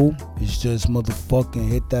gotta do is just motherfucking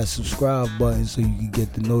hit that subscribe button so you can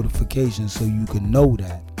get the notification so you can know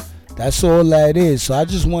that. That's all that is. So I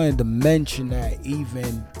just wanted to mention that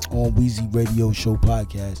even on Weezy Radio Show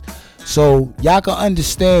podcast. So y'all can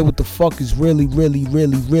understand what the fuck is really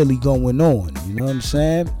going on. You know what I'm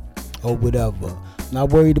saying? Or whatever.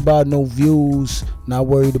 Not worried about no views. Not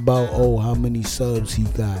worried about, oh, how many subs he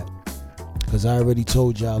got. Because I already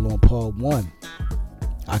told y'all on part 1.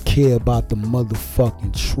 I care about the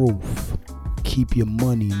motherfucking truth. Keep your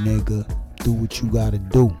money, nigga. Do what you gotta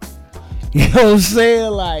do. You know what I'm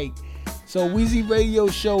saying? Like, so Weezy Radio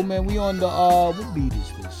Show, man. We on the, what beat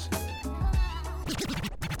is this?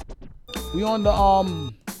 We on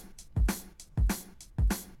the,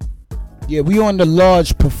 yeah, we on the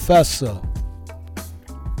Large Professor.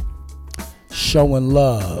 Showing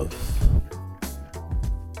love.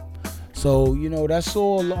 So, you know, that's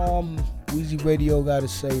all Weezy Radio gotta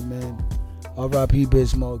say, man. R.I.P.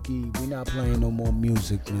 Biz Markie. We not playing no more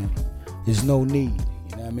music, man. There's no need.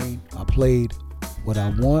 You know what I mean? I played what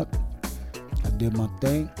I want. I did my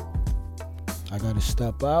thing. I gotta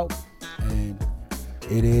step out. And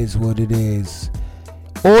it is what it is.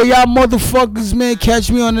 All y'all motherfuckers, man, catch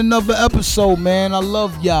me on another episode, man. I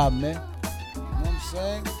love y'all, man. You know what I'm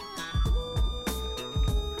saying?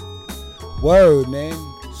 Word, man.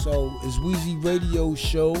 So it's Weezy Radio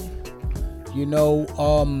Show. You know,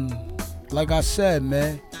 like I said,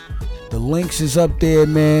 man, the links is up there,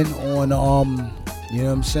 man, on you know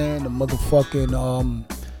what I'm saying, the motherfucking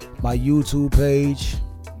my YouTube page.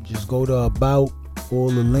 Just go to About. All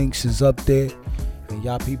the links is up there. And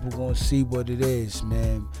y'all people gonna see what it is,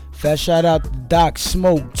 man. Fat shout out to Doc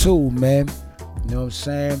Smoke too, man. You know what I'm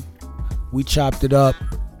saying? We chopped it up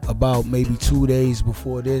about maybe 2 days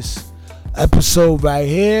before this episode right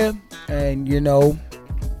here. And, you know,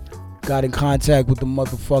 got in contact with the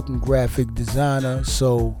motherfucking graphic designer.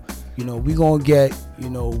 So, you know, we gonna get, you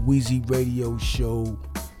know, Weezy Radio Show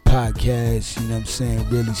podcast, you know what I'm saying,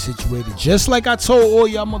 really situated. Just like I told all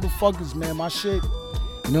y'all motherfuckers, man, my shit,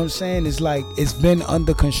 you know what I'm saying, it's like, it's been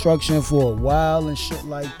under construction for a while and shit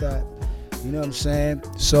like that. You know what I'm saying?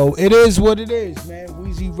 So it is what it is, man.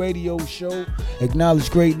 Weezy Radio Show. Acknowledge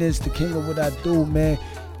greatness, the king of what I do, man.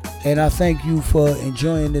 And I thank you for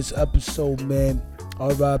enjoying this episode, man.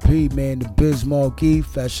 R.I.P., man, the Biz Markie.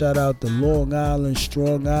 Fat shout out to Long Island,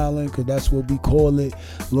 Strong Island, because that's what we call it.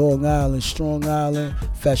 Long Island, Strong Island.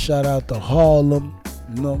 Fat shout out to Harlem.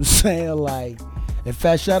 You know what I'm saying? Like, and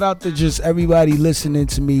fat shout out to just everybody listening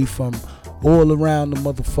to me from all around the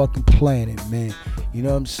motherfucking planet, man. You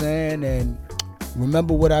know what I'm saying? And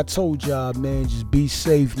remember what I told y'all, man. Just be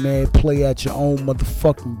safe, man. Play at your own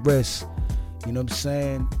motherfucking risk. You know what I'm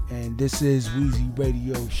saying? And this is Weezy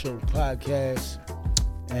Radio Show podcast.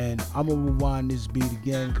 And I'm going to rewind this beat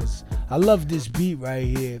again because I love this beat right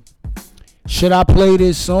here. Should I play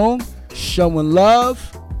this song? Showing Love?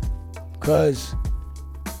 Because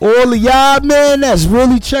all of y'all, man, that's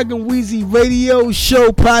really checking Weezy Radio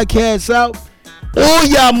Show podcast out. All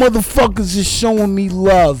y'all motherfuckers is showing me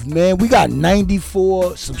love, man. We got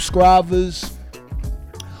 94 subscribers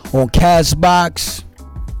on Castbox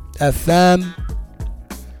FM.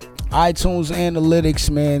 iTunes analytics,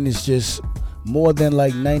 man, is just more than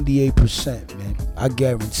like 98%, man. I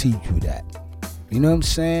guarantee you that. You know what I'm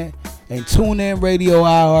saying? And TuneIn Radio,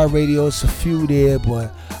 iHeartRadio, it's a few there,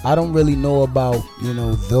 but I don't really know about, you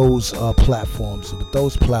know, those platforms. But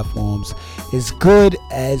those platforms is good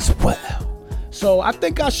as well. So I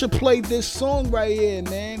think I should play this song right here,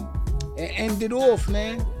 man, and end it off,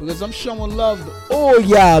 man, because I'm showing love to all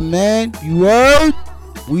y'all, man. You heard?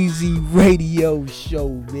 Weezy Radio Show,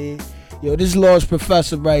 man. Yo, this Large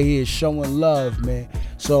Professor right here showing love, man.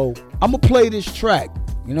 So I'm going to play this track,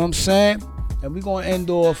 you know what I'm saying? And we're going to end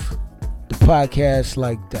off the podcast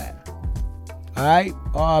like that. All right?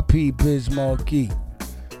 R.I.P. Biz Markie,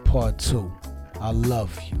 part 2. I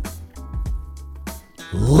love you.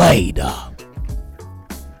 Later.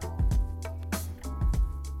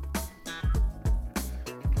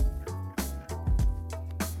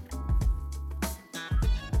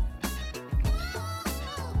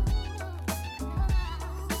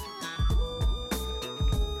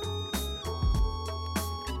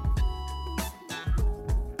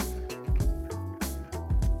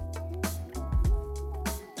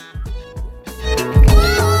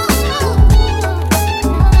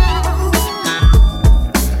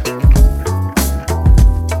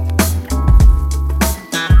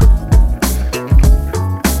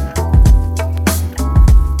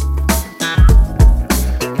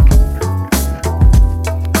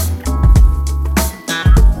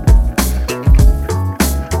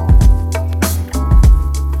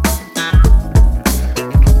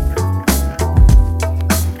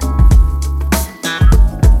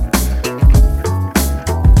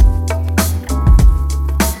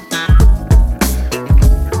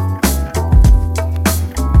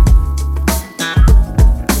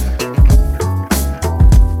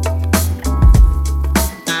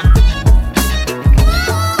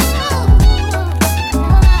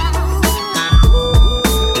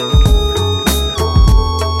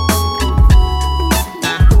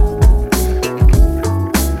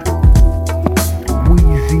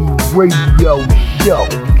 Radio Show.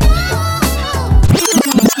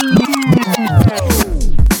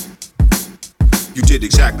 You did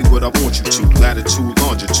exactly what I want you to. Latitude,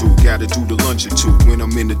 longitude, gotta do the lunge or two. When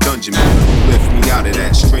I'm in the dungeon, man, lift me out of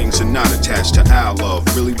that. Strings are not attached to our love.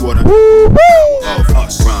 Really what I of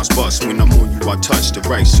us. Rhymes bust when I'm on you, I touch the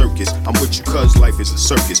right circus. I'm with you cause life is a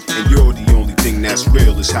circus, and you're the only thing that's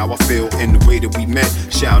real. Is how I feel, and the way that we met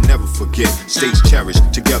shall never forget. Stays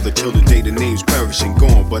cherished together till the day the names perish and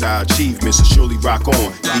gone. But our achievements will surely rock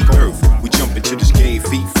on the earth. We jump into this game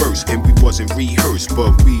feet first, and we wasn't rehearsed,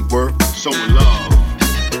 but we were so in love.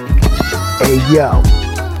 Hey yo,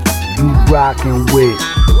 you rockin' with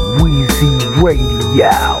Weezy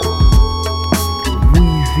Radio.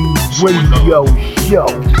 Weezy Radio Show.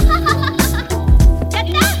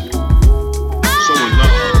 So in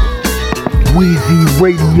love. Weezy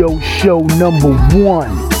Radio Show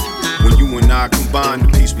 #1. When you and I combine, the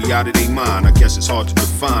piece be out of their mind. I guess it's hard to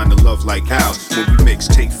define the love like ours. When we mix,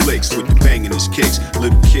 take flicks with the banging his kicks.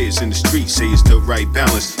 Little kids in the street say it's the right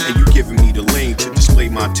balance. And you giving me the lane to display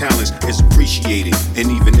my talents is appreciated. And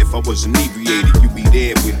even if I was inebriated, you be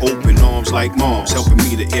there with open arms like moms, helping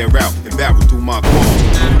me to air out and barrel through my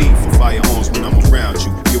qualms. No need for firearms when I'm around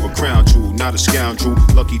you. You're a crown jewel, not a scoundrel.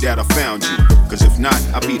 Lucky that I found you. Cause if not,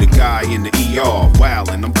 I'll be the guy in the ER. Wow,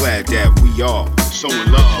 and I'm glad that we are so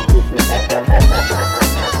in love.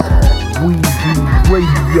 Weezy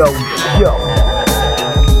Radio Show.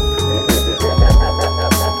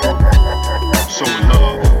 So in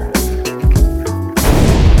love.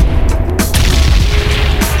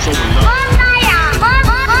 So in love.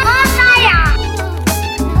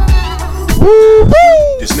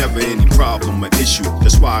 There's never any problem or issue.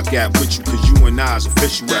 That's why I got with you, cause you and I's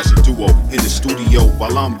official as a duo. In the studio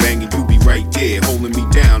while I'm banging, you be right there, holding me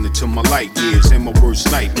down until my light years. And my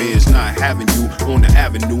worst nightmares not having you on the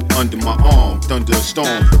avenue under my arm.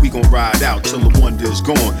 Thunderstorm, we gon' ride out till the wonder's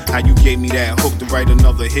gone. How you gave me that hook to write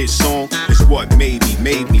another hit song is what made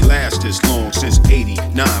me last this long. Since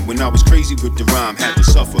 89, when I was crazy with the rhyme, had to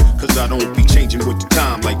suffer, cause I don't be changing with the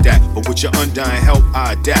time like that. But with your undying help,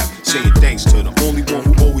 I adapt, saying thanks to the only one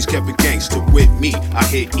who always kept it gangster with me. I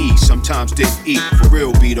hit E, sometimes didn't eat. For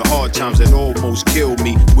real be the hard times that almost killed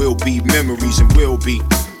me. Will be memories and will be.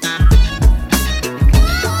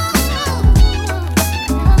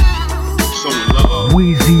 So in love.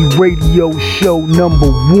 Weezy Radio Show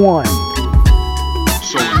 #1.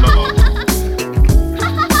 So in love.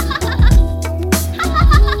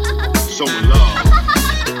 So in love.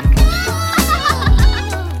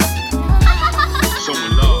 So in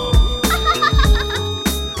love.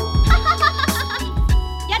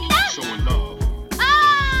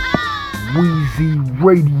 Weezy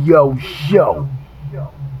Radio Show.